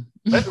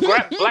 That's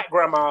black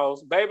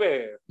grandmas,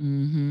 baby.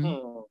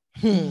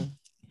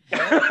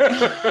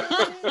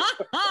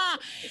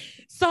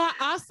 So I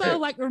also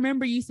like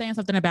remember you saying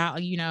something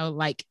about,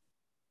 like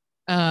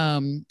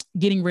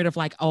getting rid of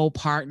like old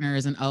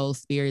partners and old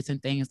spirits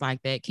and things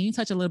like that. Can you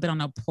touch a little bit on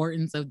the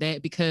importance of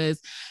that?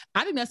 Because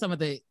I think that's some of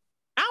the,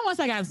 I don't want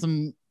to say I got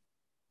some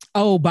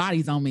old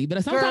bodies on me,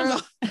 but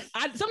sometimes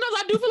I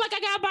do feel like I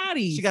got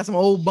bodies. She got some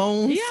old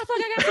bones. Yeah, I feel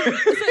like I got some.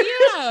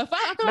 I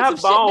feel not like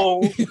some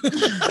bones.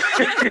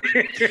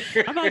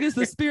 I feel like it's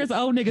the spirits of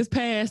old niggas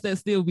past that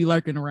still be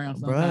lurking around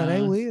sometimes. Bruh,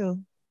 they will.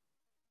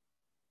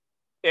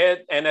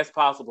 And that's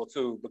possible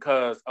too,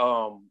 because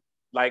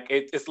like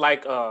it's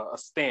like a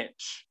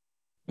stench,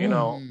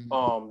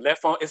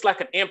 left on. It's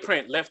like an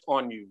imprint left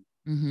on you.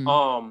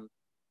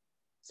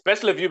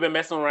 Especially if you've been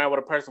messing around with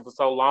a person for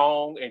so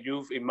long and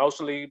you've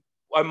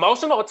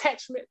emotional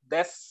attachment.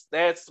 That's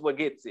what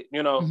gets it.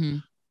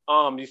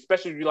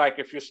 Especially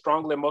if you're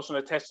strongly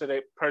emotionally attached to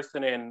that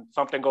person and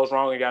something goes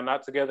wrong and y'all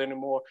not together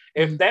anymore.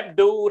 If that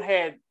dude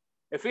had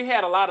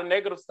a lot of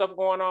negative stuff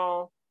going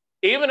on.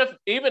 Even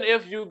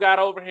if you got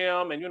over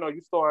him and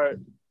you start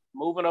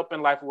moving up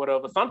in life or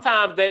whatever,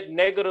 sometimes that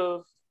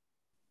negative,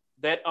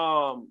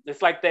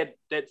 it's like that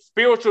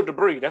spiritual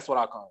debris. That's what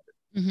I call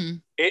it.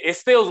 It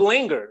still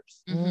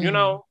lingers,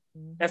 and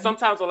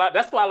sometimes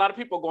that's why a lot of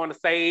people go into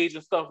sage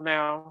and stuff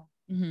now,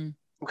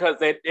 because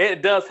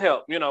it does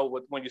help,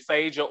 when you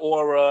sage your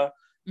aura,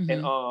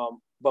 and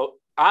but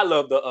I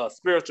love the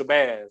spiritual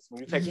baths. When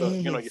you take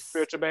your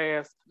spiritual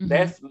baths,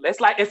 that's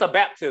like it's a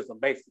baptism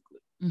basically.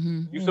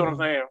 You see what I'm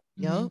saying?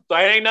 Yep. So it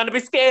ain't nothing to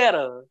be scared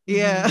of.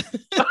 Yeah.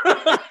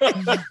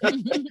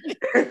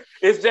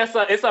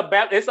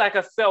 It's like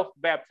a self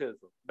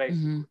baptism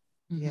basically.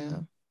 Yeah.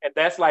 And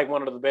that's like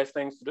one of the best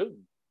things to do,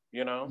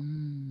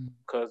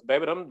 because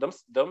baby,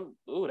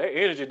 that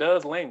energy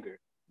does linger.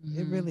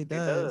 It really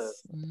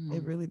does.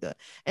 It really does.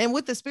 And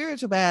with the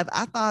spiritual bath,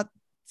 I thought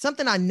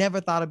something I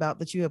never thought about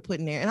that you had put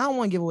in there, and I don't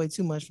want to give away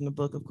too much from the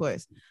book, of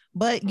course,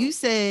 but you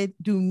said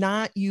do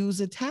not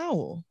use a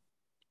towel.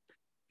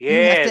 Yes.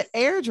 You have to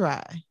air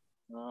dry.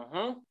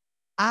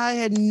 I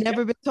had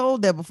never been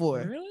told that before.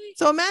 Really?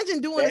 So imagine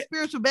doing a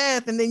spiritual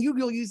bath and then you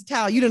go use a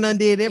towel. You done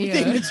undid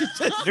everything that you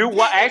just you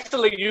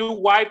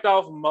wiped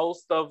off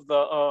most of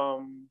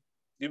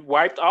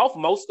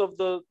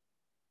the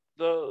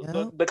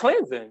the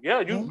cleansing.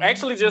 Yeah, you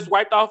actually just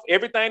wiped off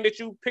everything that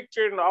you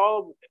pictured and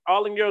all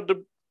in your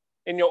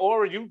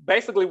aura. You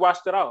basically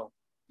washed it off.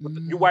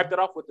 You wiped it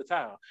off with the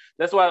towel.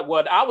 That's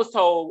what I was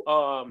told.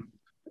 I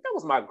think that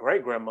was my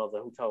great grandmother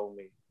who told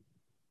me.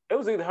 It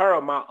was either her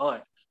or my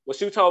aunt. Well,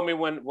 she told me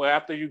when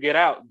after you get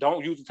out,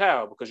 don't use the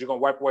towel because you're gonna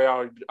wipe away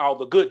all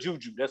the good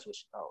juju. That's what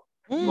she told.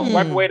 You're gonna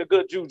wipe away the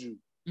good juju.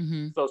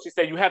 So she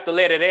said you have to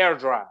let it air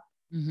dry.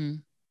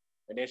 And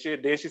then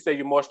she said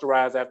you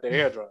moisturize after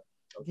air dry.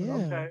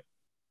 Okay.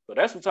 So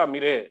that's what taught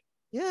me that.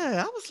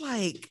 Yeah, I was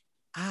like,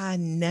 I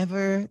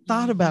never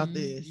thought about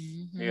this.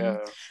 Yeah.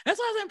 That's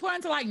why it's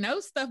important to like know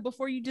stuff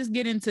before you just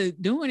get into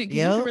doing it,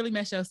 because you can really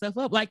mess yourself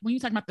up. Like when you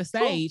talk about the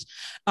sage,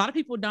 a lot of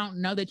people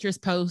don't know that you're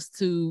supposed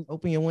to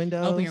open your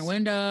windows, that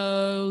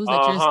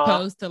you're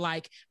supposed to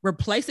like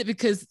replace it,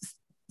 because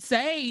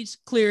sage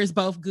clears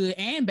both good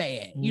and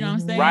bad. You know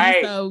what I'm saying?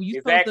 Right. So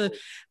you're supposed to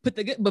put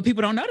the good, but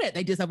people don't know that.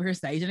 They just over here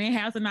saging their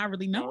house and not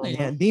really knowing.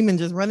 Yeah, demon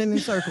just running in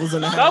circles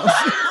in the house.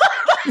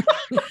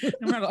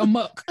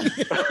 Amok.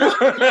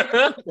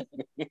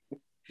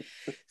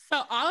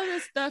 So all of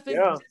this stuff is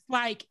just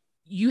like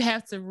you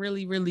have to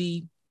really,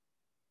 really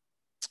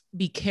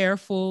be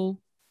careful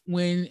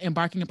when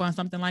embarking upon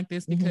something like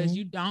this, because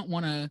you don't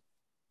want to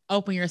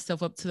open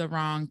yourself up to the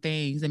wrong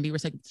things and be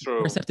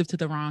receptive to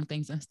the wrong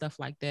things and stuff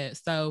like that.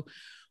 So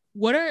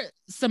what are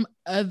some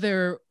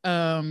other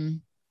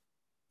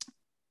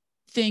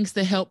things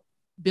to help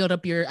build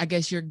up your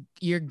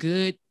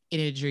good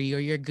energy or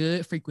your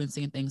good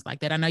frequency and things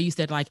like that? I know you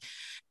said like,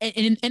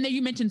 and then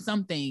you mentioned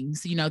some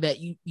things, that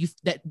you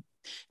that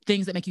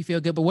things that make you feel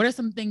good, but what are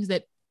some things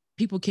that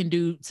people can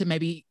do to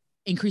maybe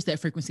increase that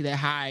frequency, that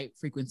high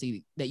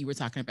frequency that you were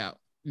talking about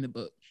in the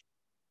book?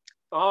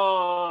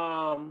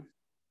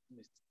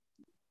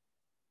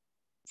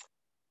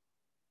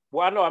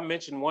 Well, I know I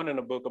mentioned one in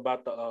the book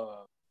about the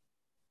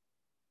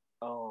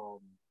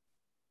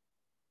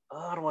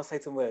I don't want to say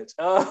too much.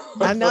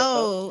 I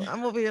know.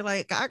 I'm over here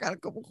like I got a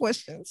couple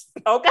questions.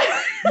 Okay.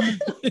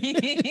 Let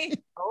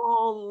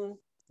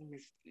me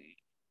see.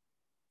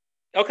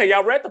 Okay,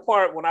 y'all read the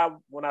part when I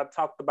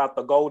talked about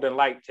the golden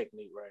light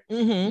technique, right?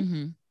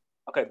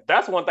 Okay,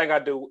 that's one thing I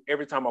do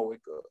every time I wake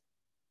up.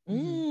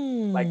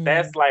 Like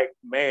that's like,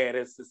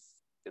 man,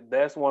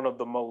 that's one of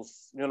the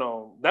most,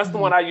 that's the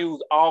one I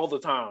use all the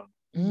time,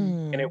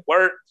 and it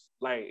works.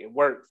 Like it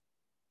works.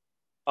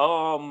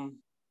 For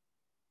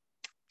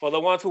the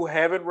ones who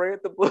haven't read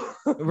the book,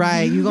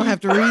 right? You're gonna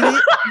have to read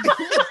it.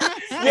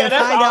 Yeah,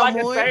 that's find all out I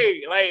can more.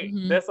 say. Like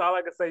that's all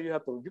I can say. You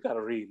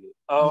gotta read it.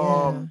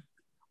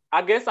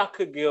 I guess I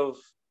could give.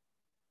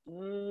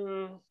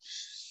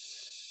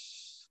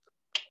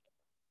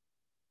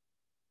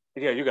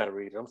 Yeah, you gotta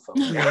read it. I'm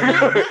sorry.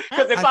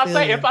 Because if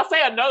I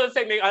say another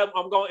technique,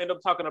 I'm gonna end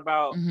up talking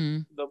about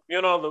the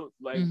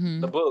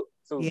the book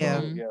too. Yeah.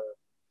 So, yeah.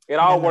 It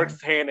all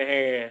works hand in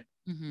hand.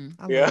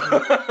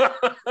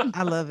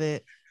 I love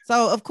it.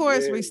 So of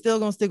course we're still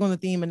gonna stick on the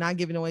theme and not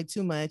giving away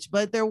too much,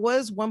 but there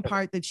was one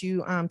part that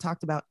you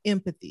talked about,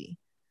 empathy,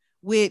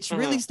 which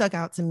really stuck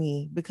out to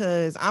me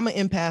because I'm an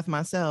empath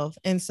myself.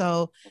 And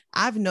so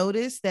I've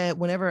noticed that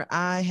whenever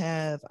I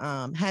have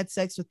had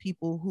sex with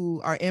people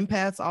who are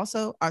empaths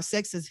also, our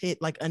sex has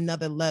hit like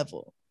another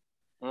level.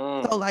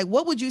 So like,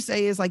 what would you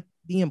say is like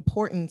the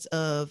importance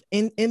of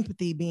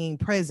empathy being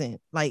present,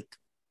 like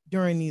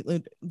during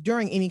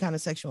any kind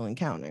of sexual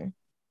encounter?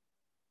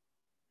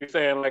 You're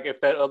saying like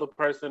if that other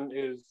person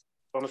is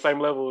on the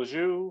same level as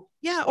you?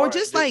 Yeah, or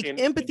just like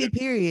empathy,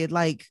 period.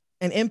 Like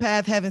an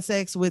empath having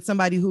sex with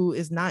somebody who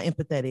is not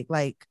empathetic.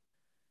 Like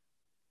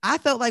I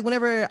felt like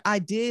whenever I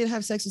did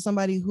have sex with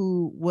somebody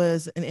who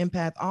was an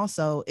empath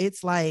also,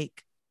 it's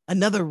like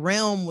another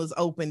realm was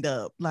opened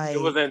up. Like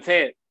it was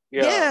intense.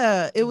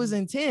 Yeah, it was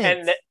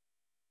intense.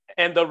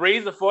 And the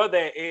reason for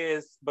that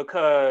is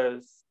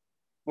because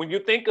when you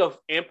think of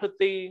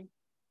empathy,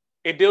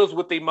 it deals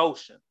with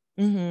emotion,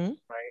 right?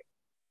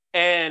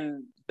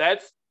 And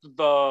that's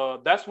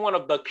one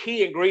of the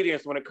key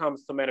ingredients when it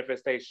comes to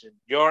manifestation.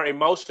 Your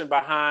emotion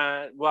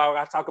behind, well,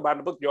 I talk about in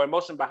the book, your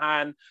emotion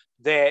behind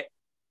that,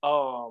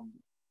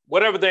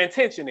 whatever the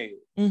intention is,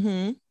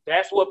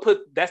 that's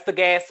the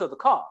gas to the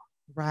car.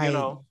 Right. You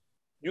know,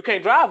 you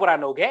can't drive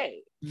without no gas.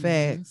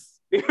 Facts.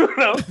 You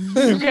know,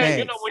 you can't.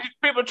 You know, when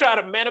people try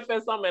to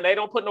manifest something and they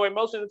don't put no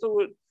emotion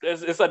into it,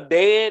 it's a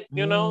dead.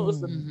 You know,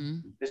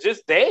 it's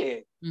just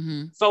dead.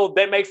 So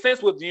that makes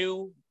sense with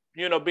you.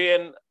 You know,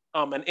 being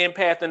an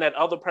empath and that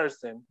other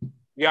person.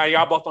 Yeah,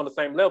 y'all both on the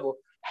same level.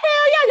 Hell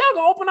yeah, y'all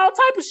gonna open all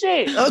type of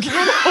shit. Okay.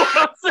 You know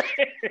what I'm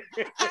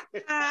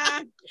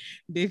saying?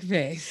 Big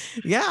face.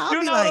 Yeah, I'll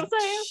be like,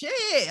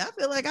 shit, I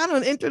feel like I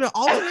don't enter the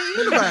alternate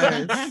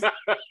universe.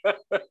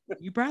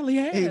 You probably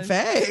have. In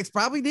fact,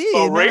 probably did.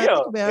 For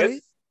real.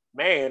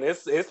 Man,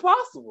 it's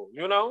possible,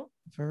 you know?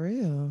 For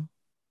real.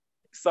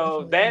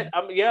 So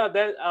definitely.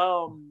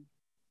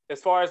 As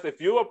far as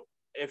if you're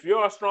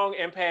a strong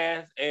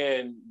empath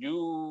and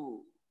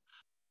you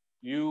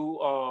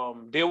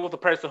deal with a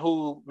person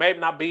who may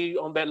not be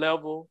on that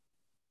level,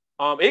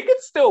 it can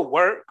still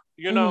work,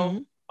 you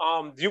know.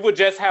 You would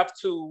just have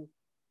to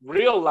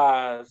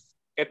realize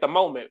at the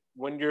moment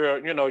when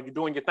you're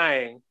doing your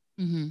thing,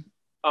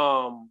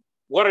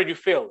 what are you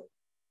feeling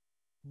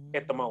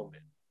at the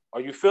moment?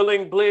 Are you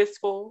feeling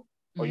blissful?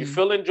 Are you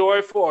feeling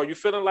joyful? Are you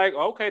feeling like,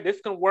 okay,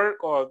 this can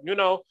work? Or,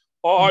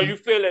 or are you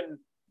feeling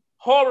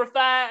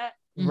horrified?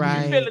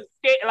 Right. You feeling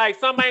scared, like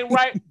something ain't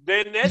right?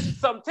 Then that's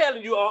something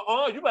telling you,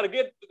 you better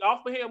get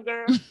off of him,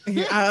 girl. Something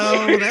ain't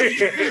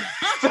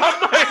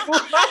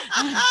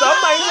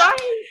right.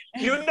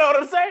 You know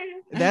what I'm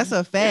saying? That's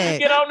a fact.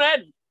 Get on that.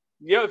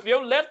 If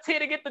your left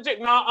titty get the jig,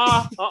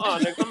 nigga,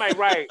 something ain't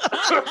right.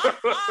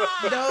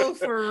 No,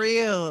 for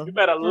real. You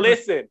better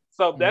listen.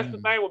 So that's the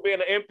thing with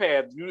being an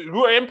empath.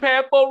 You're an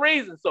empath for a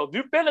reason. So if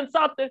you're feeling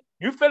something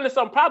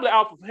probably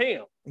off of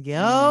him.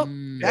 Yep.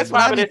 That's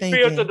probably that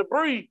spiritual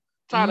debris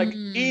trying to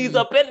ease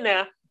up in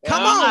there.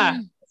 Come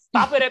on.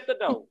 Stop it at the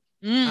door.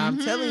 I'm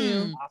telling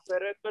you. Stop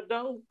it at the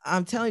door.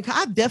 I'm telling you,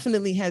 I've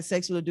definitely had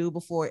sex with a dude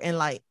before and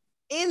like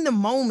in the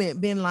moment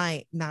been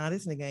like, nah,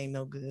 this nigga ain't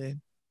no good.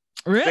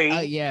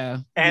 Really? Yeah.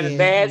 And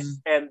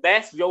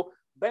that's your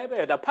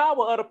baby, the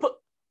power of the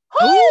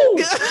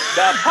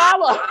the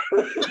power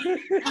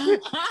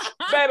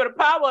baby, the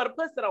power of the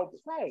pussy don't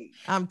play.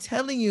 I'm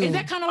telling you. Is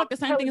that kind of like the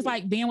same thing as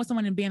like being with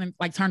someone and being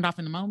like turned off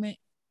in the moment?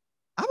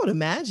 I would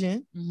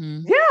imagine.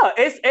 Yeah,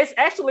 it's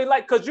actually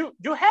like, because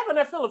you're having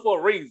that feeling for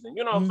a reason.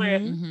 You know what I'm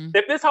saying?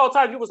 If this whole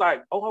time you was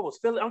like,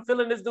 I'm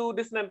feeling this dude,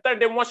 this and that,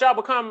 third. Then once y'all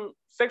become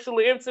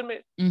sexually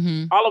intimate,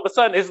 all of a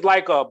sudden it's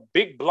like a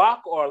big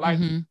block or like,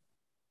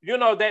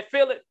 that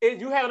feeling,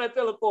 you having that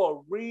feeling for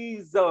a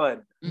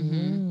reason.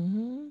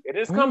 It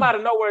just come out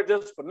of nowhere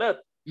just for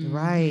nothing.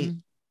 Right.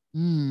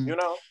 You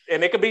know,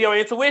 and it could be your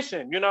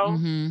intuition, you know?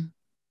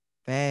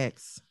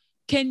 Facts.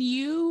 Can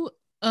you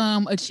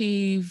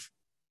achieve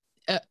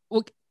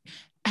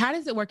how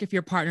does it work if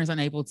your partner's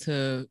unable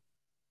to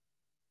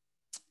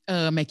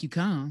make you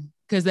come?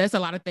 Because there's a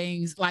lot of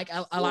things, like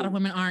a lot of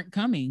women aren't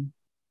coming.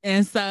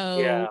 And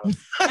so that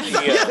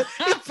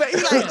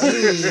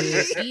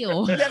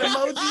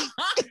emoji.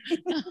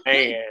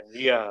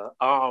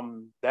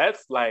 And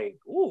that's like,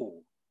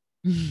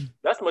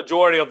 that's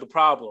majority of the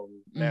problem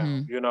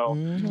now, you know.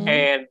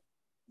 And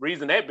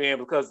reason that being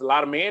because a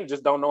lot of men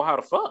just don't know how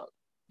to fuck.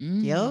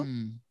 Yep.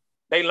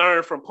 They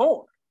learn from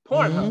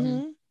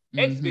porn,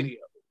 X video.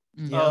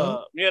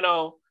 You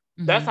know,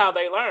 that's how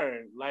they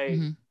learn. Like,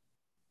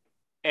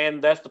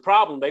 and that's the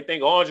problem. They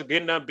think, just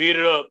getting up, beat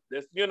it up.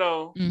 That's, you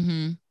know,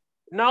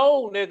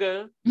 No,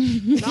 nigga. No.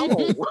 It's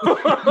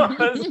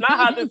not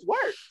how this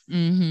works.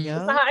 Mm-hmm.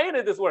 That's not how any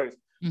of this works.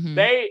 Mm-hmm.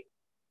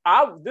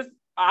 I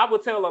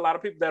would tell a lot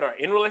of people that are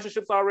in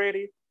relationships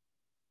already,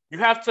 you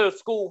have to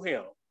school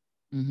him.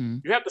 Mm-hmm.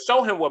 You have to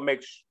show him what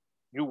makes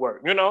you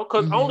work,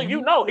 because only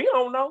you know, he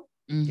don't know.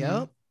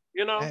 Yep.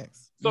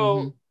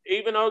 So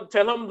even though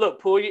tell him,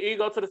 look, pull your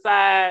ego to the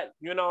side,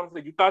 you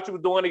thought you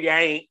was doing it, you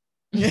ain't.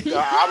 You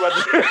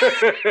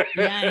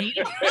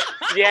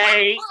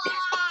ain't.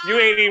 You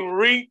ain't even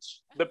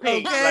reach the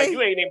peak. Okay. Like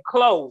you ain't even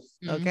close.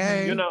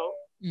 Okay.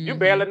 You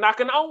barely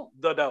knocking on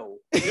the door.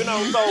 So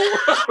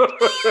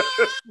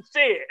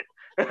shit.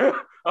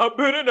 I've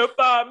been in there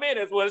 5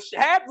 minutes. Well,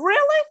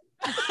 really?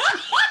 Have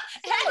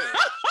you?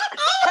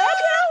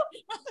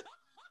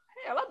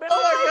 Hell, I've been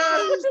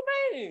on what you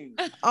mean?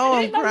 Oh,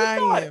 I'm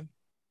crying.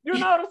 You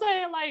know what I'm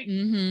saying? Like,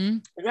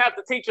 you have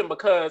to teach him,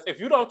 because if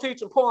you don't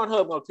teach him,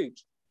 Pornhub gonna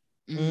teach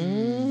him.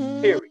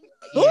 Mm-hmm. Period.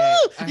 Yeah.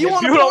 You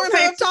want a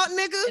Pornhub talk,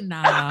 nigga?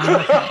 Nah.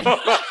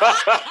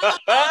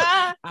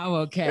 I'm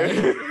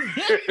okay.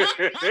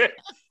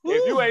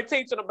 If you ain't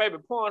teaching a baby,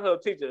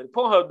 Pornhub teaching.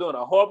 Pornhub doing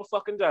a horrible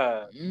fucking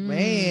job.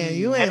 Man,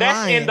 you ain't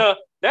and lying.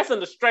 That's in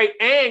the straight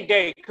and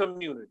gay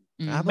community.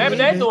 Baby,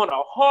 they're doing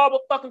a horrible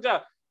fucking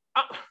job.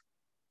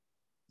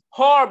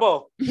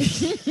 Horrible.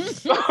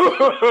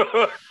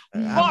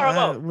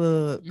 Horrible.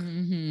 Look,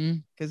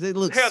 because it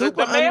looks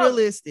super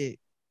unrealistic.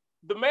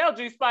 The male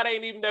G spot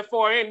ain't even that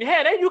far in.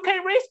 Hell, you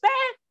can't reach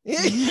that. You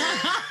see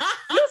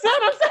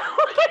what I'm saying?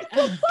 What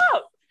the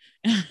fuck?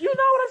 You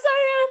know what I'm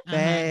saying?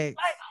 Thanks.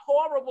 Like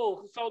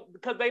horrible. So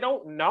because they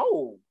don't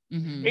know.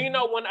 And,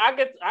 when I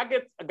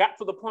got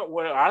to the point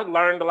where I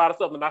learned a lot of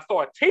stuff and I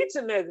started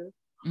teaching niggas.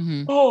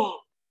 Oh,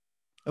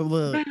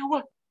 look, man,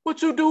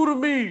 what you do to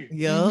me?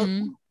 Yup.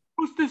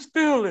 What's this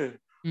feeling?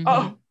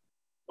 Nothing.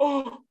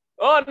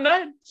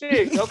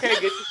 Shit. Okay,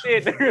 get your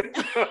shit.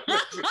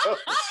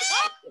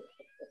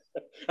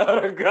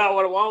 I got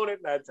what I wanted.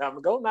 Now time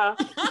to go now.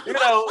 That's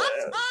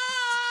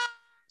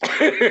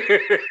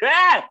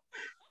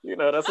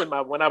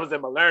when I was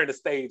in my learning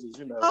stages.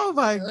 Oh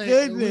my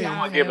goodness!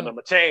 I'm giving them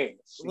a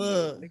chance.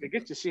 Look, nigga,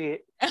 get your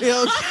shit. I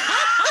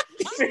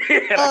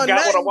got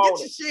what I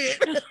wanted. Shit.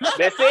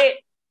 That's it.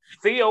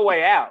 See your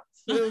way out.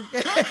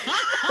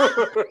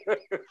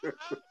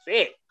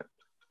 Shit.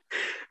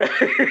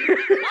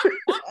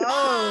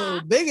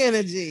 Oh, big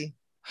energy,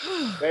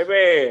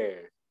 baby.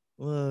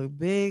 Look,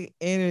 big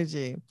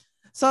energy.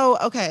 So,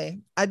 okay,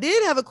 I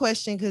did have a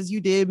question because you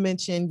did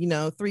mention,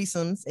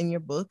 threesomes in your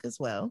book as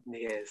well.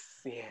 Yes.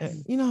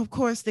 Of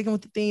course, sticking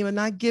with the theme and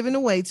not giving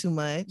away too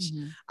much.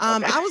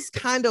 I was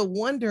kind of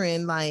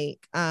wondering, like,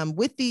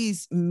 with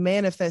these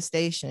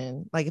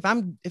manifestation, like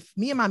if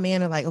me and my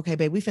man are like, okay,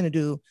 babe, we finna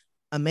do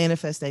a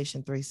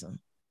manifestation threesome.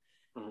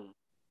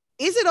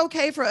 Is it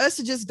okay for us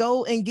to just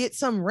go and get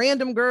some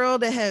random girl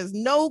that has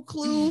no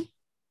clue?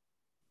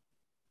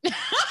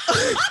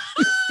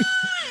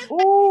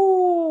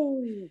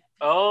 Ooh.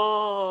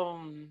 Or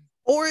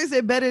is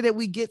it better that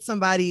we get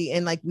somebody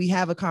and like we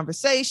have a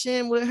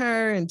conversation with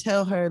her and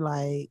tell her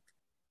like,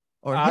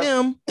 or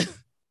him?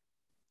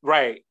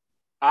 Right.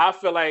 I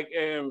feel like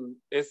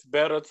it's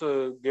better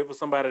to get with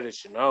somebody that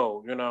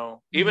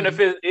even if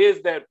it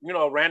is that,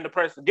 a random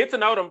person, get to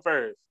know them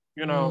first,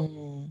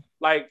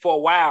 like for a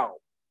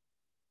while.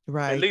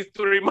 Right. At least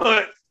 3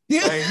 months.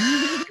 Like,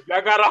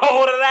 I got a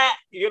hold of that,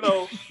 at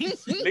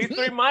least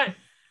 3 months.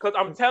 Because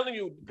I'm telling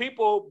you,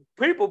 people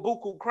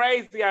buku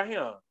crazy out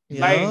here.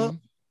 Like,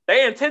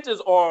 their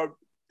intentions are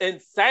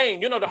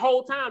insane. The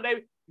whole time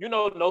they,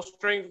 no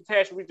strings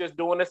attached. We just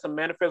doing this and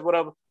manifest,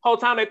 whatever. Whole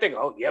time they think,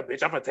 oh yeah,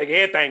 bitch, I'm gonna take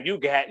everything you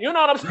got. You know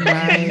what I'm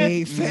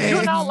saying?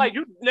 Right, like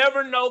you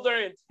never know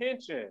their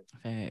intention.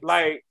 Facts.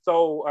 Like,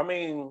 so I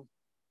mean,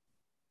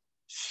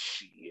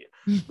 shit.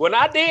 When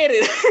I did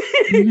it,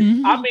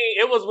 I mean,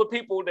 it was with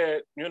people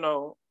that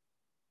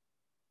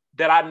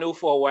that I knew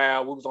for a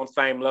while. We was on the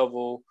same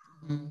level.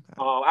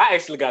 I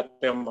actually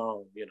got them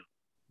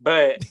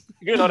but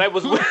they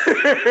was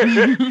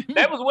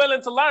they was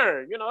willing to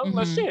learn,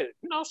 like shit,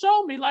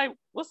 show me like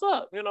what's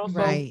up, so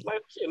like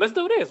shit, let's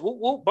do this. Whoop,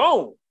 whoop,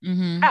 boom.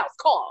 House,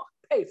 car,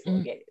 pay for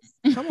gas.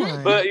 Come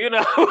on. But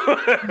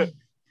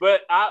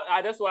but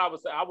I that's what I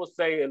would say. I would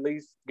say at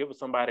least get with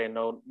somebody and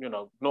know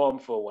them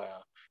for a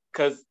while.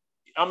 Cause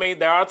I mean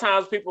there are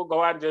times people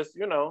go out and just,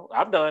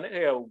 I've done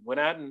it. Hell,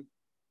 went out and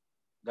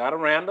got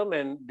around them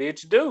and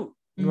did you do.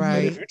 Right.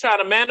 But if you're trying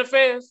to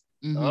manifest,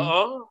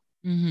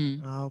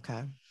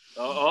 Okay.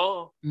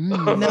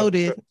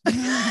 Noted.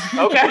 Okay.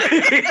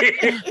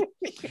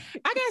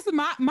 I guess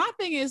my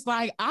thing is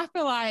like, I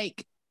feel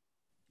like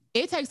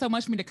it takes so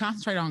much for me to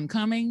concentrate on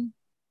coming.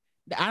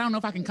 I don't know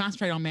if I can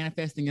concentrate on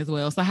manifesting as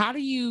well. So how do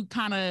you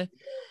kind of,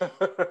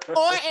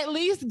 or at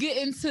least get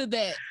into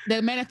that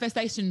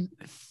manifestation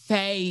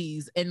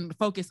phase and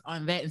focus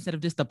on that instead of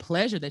just the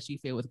pleasure that you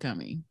feel with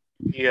coming?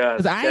 Yeah,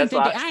 because I ain't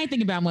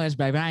thinking about much,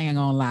 baby. I ain't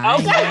gonna lie.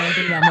 Okay. I ain't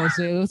thinking about much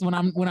else when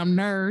I'm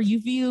nerd.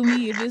 You feel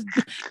me?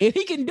 If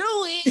he can do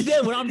it,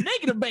 that's what I'm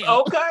thinking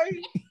about.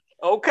 Okay.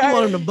 Okay. You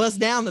want him to bust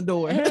down the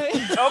door. Okay.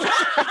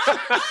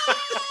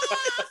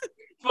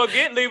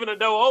 Forget leaving the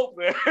door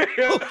open.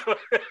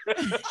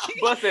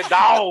 Bust it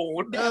down.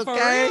 Okay. For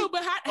real,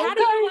 but how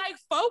do you like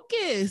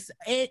focus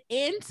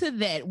into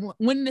that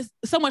when there's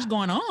so much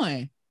going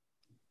on?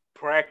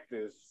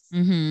 Practice.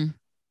 On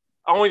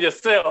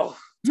yourself.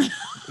 Yeah.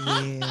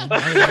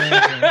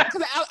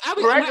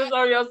 Practice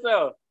on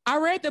yourself. I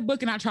read the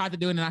book and I tried to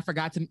do it and I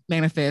forgot to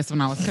manifest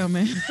when I was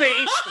coming.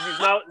 See,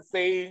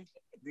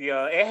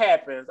 yeah, it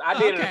happens. I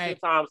did it a few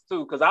times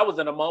too, because I was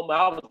in a moment.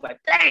 I was like,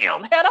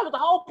 "Damn, hell, that was the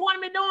whole point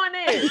of me doing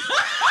this."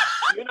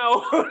 You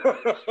know,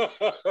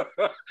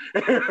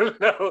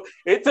 no,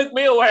 it took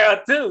me a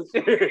while too.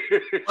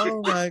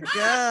 Oh my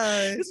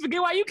god! Just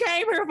forget why you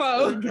came here,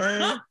 folks.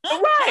 Okay.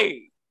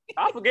 Right.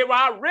 I forget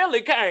why I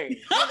really came. You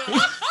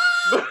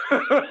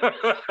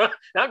know?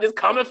 I'm just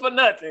coming for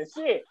nothing.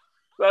 Shit.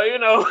 So you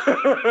know.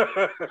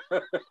 Oh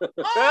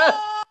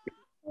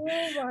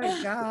my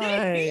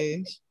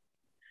gosh.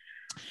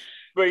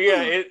 But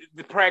yeah,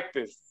 the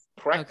practice.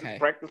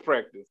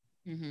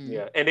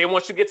 Yeah, and then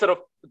once you get to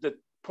the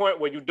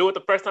point where you do it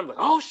the first time, like,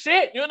 oh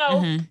shit, you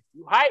know,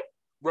 you hype.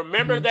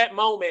 Remember that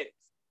moment,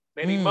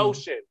 that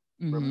emotion.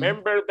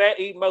 Remember that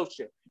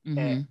emotion,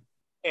 and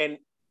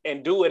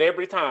do it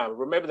every time.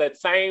 Remember that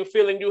same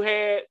feeling you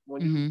had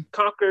when you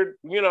conquered,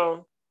 you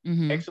know,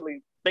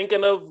 actually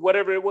thinking of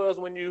whatever it was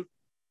when you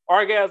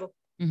orgasm.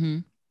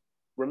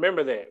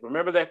 Remember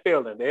that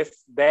feeling.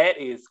 That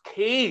is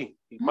key.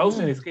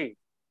 Emotion is key.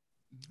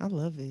 I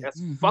love it.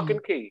 That's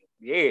fucking key.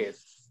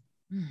 Yes.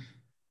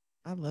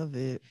 I love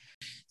it.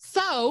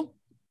 So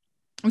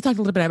we talked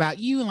a little bit about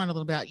you and learned a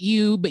little about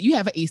you, but you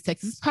have an East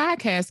Texas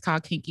podcast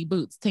called Kinky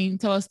Boots. Can you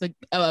tell us hold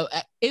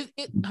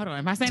on,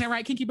 am I saying it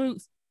right? Kinky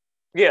Boots?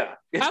 Yeah.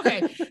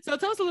 Okay. So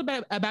tell us a little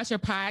bit about your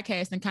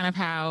podcast and kind of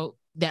how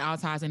that all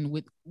ties in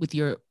with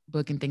your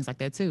book and things like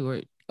that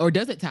too, or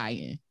does it tie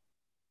in?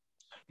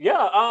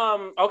 Yeah.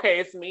 Okay.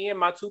 It's me and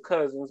my two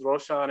cousins,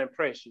 Roshan and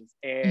Precious,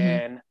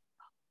 and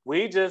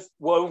we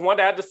one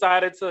day I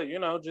decided to, you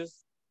know, just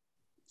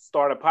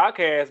start a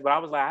podcast, but I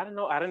was like, I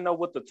didn't know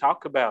what to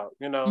talk about,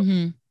 you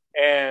know.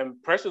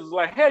 And Precious was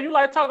like, "Hell, you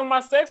like talking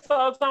about sex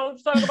all the time?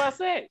 You talking about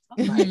sex?" I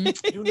was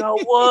like, "You know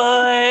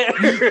what?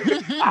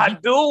 I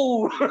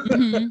do."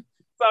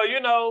 So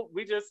you know,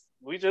 we just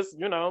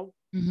you know,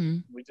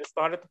 we just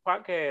started the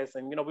podcast,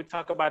 and you know, we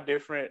talk about a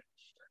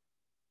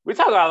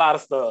lot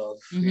of stuff,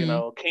 you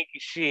know, kinky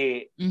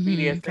shit,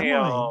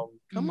 BDSM.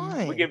 Come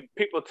on. We give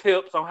people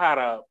tips on how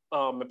to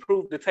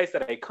improve the taste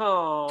of their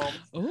cum.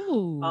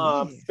 Ooh,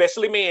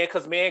 especially men,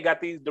 because men got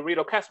these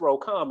Dorito casserole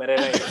cum, and it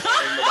ain't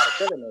nobody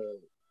feeling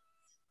it.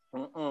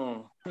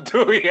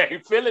 Dude, we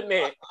ain't feeling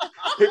it.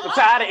 People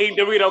tired of eating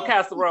Dorito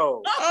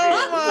casserole.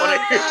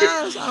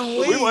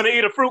 We want to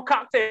eat a fruit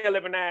cocktail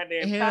every now and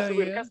then.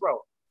 Dorito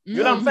casserole.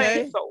 You know what I'm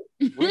saying? So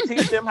we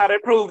teach them how to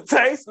improve the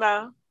taste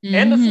now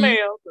and the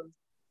smell.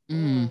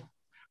 We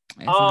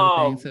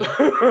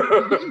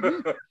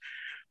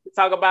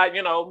talk about,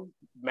 you know,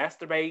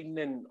 masturbating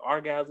and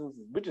orgasms.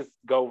 We just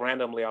go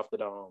randomly off the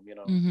dome, you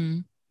know.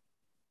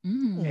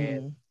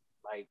 And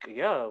like,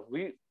 yeah,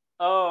 we've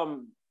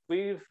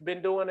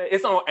been doing it.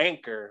 It's on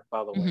Anchor,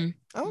 by the way.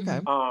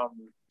 Okay.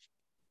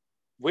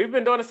 We've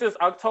been doing it since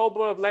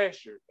October of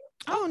last year.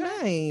 Oh,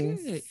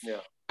 nice. Good.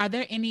 Yeah. Are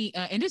there any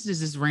and this is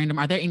just random,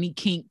 are there any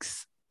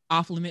kinks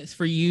off limits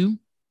for you?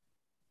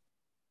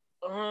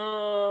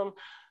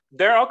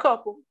 There are a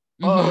couple.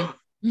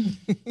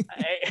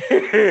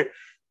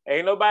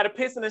 Ain't nobody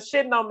pissing and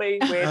shitting on me.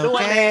 We ain't doing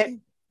that.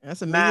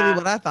 That's immediately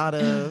what I thought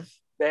of.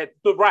 That's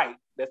too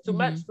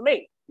much for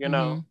me, you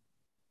know.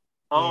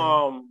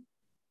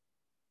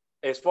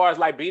 As far as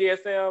like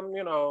BDSM,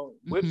 you know,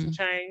 whips and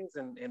chains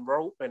and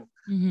rope, and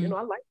you know,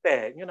 I like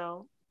that, you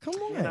know. Come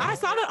on. You know? I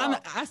saw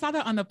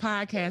that on the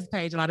podcast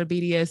page, a lot of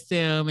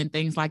BDSM and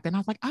things like that. And I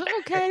was like, oh,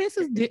 okay, this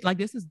is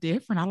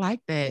different. I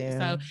like that. Yeah.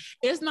 So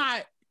it's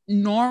not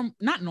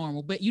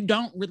normal, but you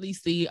don't really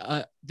see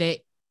that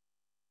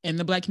in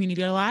the Black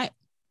community a lot.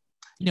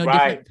 You know,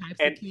 different types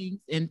of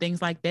kinks and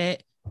things like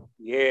that.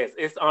 Yes,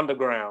 it's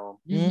underground.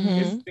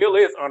 It still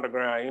is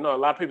underground. You know, a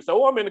lot of people say,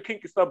 "Oh, I'm into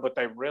kinky stuff," but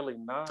they really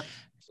not.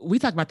 We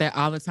talk about that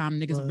all the time.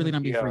 Niggas really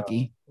don't be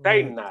freaky.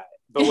 They not.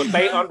 But when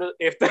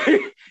if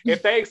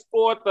they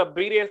export the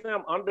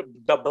BDSM under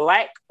the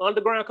Black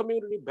underground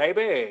community,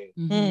 baby,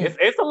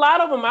 it's a lot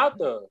of them out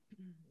there.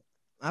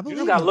 You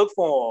just gotta look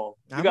for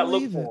them. You gotta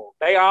look for them.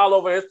 They all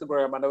over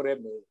Instagram. I know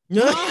that man.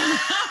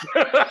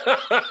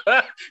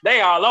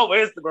 They all over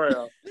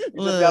Instagram.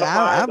 Look,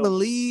 I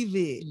believe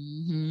it.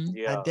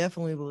 Yeah. I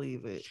definitely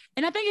believe it.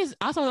 And I think it's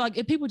also like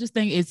if people just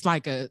think it's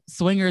like a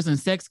swingers and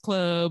sex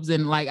clubs,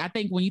 and like I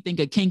think when you think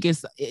of kink,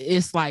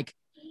 it's like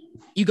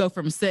you go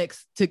from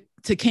sex to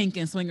kink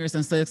and swingers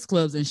and sex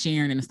clubs and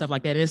sharing and stuff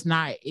like that. It's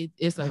not.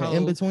 It's a whole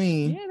in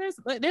between. Yeah,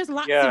 there's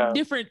lots of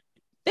different.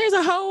 There's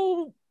a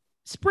whole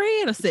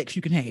spread of sex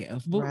you can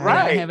have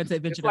without having to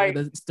venture to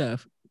other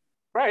stuff.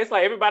 Right. It's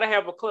like everybody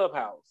have a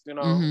clubhouse, you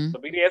know. The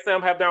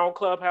BDSM have their own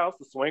clubhouse.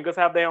 The swingers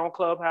have their own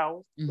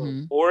clubhouse.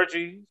 The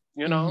orgies,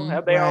 you know,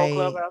 have their own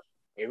clubhouse.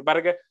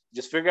 Everybody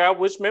Just figure out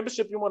which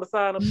membership you want to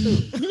sign up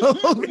to.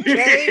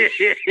 Okay.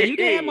 You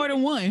can have more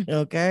than one.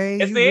 Okay.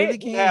 It's you it. really You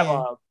can. have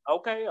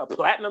a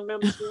platinum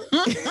membership,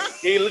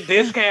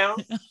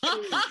 discount.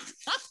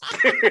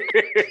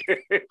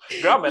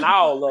 Girl, I'm in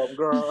all of them,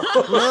 girl.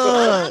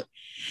 Look.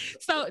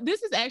 So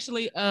this is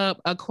actually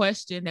a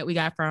question that we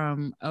got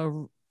from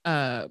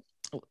a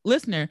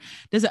listener.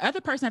 Does the other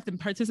person have to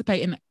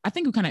participate in? I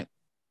think we kind of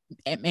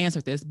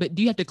answered this, but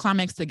do you have to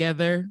climax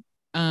together,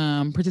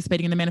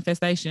 participating in the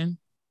manifestation?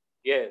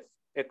 Yes,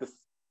 at the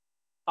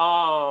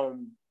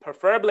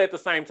preferably at the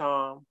same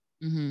time.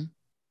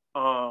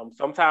 Mm-hmm.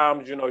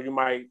 Sometimes you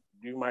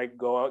might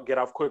go out, get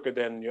off quicker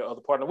than your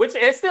other partner, which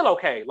is still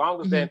okay,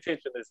 long as the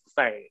intention is the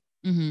same.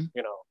 Mm-hmm.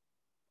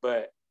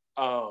 But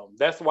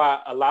that's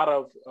why a lot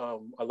of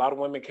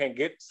women can't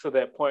get to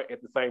that point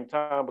at the same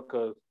time,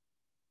 because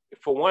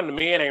for one, the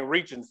men ain't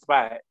reaching the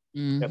spot,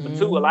 and for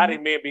two, a lot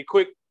of men be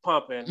quick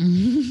pumping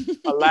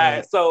a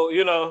lot. So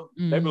they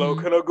be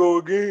like, "Can I go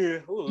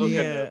again?" Ooh, look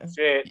at that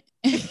shit.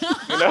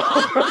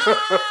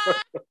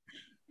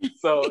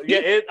 So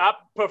I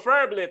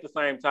preferably at the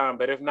same time,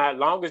 but if not,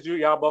 long as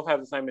y'all both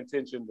have the same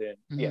intention, then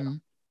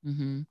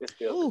it's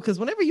still. Ooh, because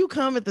whenever you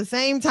come at the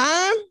same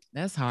time,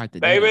 that's hard to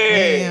do.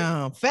 Baby,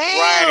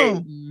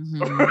 fam.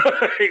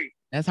 Right.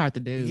 That's hard to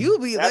do. You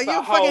be like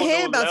your fucking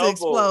head about to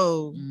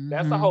explode.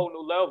 That's a whole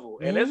new level,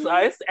 and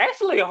it's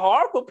actually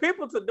hard for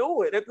people to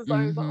do it at the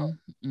same time.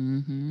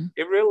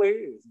 It really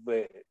is,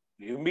 but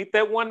you meet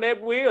that one that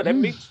will that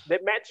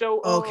match your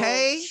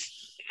okay.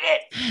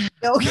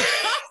 Okay.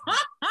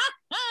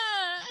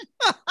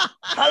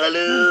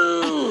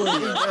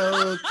 Hallelujah.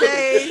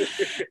 Okay.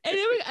 And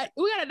then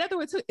we got another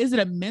one too. Is it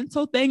a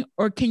mental thing,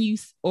 or do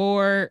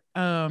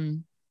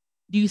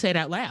you say it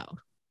out loud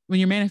when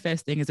you're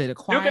manifesting? Is it a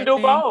quiet? You can do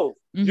thing? both.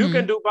 You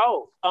can do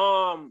both.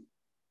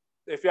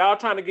 If y'all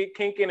trying to get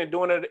kinky and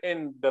doing it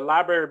in the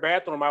library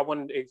bathroom, I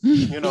wouldn't,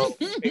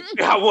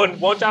 I wouldn't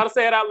want y'all to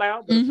say it out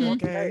loud. But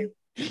okay.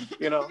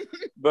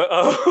 But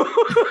I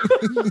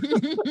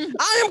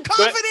am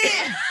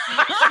confident.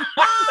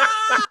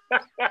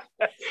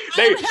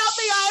 I'm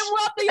healthy, I'm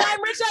wealthy,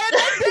 I'm rich, I am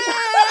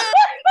addicted.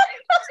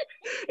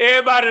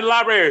 Everybody in the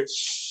library.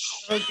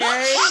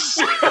 Okay.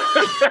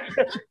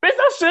 Bitch,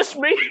 that's just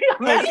me.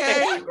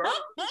 Okay.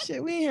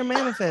 Shit, we in here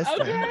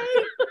manifesting. Okay.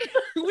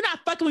 We're not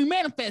fucking, we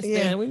manifesting.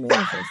 Yeah, we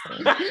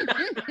manifesting.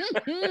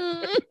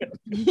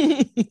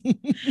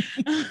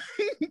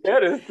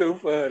 That is too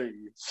funny.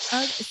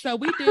 So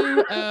we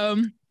do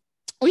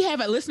we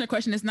have a listener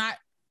question. It's not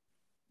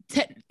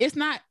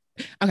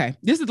okay.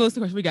 This is the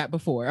listener question we got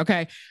before.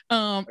 Okay.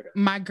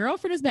 My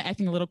girlfriend has been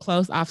acting a little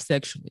closed off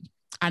sexually.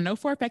 I know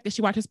for a fact that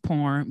she watches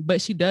porn, but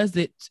she denies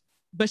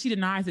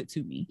it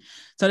to me.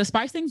 So to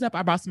spice things up,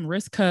 I bought some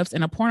wrist cuffs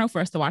and a porno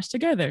for us to watch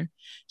together.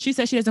 She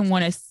says she didn't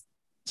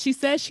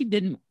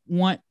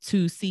want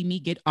to see me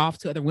get off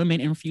to other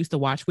women and refuse to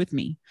watch with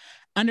me.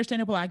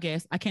 Understandable, I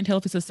guess. I can't tell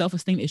if it's a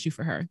self-esteem issue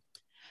for her.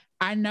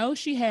 I know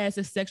she has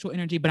a sexual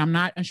energy, but I'm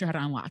not unsure how to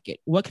unlock it.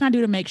 What can I do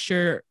to make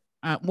her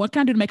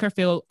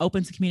feel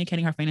open to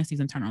communicating her fantasies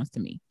and turn-ons to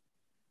me?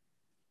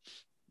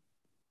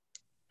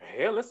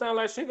 Hell, it sounds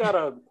like she got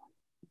a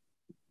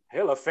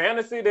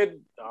fantasy that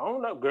I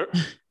don't know, girl.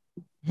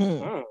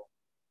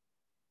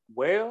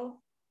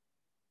 Well,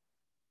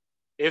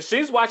 if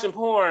she's watching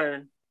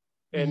porn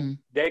and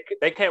they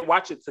can't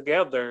watch it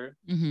together,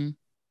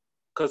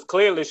 because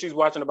clearly she's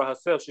watching it by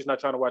herself, she's not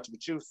trying to watch it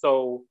with you.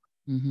 So,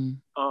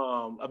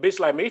 a bitch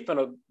like me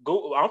I'm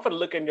finna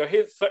look in your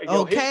history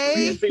and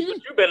see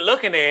what you've been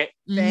looking at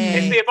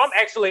and see if I'm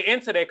actually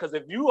into that. Because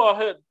if you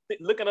are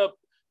looking up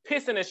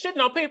pissing and shitting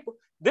on people,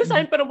 this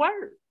ain't gonna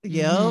work.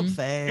 Yep,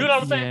 fast. You know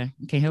what I'm saying?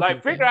 Yeah,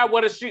 like figure out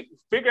what she's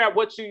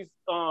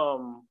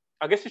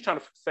I guess she's trying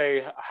to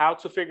say how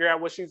to figure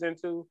out what she's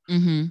into.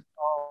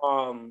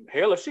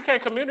 Hell, if she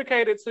can't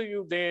communicate it to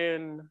you,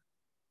 then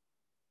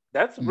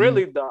that's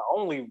really the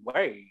only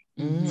way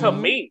to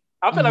me.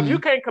 I feel like if you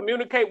can't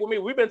communicate with me,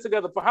 we've been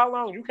together for how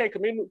long? You can't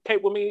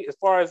communicate with me as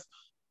far as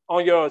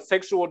on your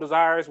sexual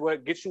desires,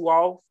 what gets you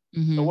off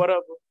or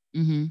whatever.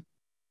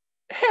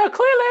 Hell,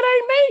 clearly it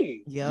ain't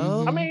me.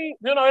 Yo. I mean,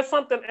 it's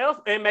something else,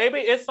 and maybe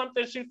it's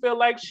something she feel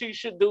like she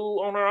should do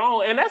on her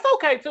own, and that's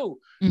okay too.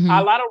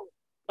 A lot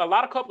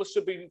of couples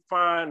should be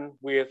fine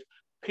with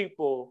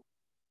people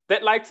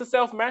that like to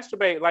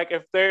self-masturbate. Like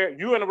if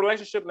you in a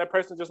relationship and that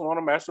person just want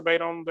to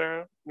masturbate on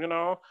their,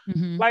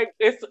 like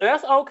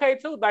that's okay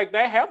too. Like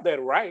they have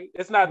that right.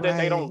 It's not that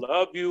they don't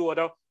love you or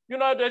don't.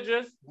 They're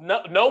just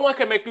no one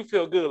can make you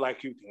feel good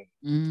like you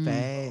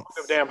can.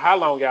 Damn, how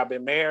long y'all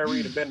been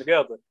married and been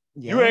together?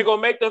 Yeah. You ain't gonna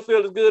make them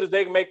feel as good as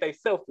they can make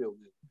themselves feel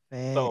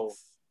good. So,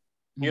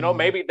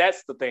 maybe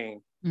that's the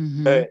thing.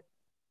 But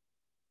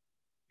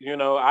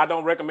I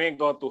don't recommend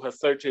going through her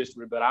search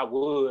history, but I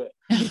would.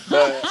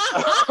 But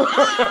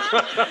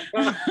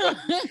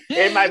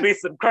it might be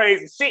some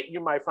crazy shit you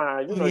might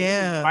find. You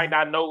might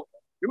not know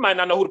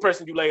who the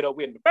person you laid up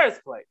with in the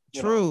first place.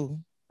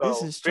 True. So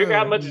this is true. Figure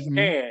out as much as you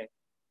can.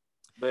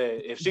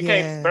 But if she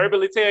can't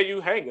verbally tell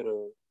you, hang it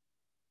up.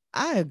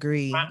 I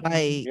agree.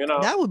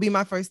 That would be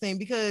my first thing,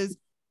 because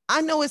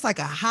I know it's like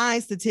a high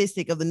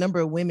statistic of the number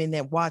of women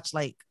that watch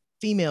like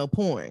female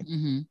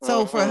porn.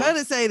 So for her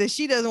to say that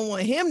she doesn't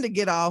want him to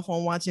get off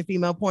on watching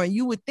female porn,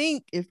 you would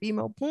think if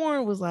female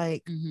porn was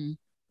like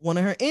one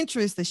of her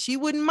interests, that she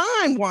wouldn't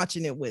mind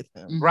watching it with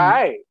him.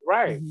 Right.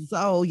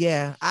 So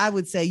yeah, I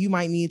would say you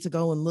might need to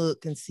go and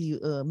look and see,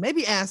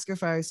 maybe ask her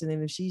first, and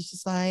then if she's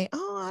just like,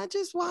 oh, I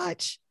just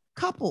watch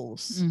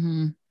couples.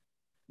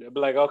 They'll be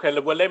like, okay,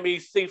 well, let me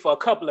see for a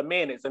couple of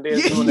minutes, and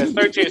then doing that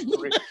search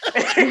history.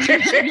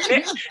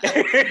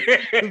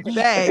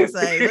 Thanks.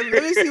 Like,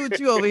 let me see what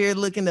you over here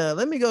looking up.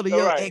 Let me go to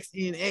your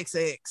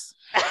XNXX.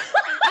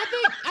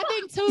 I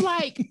think too,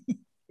 like,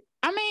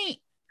 I mean,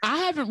 I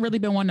haven't really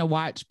been wanting to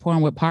watch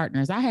porn with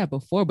partners. I have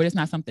before, but it's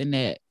not something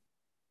that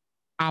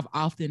I've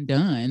often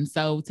done.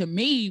 So to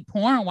me,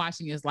 porn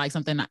watching is like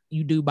something that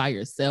you do by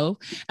yourself.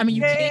 I mean,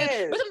 you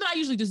can, but something I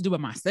usually just do it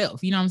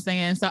myself. You know what I'm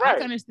saying? So I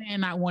can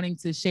understand not wanting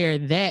to share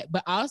that,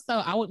 but also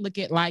I would look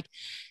at like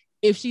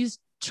if she's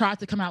tried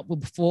to come out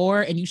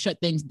before and you shut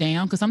things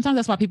down, because sometimes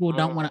that's why people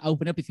don't want to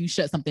open up. If you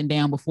shut something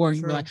down before and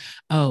you're like,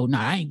 oh no,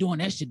 I ain't doing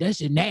that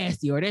shit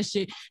nasty, or that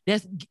shit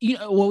that's, you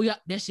know, well,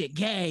 that shit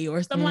gay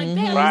or something like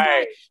that.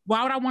 Like,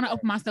 why would I want to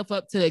open myself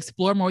up to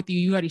explore more with you?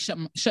 You already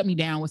shut me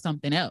down with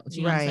something else.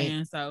 You know what I'm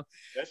saying? So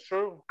that's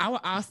true. I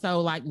would also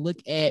like look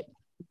at,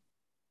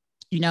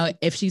 you know,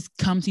 if she's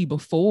come to you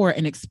before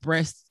and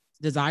expressed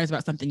desires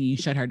about something, you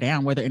shut her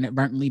down, whether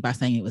inadvertently by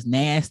saying it was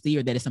nasty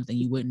or that it's something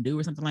you wouldn't do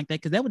or something like that,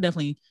 because that would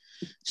definitely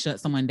shut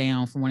someone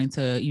down from wanting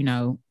to, you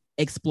know,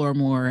 explore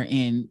more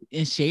and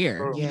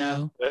share. You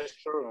know, that's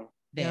true.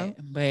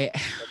 But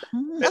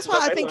that's why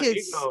I think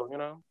it's ego, you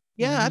know.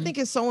 I think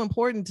it's so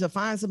important to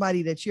find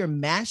somebody that you're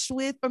matched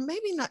with, or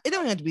maybe not. It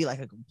don't have to be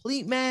like a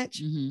complete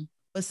match,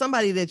 but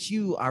somebody that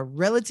you are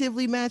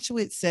relatively matched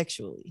with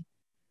sexually,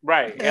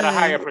 at a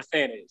higher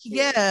percentage.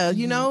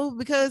 You know,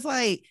 because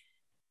like,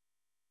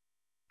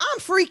 I'm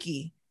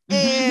freaky.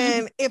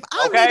 And if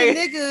I meet a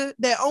nigga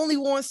that only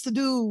wants to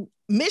do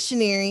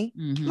missionary,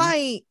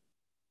 like,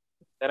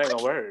 that ain't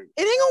gonna work.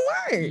 It ain't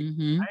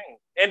gonna work.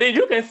 And then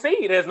you can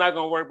see that's not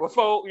gonna work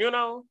before, you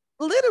know.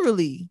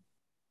 Literally.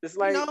 It's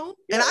like, you know,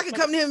 and I could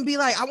come to him and be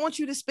like, I want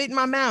you to spit in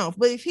my mouth.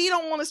 But if he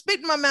don't want to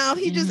spit in my mouth,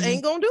 he just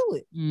ain't gonna do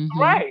it.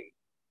 Right.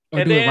 Or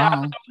and then I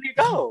know he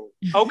go.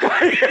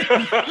 Okay.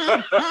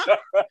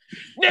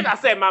 Nigga, I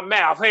said my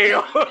mouth.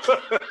 Hell.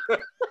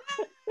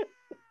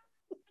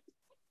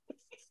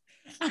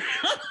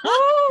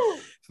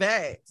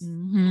 Facts.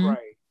 Right.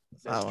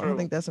 So I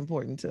think that's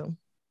important too.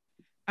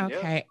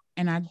 Okay.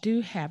 And I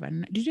do have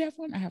did you have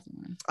one? I have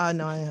one.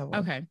 No, I have one.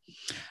 Okay.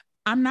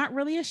 I'm not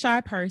really a shy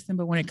person,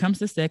 but when it comes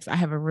to sex, I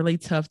have a really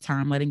tough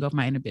time letting go of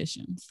my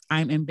inhibitions.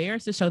 I'm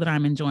embarrassed to show that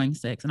I'm enjoying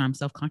sex, and I'm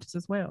self-conscious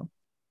as well.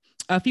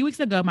 A few weeks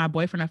ago, my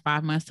boyfriend of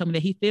 5 months told me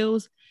that he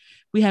feels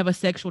we have a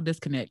sexual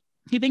disconnect.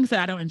 He thinks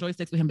that I don't enjoy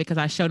sex with him because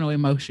I show no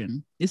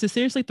emotion. This is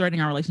seriously threatening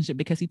our relationship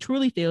because he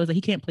truly feels that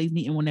he can't please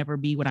me and will never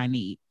be what I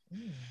need.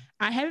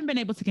 I haven't been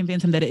able to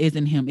convince him that it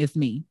isn't him, it's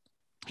me.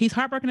 He's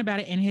heartbroken about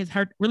it, and it's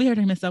really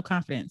hurting his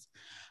self-confidence.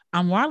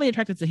 I'm wildly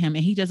attracted to him,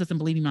 and he just doesn't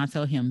believe me when I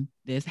tell him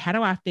this. How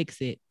do I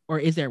fix it? Or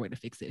is there a way to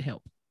fix it?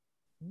 Help.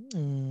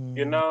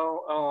 You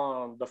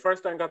know, the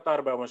first thing I thought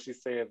about when she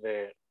said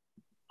that,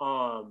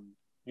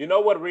 you know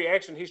what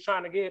reaction he's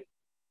trying to get?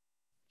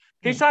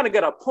 He's trying to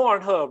get a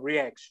Pornhub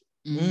reaction.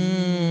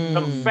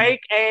 Some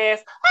fake ass.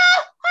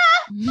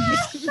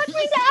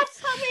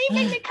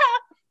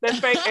 That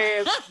fake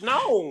ass.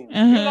 No,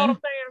 you know what I'm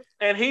saying?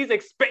 And he's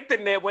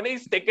expecting that when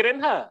he's sticking in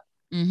her.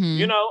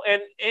 You know,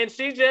 and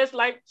she just,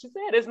 like she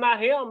said, it's not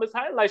him, it's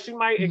her. Like, she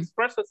might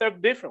express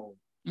herself differently.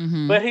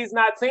 But he's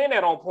not saying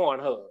that on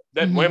Pornhub,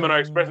 that women are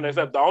expressing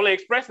themselves. The only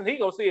expression he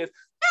gonna see is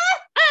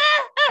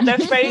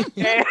that's fake,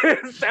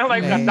 and sound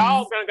like a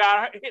dog that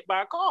got hit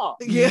by a car.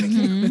 You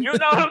know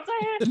what I'm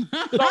saying?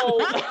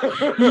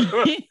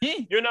 So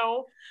you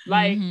know,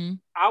 like,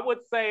 I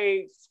would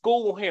say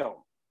school him.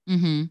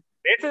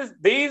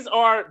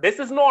 This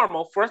is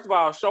normal. First of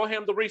all, show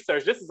him the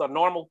research. This is a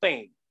normal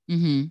thing.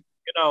 You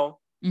know,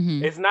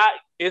 it's not,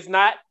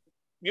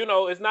 you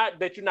know, it's not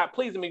that you're not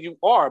pleasing me, you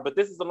are, but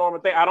this is a normal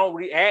thing. I don't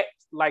react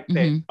like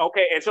that.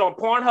 Okay. And so on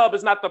Pornhub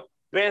is not the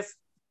best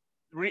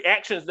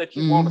reactions that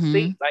you want to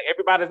see. Like,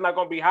 everybody's not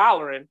going to be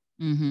hollering.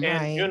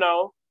 And, you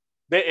know,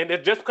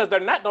 and just because they're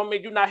not, don't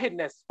mean you're not hitting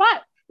that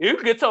spot. You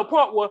can get to a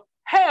point where,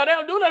 hell, they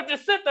don't do that.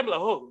 Just sit there like,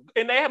 oh,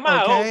 and they have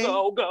my go.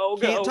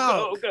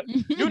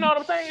 You know what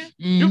I'm saying?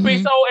 You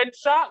be so in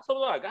shock. So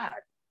like, God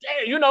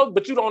damn, you know,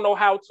 but you don't know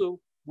how to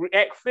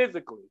react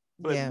physically.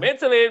 But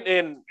mentally,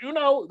 and you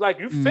know, like,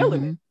 you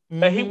feeling it.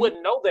 But he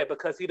wouldn't know that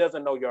because he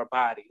doesn't know your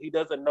body. He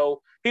doesn't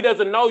know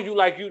you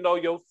like you know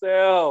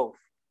yourself.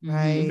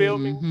 Right. You feel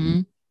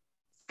me?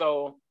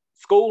 So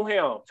school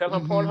him. Tell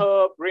him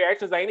Pornhub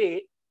reactions ain't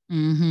it.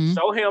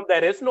 Show him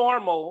that it's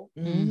normal.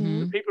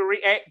 People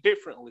react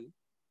differently.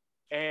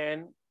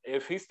 And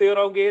if he still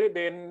don't get it,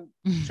 then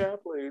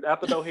please, out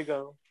the door he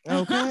goes.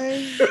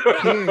 Okay.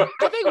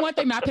 I think one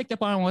thing that I picked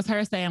up on was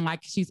her saying, like,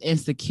 she's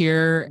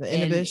insecure. The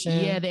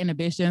inhibition. The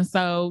inhibition.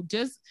 So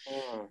just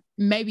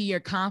maybe your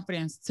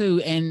confidence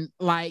too. And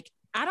like,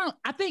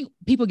 I think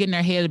people get in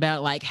their head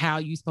about like how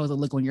you supposed to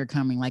look when you're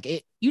coming. Like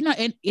it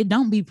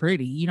don't be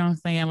pretty. You know what I'm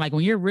saying? Like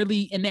when you're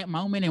really in that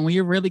moment and when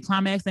you're really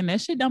climaxing,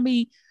 that shit don't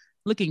be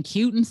looking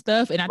cute and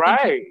stuff. And I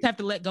think you have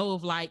to let go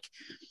of like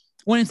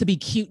wanting to be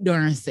cute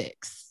during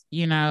sex,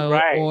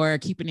 or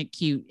keeping it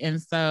cute.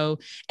 And so,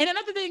 and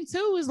another thing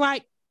too is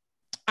like,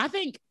 I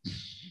think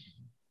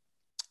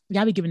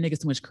y'all be giving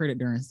niggas too much credit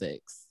during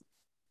sex.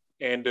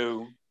 And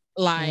do.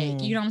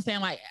 Like, you know what I'm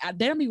saying? Like,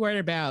 they don't be worried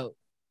about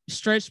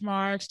stretch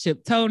marks,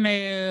 chipped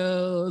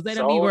toenails. They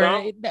don't be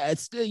worried,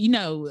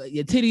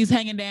 your titties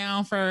hanging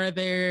down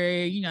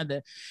further.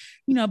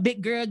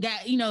 Big girl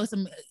got,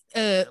 some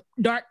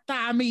dark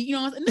thigh meat.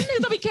 Niggas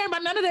don't be caring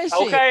about none of that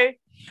shit. Okay.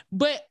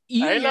 But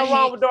ain't nothing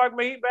wrong with dark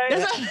meat,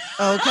 baby.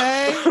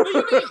 Okay.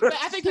 But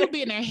I think people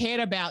be in their head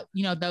about,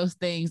 those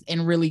things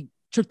and really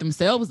trip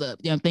themselves up,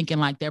 thinking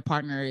like their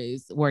partner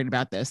is worried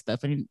about that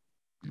stuff. And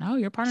no,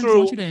 your partner just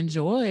wants you to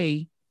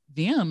enjoy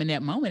them in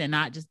that moment and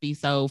not just be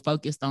so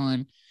focused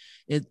on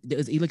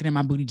is he looking at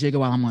my booty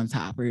jiggle while I'm on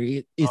top, or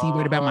is he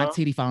worried about my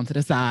titty falling to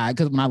the side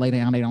because when I lay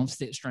down they don't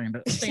stand straight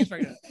up.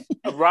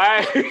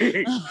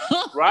 Right.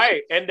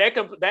 Right. And that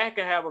can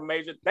have a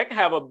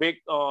big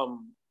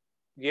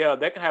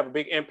that can have a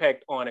big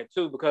impact on it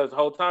too, because the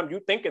whole time you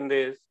thinking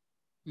this,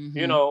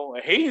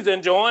 he's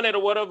enjoying it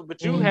or whatever,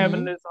 but you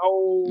having this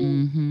whole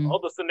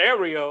other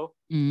scenario,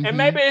 and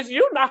maybe it's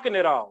you knocking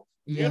it off.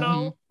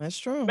 That's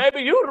true.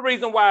 Maybe you're the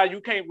reason why you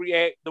can't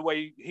react the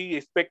way he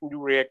expecting you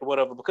to react or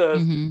whatever,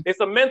 because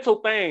it's a mental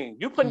thing.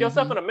 You putting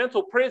yourself in a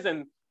mental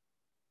prison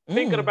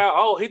thinking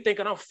about, he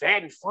thinking I'm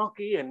fat and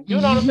funky, and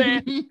you know what I'm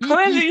saying?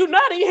 Clearly you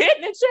not, he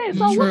hitting and shit.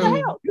 So what the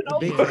hell?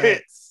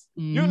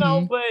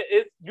 But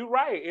you're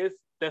right. It's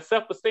the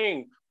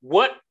self-esteem.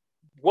 What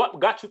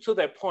got you to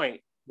that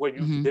point where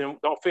you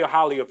don't feel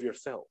highly of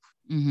yourself?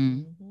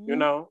 You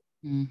don't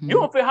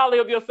feel highly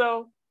of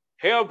yourself?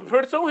 Hell,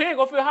 pretty soon he ain't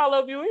gonna feel highly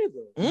of you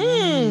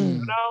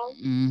either.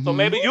 So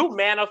maybe you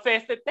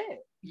manifested that.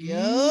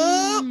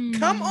 Yup.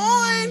 Come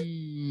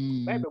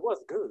on. Baby,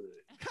 what's good?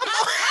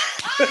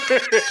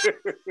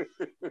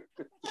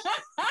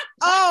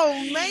 Oh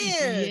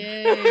man.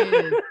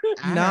 Yes.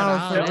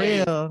 No, for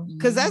real.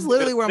 Because that's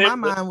literally where my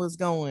mind was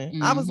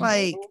going. I was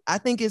like, I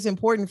think it's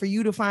important for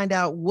you to find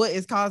out what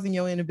is causing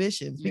your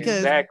inhibitions,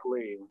 because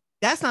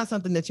that's not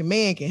something that your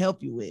man can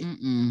help you with.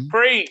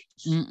 Preach.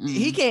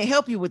 He can't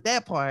help you with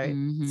that part.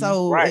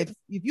 So if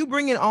you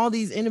bring in all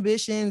these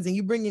inhibitions and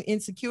you bring in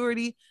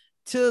insecurity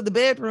to the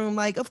bedroom,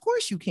 like, of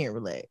course you can't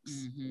relax.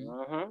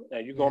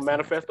 And you're gonna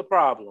manifest the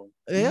problem.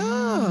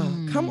 Yeah.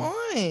 Come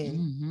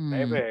on.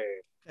 Baby.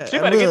 She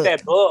better get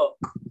that book.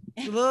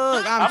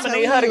 Look, I'm gonna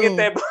need her to get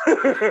that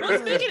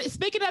book.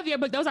 Speaking of your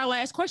book, those are our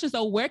last questions.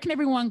 So where can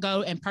everyone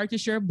go and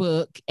purchase your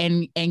book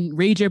and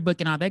read your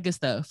book and all that good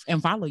stuff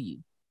and follow you?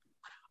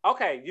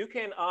 Okay, you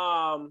can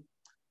on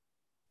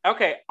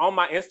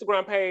my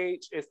Instagram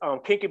page, it's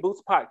Kinky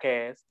Boots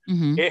Podcast.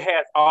 It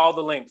has all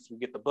the links. We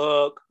get the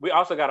book. We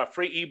also got a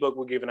free ebook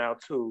we're giving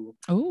out too.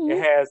 Ooh.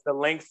 It has the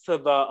links to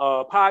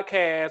the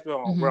podcast.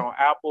 We're on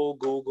Apple,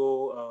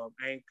 Google,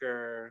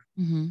 Anchor,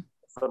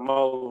 some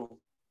more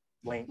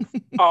links.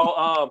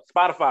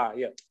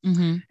 Spotify,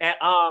 and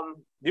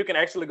you can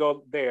actually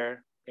go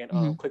there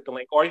and click the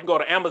link, or you can go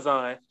to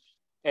Amazon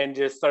and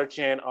just search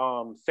in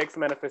sex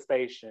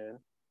manifestation.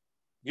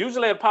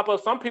 Usually it pop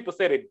up. Some people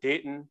said it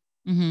didn't.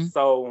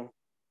 So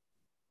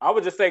I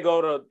would just say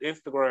go to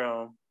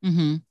Instagram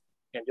and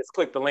just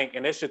click the link,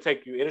 and it should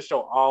take you. It'll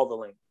show all the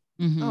links.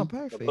 Oh,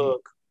 perfect. The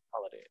book,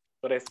 all of that.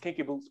 But it's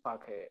Kinky Boots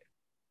Podcast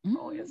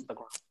on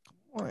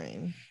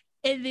Instagram.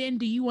 And then,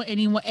 do you want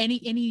any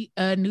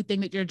new thing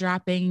that you're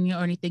dropping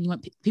or anything you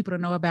want people to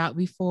know about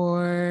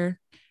before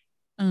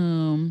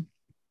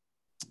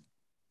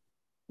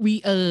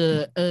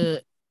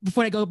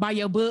before they go buy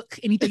your book?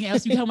 Anything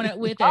else you coming up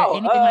with or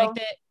anything like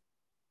that?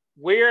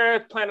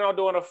 We're planning on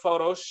doing a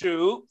photo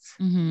shoot.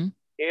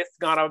 It's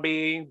gonna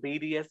be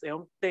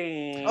BDSM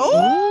themed.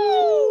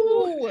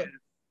 Oh,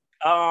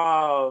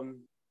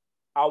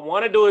 I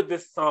want to do it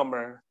this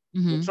summer.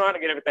 We're trying to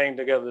get everything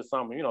together this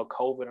summer.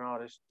 COVID and all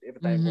this,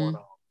 everything going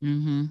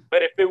on.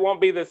 But if it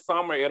won't be this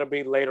summer, it'll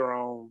be later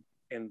on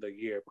in the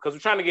year, because we're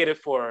trying to get it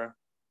because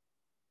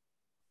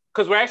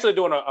we're actually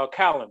doing a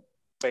calendar.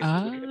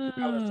 Basically, together.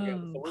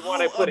 So we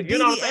want to put it,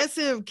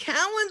 BDSM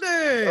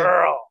calendar,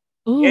 girl.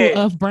 Ooh,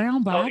 of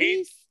brown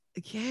bodies.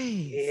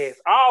 Yes.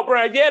 All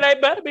brown. Yeah, they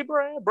better be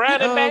brown. Brown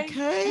and beige.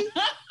 Okay.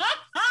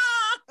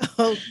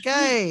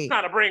 Okay.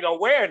 Trying to bring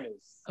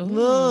awareness.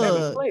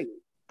 Look,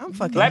 I'm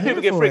fucking. Black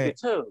people get freaky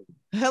too.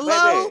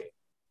 Hello.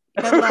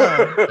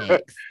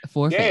 Baby.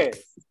 Hello. Yes.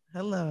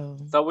 Hello.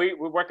 So we're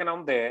working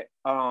on that.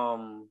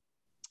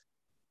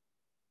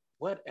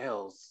 What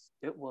else?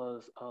 It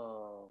was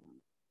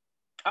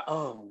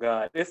oh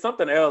God, it's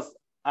something else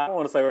I don't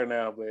want to say right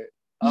now, but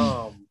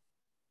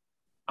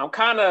I'm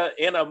kind of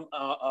in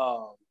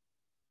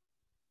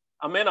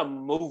I'm in a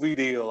movie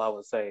deal, I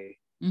would say.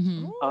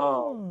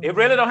 It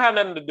really don't have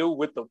nothing to do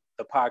with the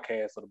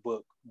podcast or the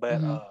book,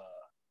 but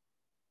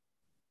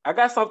I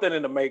got something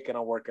in the making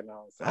I'm working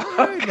on. So I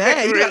heard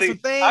that. You got some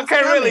things I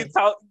can't coming. really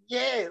talk.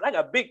 Yeah, like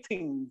a big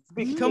team.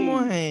 Come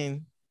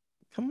on.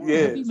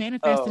 Yes. I'll be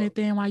manifesting it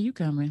then while you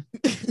coming.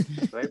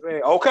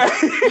 Baby. Okay.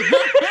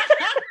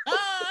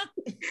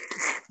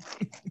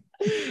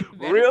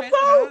 Real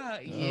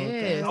talk.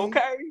 Yes.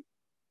 Okay.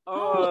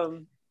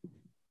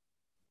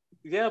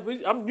 Yeah,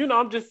 I'm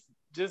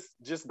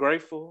just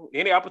grateful.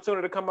 Any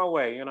opportunity to come my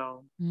way, you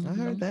know. I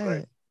heard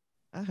that.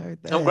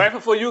 I'm grateful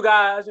for you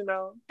guys, you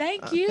know.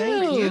 Thank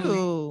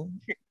you.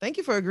 Thank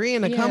you for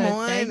agreeing to come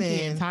on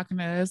and talking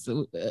to us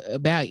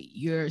about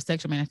your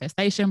sexual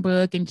manifestation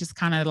book and just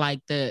kind of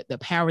like the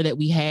power that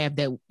we have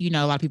that, you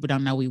know, a lot of people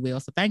don't know we will.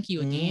 So thank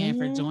you again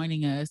for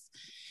joining us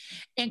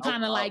and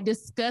kind of like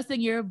discussing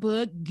your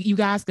book. You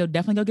guys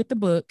definitely go get the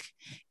book.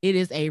 It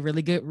is a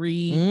really good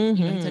read. You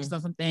know, he touches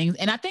on some things.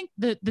 And I think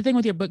the thing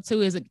with your book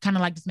too is it kind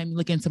of like just made me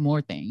look into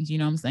more things, you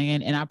know what I'm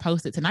saying? And I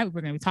posted tonight,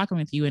 we're going to be talking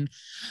with you and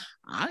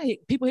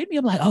people hit me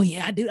up like, oh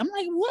yeah, I do. I'm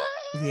like, what?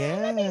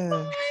 Yeah.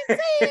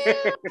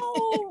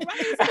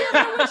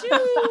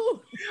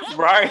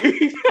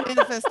 Right.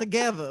 Manifest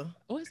together.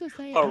 What's it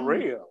say? For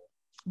real.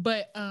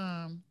 But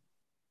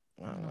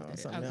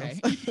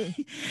okay.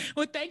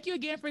 Well, thank you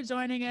again for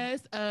joining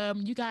us.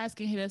 You guys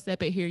can hit us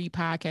up at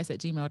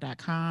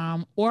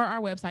hearyoupodcast@gmail.com or our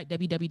website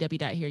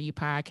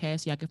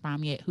www.hearyoupodcast. Y'all can find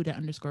me at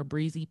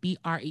Huda_Breezy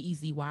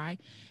BREEZY.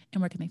 And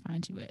where can they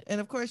find you at?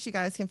 And of course, you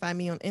guys can find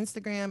me on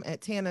Instagram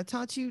at Tannah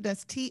Taught You.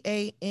 That's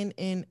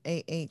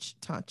TANNAH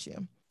Taught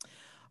You.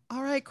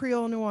 All right,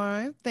 Creole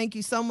Noir. Thank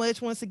you so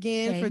much once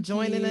again for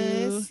joining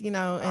us. You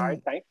know, and all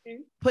right, thank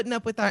you. Putting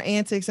up with our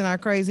antics and our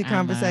crazy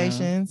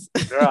conversations.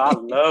 Girl, I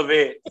love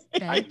it.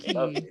 Thank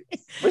you.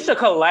 We should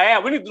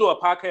collab. We need to do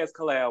a podcast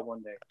collab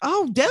one day.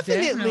 Oh,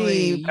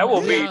 definitely. That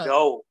will be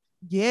dope.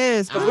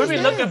 Yes, because we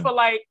be looking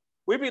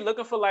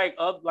for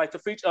like to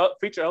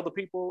feature other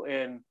people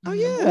and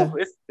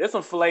it's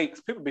some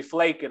flakes. People be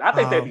flaking. I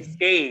think they'd be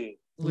scared.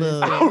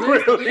 Listen,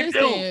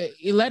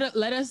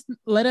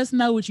 let us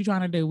know what you're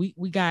trying to do.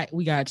 We got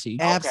you.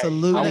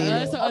 Absolutely.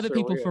 Us or other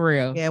people for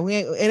real. Yeah,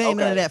 it ain't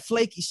none of that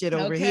flaky shit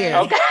over here.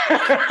 Okay.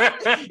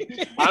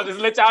 I'll just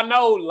let y'all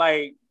know,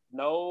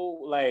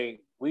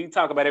 we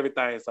talk about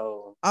everything.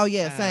 So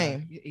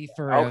same.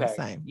 For real. Okay.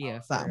 Same.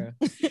 Yeah, for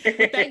real.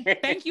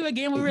 Thank you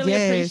again. We really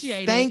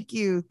appreciate it. Thank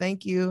you.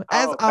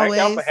 As always. Thank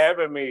y'all for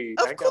having me.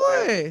 Of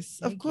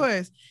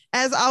course.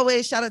 As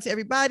always, shout out to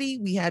everybody.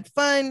 We had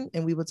fun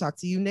and we will talk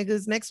to you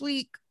niggas next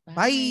week.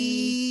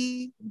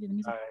 Bye.